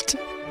trust.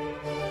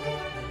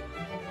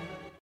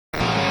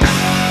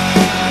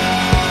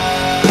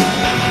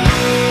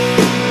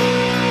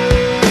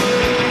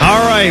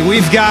 All right,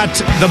 we've got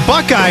the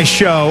Buckeye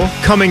Show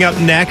coming up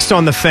next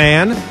on the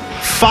Fan,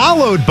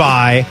 followed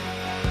by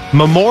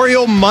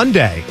Memorial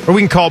Monday, or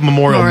we can call it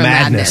Memorial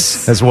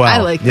Madness as well. I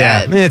like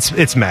that. Yeah,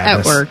 it's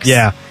madness. That works.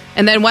 Yeah.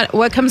 And then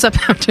what comes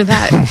up after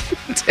that,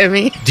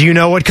 Timmy? Do you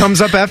know what comes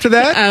up after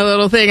that? A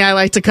little thing I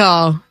like to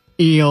call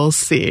You'll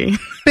See.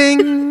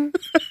 Bing.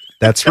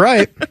 That's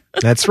right.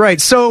 That's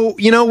right. So,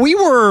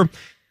 we're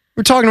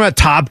talking about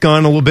Top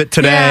Gun a little bit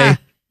today. Yeah.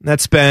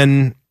 That's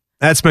been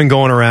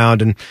going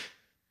around, and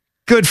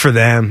good for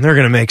them. They're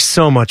going to make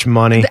so much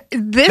money.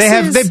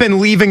 They've been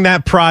leaving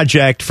that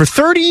project for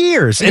 30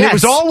 years, and it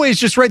was always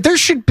just right.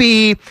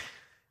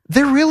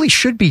 There really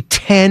should be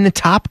 10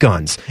 Top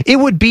Guns. It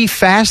would be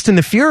Fast and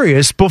the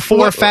Furious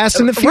before Fast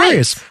and the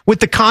Furious with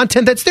the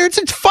content that's there.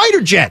 It's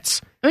fighter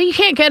jets. I mean, you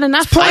can't get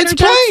enough fighter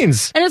jets.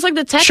 Planes. And it's like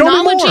the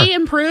technology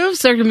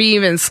improves. There can be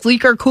even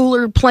sleeker,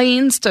 cooler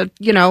planes to,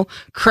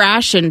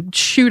 crash and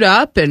shoot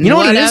up and whatever.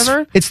 What it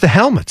is? It's the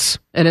helmets.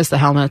 It is the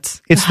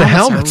helmets. It's the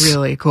helmets. Are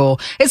really cool.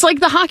 It's like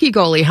the hockey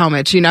goalie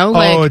helmet,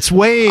 it's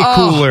way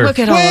cooler. Look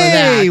at all of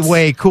that.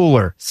 Way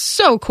cooler.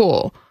 So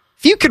cool.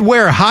 If you could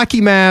wear a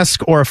hockey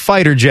mask or a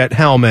fighter jet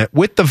helmet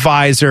with the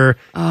visor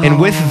and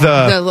with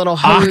the little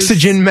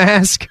oxygen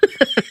mask,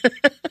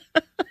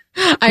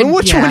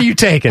 which one are you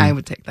taking? I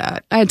would take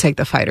that. I'd take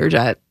the fighter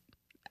jet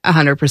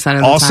 100% of the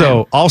time.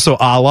 Also,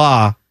 a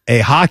la a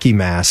hockey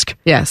mask.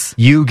 Yes.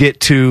 You get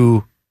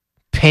to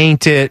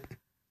paint it,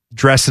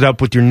 dress it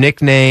up with your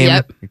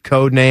nickname, your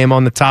code name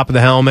on the top of the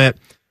helmet.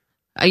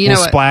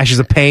 Splashes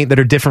of paint that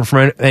are different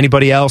from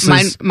anybody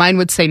else's. Mine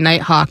would say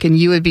Nighthawk, and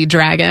you would be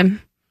Dragon.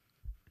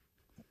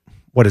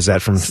 What is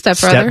that from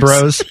Step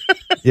Bros?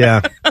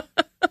 Yeah.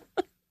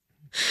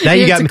 Now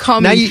you got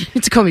me. You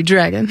have to call me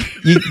Dragon.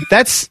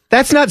 That's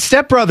not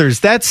Step Brothers.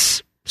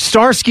 That's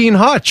Starsky and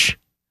Hutch.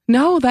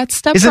 No, that's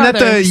Step Isn't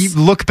Brothers. That you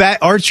look back,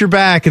 arch your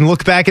back, and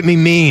look back at me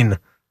mean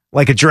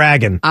like a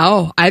dragon?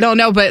 Oh, I don't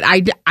know, but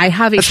I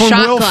have a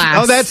shot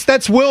glass. Oh,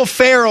 that's Will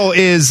Ferrell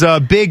is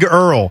Big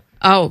Earl.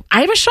 Oh,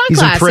 I have a shot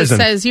glass that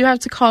says you have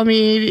to call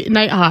me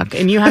Nighthawk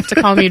and you have to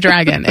call me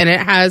Dragon, and it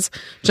has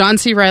John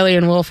C. Reilly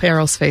and Will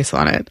Ferrell's face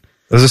on it.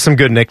 Those are some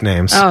good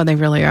nicknames. Oh, they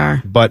really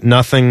are. But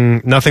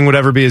nothing would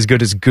ever be as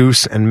good as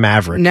Goose and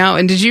Maverick. No,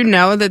 and did you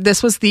know that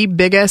this was the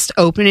biggest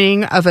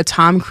opening of a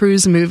Tom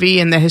Cruise movie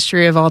in the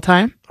history of all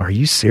time? Are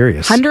you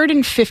serious?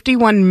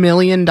 $151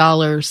 million.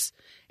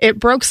 It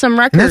broke some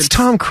records. And that's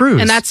Tom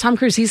Cruise. And that's Tom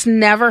Cruise. He's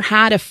never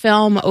had a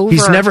film over.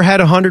 He's never had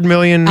 $100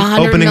 million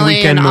opening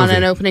weekend movie. On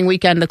an opening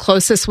weekend. The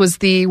closest was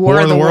the War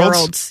of the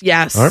Worlds.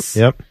 Yes. Right,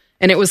 yep.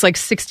 And it was like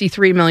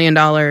 $63 million.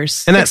 And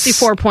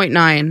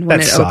 64.9 when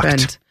it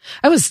opened.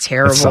 That was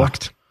terrible. It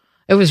sucked.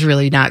 It was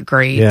really not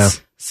great. Yeah.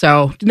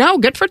 So, no,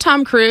 good for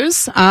Tom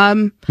Cruise.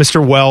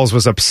 Mr. Wells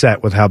was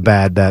upset with how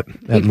bad that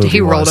movie was.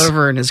 He rolled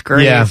over in his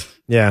grave.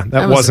 Yeah.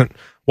 That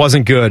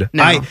wasn't good.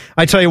 No.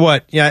 I tell you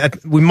what,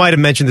 we might have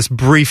mentioned this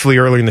briefly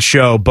earlier in the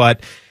show,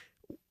 but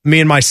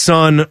me and my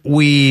son,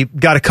 we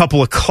got a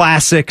couple of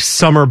classic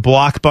summer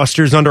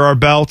blockbusters under our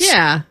belts.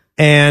 Yeah.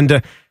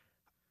 And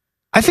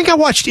I think I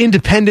watched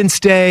Independence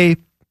Day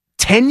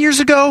 10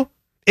 years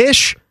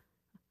ago-ish.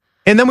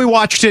 And then we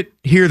watched it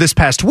here this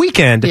past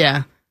weekend.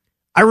 Yeah.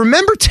 I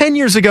remember 10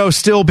 years ago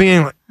still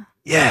being like,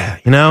 yeah,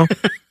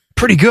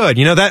 pretty good.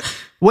 That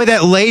way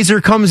that laser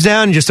comes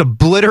down and just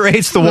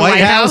obliterates the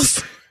White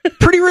House.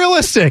 Pretty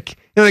realistic.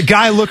 The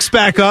guy looks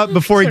back up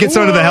before he gets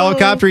onto the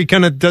helicopter. He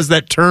kind of does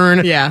that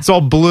turn. Yeah. It's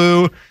all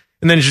blue.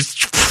 And then it's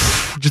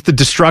just the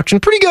destruction.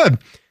 Pretty good.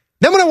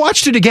 Then when I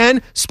watched it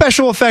again,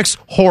 special effects,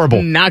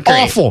 horrible. Not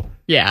great. Awful.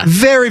 Yeah.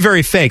 Very,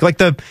 very fake. Like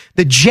the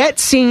jet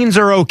scenes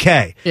are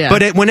okay. Yeah.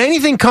 But when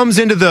anything comes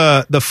into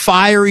the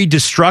fiery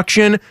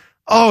destruction,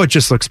 it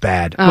just looks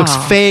bad. Oh. Looks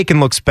fake and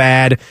looks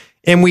bad.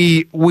 And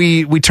we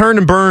turned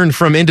and burned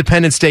from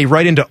Independence Day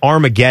right into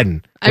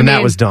Armageddon when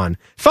that was done.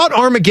 Thought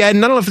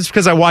Armageddon, I don't know if it's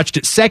because I watched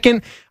it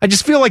second. I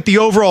just feel like the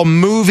overall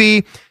movie,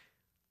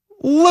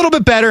 a little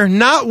bit better,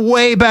 not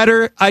way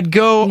better. I'd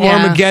go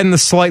Armageddon, the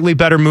slightly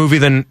better movie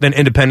than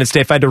Independence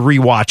Day if I had to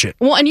rewatch it.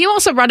 Well, and you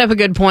also brought up a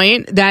good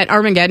point that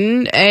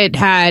Armageddon, it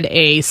had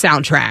a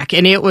soundtrack,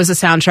 and it was a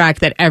soundtrack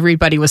that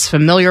everybody was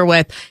familiar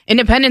with.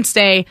 Independence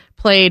Day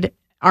played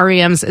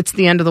REM's "It's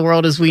the End of the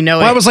World as We Know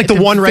It." That was like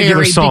the one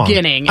regular song.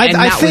 Beginning, I and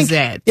that think, was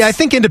it. Yeah, I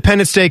think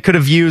Independence Day could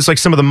have used like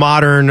some of the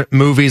modern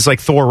movies,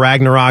 like Thor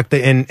Ragnarok,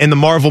 and the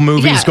Marvel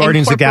movies,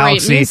 Guardians of the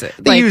Galaxy. Music.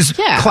 They use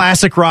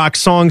classic rock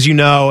songs,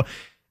 And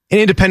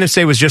Independence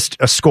Day was just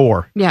a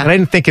score. Yeah. And I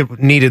didn't think it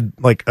needed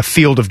like a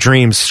Field of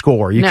Dreams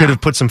score. You could have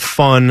put some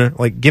fun,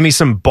 like give me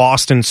some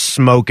Boston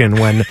Smokin'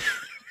 when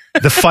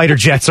the fighter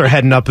jets are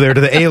heading up there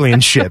to the alien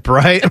ship,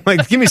 right?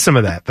 Like, give me some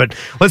of that. But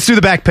let's do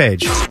the back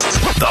page.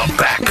 The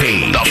back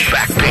page. The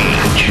back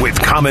page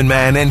with Common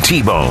Man and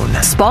T-Bone.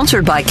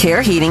 Sponsored by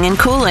Care Heating and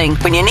Cooling.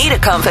 When you need a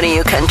company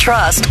you can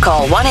trust,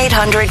 call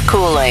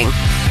 1-800-COOLING.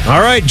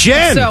 All right,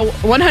 Jen. So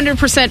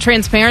 100%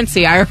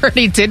 transparency. I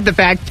already did the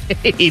back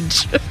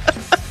page.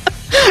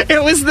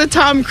 It was the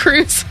Tom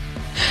Cruise.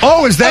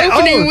 Oh, is that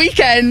opening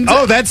weekend?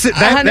 Oh, that's it.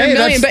 That, 100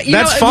 million. But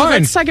that's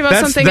fine. Let's talk about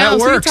something that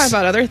else. Works. We can talk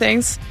about other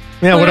things.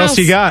 Yeah. What else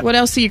you got? What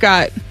else do you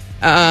got?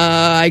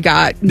 I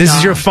got. This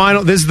is your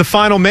final. This is the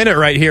final minute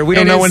right here. We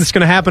don't know when it's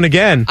going to happen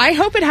again. I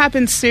hope it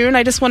happens soon.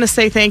 I just want to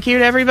say thank you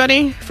to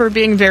everybody for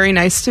being very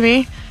nice to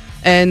me,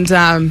 and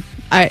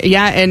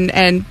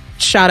and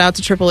shout out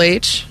to Triple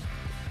H.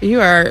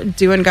 You are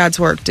doing God's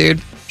work,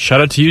 dude.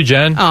 Shout out to you,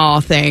 Jen.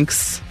 Oh,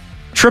 thanks.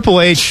 Triple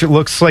H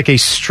looks like a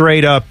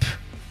straight up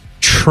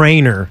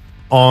trainer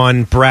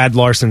on Brad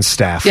Larson's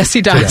staff. Yes,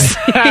 he does.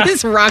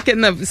 He's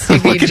rocking the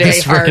CBJ. Look at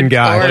this freaking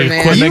guy.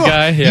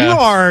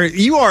 Man.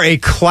 You are a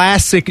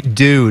classic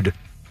dude.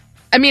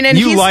 I mean, and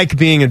you like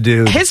being a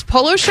dude. His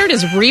polo shirt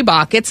is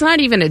Reebok. It's not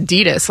even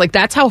Adidas. Like,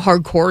 that's how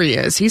hardcore he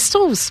is. He's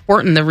still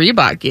sporting the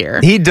Reebok gear.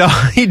 He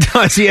does. He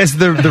does. He has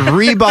the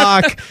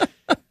Reebok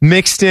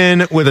mixed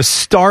in with a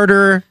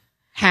starter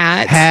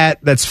hat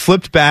that's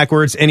flipped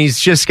backwards, and he's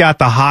just got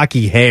the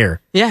hockey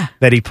hair. Yeah,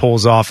 that he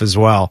pulls off as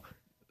well.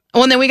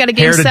 Well, and then we got a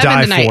game 7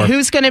 tonight. For.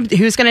 Who's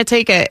gonna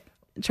take it?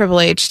 Triple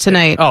H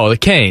tonight. Oh, the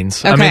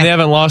Canes. Okay. I mean, they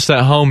haven't lost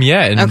at home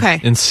yet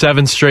in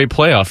 7 straight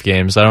playoff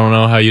games. I don't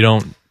know how you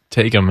don't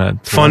take them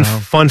at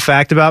fun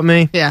fact about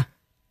me. Yeah,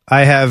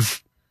 I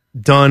have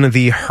done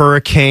the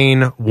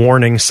hurricane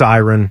warning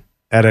siren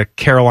at a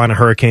Carolina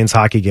Hurricanes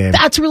hockey game.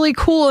 That's really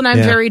cool, and I'm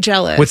very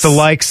jealous. With the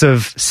likes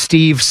of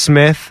Steve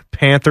Smith,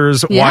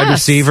 Panthers wide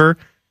receiver,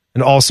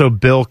 and also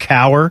Bill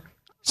Cowher,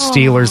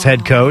 Steelers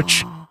head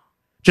coach.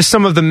 Just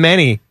some of the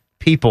many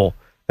people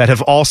that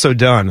have also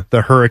done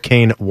the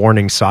hurricane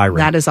warning siren.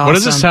 That is awesome. What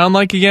does it sound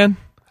like again?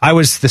 I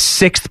was the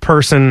 6th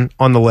person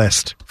on the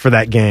list for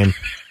that game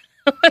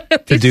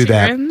to do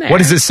that. What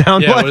does it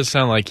sound like? What does it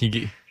sound like?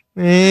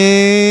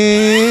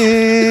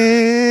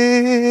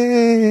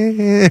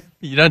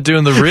 You're not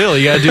doing the real.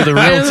 You got to do the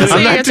real too.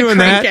 I'm not doing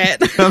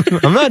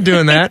that. I'm not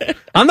doing that.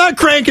 I'm not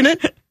cranking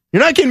it.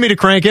 You're not getting me to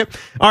crank it.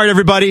 All right,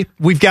 everybody.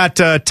 We've got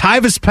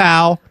Tyvis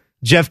Powell,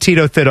 Jeff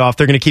Tito Thidoff.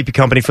 They're going to keep you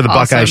company for the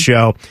Buckeye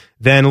Show.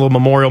 Then a little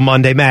Memorial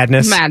Monday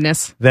madness.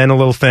 Then a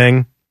little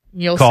thing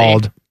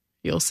called...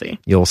 You'll see.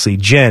 You'll see.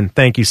 Jen,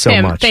 thank you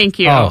so much. Thank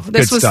you. Oh,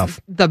 this was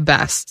stuff. the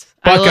best.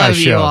 Buckeye I love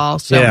Show. you all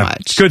so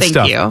much. Good thank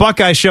stuff. You.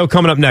 Buckeye Show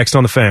coming up next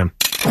on The Fan.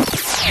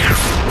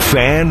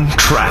 Fan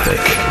traffic.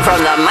 From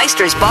the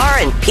Meister's Bar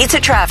and Pizza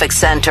Traffic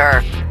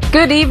Center.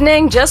 Good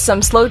evening. Just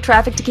some slow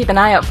traffic to keep an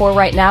eye out for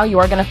right now. You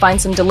are going to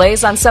find some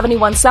delays on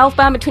 71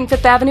 southbound between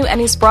 5th Avenue and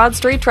East Broad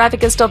Street.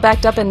 Traffic is still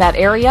backed up in that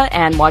area.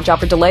 And watch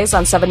out for delays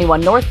on 71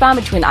 northbound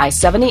between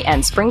I-70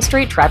 and Spring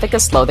Street. Traffic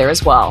is slow there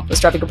as well. This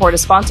traffic report is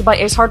sponsored by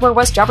Ace Hardware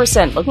West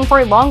Jefferson. Looking for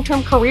a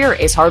long-term career,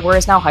 Ace Hardware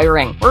is now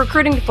hiring. We're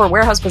recruiting for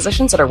warehouse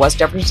positions at our West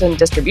Jefferson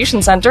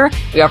Distribution Center.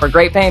 We offer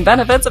great pay and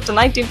benefits up to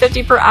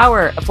 $19.50 per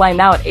hour. Apply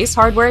now at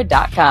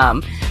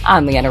acehardware.com.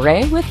 I'm Leanna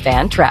Ray with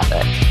Fan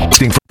Traffic.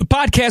 The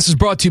podcast is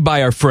brought to you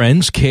by our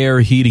friends, Care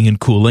Heating and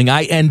Cooling.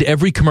 I end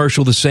every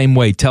commercial the same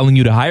way, telling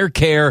you to hire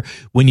Care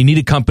when you need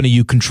a company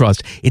you can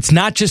trust. It's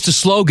not just a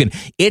slogan.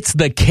 It's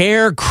the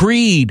Care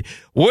creed.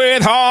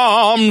 With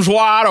arms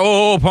wide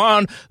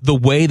open, the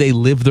way they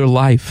live their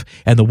life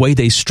and the way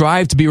they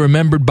strive to be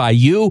remembered by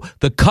you,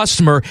 the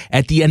customer,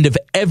 at the end of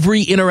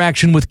every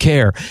interaction with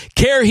Care.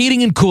 Care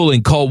Heating and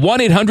Cooling. Call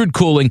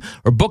 1-800-COOLING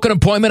or book an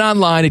appointment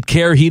online at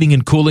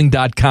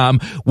careheatingandcooling.com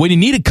when you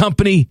need a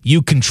company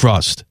you can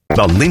trust.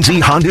 The Lindsay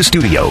Honda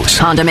Studios.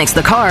 Honda makes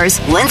the cars.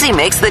 Lindsay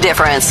makes the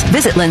difference.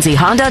 Visit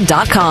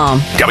lindsayhonda.com.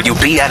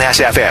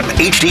 WBNS-FM,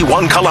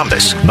 HD1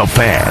 Columbus, The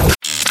Fan.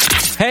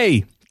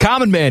 Hey,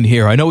 Common Man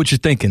here. I know what you're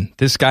thinking.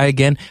 This guy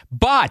again.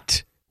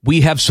 But we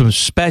have some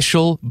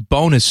special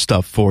bonus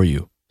stuff for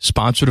you.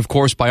 Sponsored, of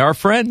course, by our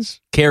friends,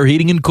 Care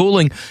Heating and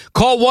Cooling.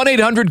 Call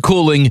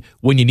 1-800-COOLING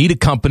when you need a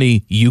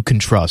company you can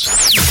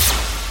trust.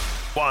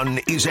 One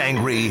is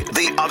angry,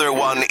 the other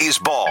one is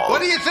bald.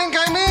 What do you think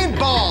I mean,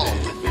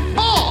 bald?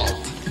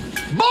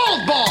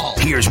 Bald! Bald!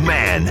 Here's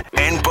Man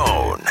and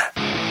Bone.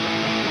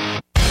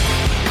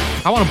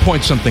 I want to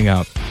point something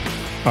out.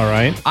 All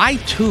right. I,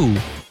 too,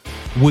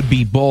 would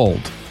be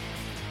bald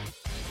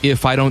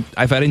if I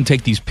didn't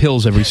take these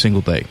pills every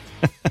single day.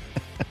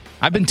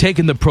 I've been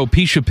taking the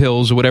Propecia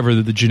pills, or whatever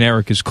the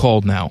generic is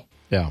called now,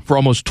 for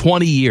almost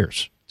 20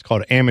 years. It's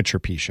called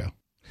Amateurpecia.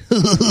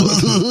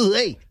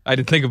 I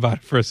didn't think about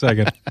it for a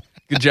second.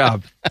 Good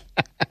job.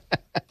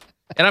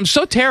 And I'm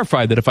so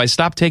terrified that if I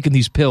stop taking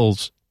these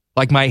pills,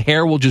 like my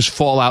hair will just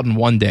fall out in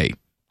one day.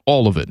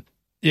 All of it.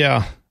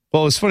 Yeah.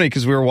 Well, it was funny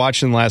because we were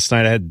watching last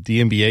night. I had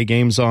the NBA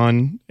games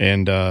on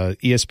and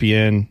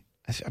ESPN.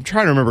 I'm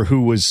trying to remember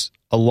who was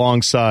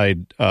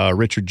alongside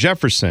Richard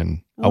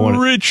Jefferson.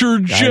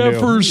 Richard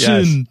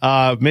Jefferson.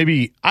 Yes.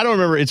 Maybe, I don't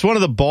remember. It's one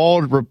of the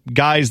bald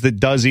guys that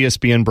does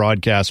ESPN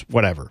broadcasts,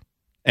 whatever.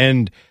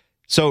 And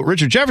so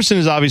Richard Jefferson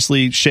is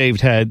obviously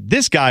shaved head.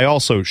 This guy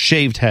also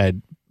shaved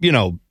head,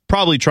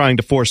 probably trying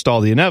to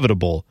forestall the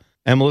inevitable.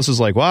 And Melissa's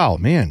like, wow,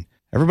 man,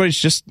 everybody's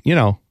just,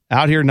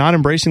 out here not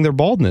embracing their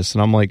baldness.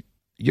 And I'm like,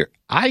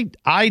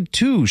 I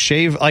too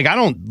shave. Like, I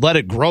don't let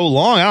it grow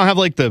long. I don't have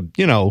like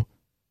the,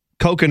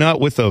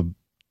 coconut with a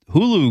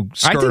Hulu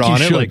skirt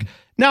on it. Should. Like,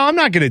 no, I'm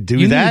not going to do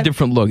you that. You need a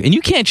different look. And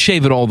you can't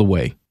shave it all the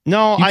way.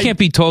 No, you can't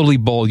be totally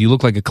bald. You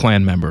look like a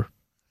Klan member.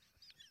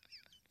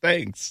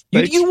 Thanks.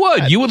 You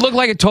would. You would look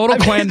like a total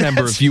Klan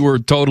member if you were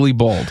totally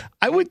bald.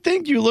 I would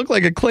think you look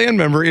like a Klan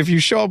member if you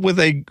show up with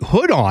a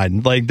hood on.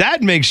 Like,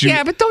 that makes you...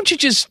 Yeah, but don't you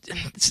just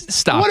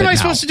stop What am I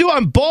supposed to do?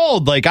 I'm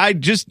bald. Like,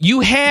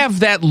 You have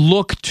that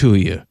look to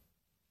you.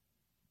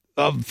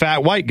 A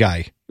fat white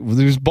guy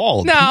who's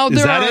bald. No,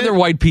 there are other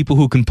white people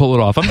who can pull it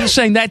off. I'm just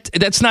saying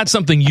that's not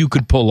something you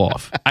could pull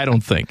off. I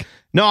don't think.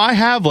 No, I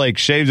have,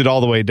 shaved it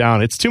all the way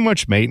down. It's too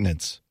much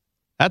maintenance.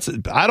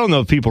 I don't know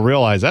if people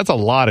realize that's a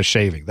lot of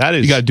shaving. That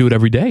is, you got to do it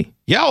every day.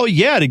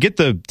 Yeah, to get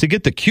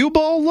the cue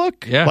ball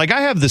look. Yeah, like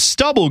I have the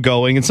stubble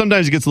going, and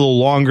sometimes it gets a little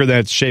longer. Then I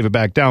have to shave it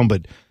back down.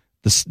 But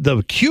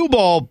the cue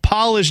ball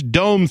polished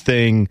dome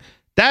thing,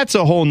 that's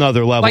a whole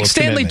nother level. Like of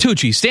Stanley commitment.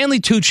 Tucci.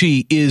 Stanley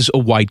Tucci is a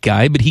white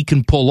guy, but he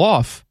can pull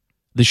off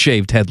the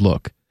shaved head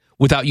look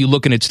without you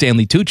looking at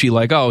Stanley Tucci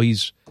like, oh,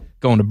 he's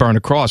going to burn a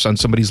cross on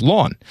somebody's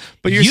lawn.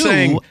 But you're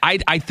saying, I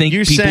think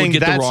people would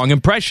get the wrong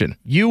impression.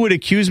 You would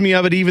accuse me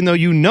of it even though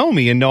you know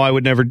me and know I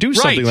would never do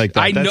something like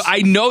that.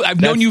 I know. I've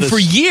known you for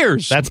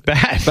years. That's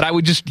bad. But I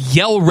would just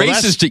yell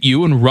racist at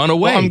you and run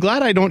away. Well, I'm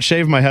glad I don't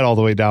shave my head all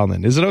the way down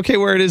then. Is it okay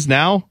where it is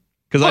now?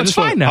 Because it's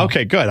fine now.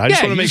 Okay, good. I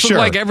just want to make sure. Look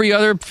like every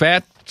other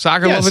fat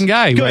soccer-loving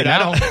guy good. right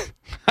now.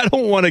 I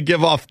don't want to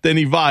give off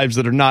any vibes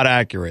that are not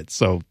accurate.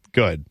 So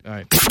good. All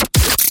right.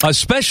 A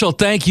special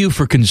thank you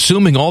for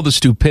consuming all the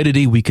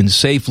stupidity we can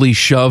safely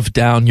shove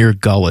down your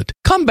gullet.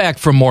 Come back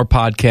for more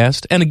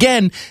podcast. And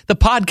again, the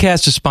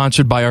podcast is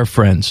sponsored by our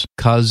friends,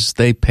 because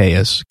they pay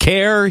us.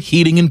 Care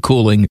Heating and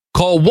Cooling.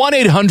 Call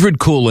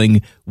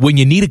 1-800-COOLING when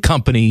you need a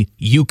company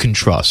you can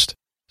trust.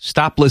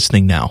 Stop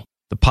listening now.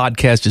 The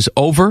podcast is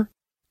over.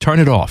 Turn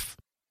it off.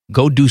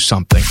 Go do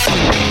something.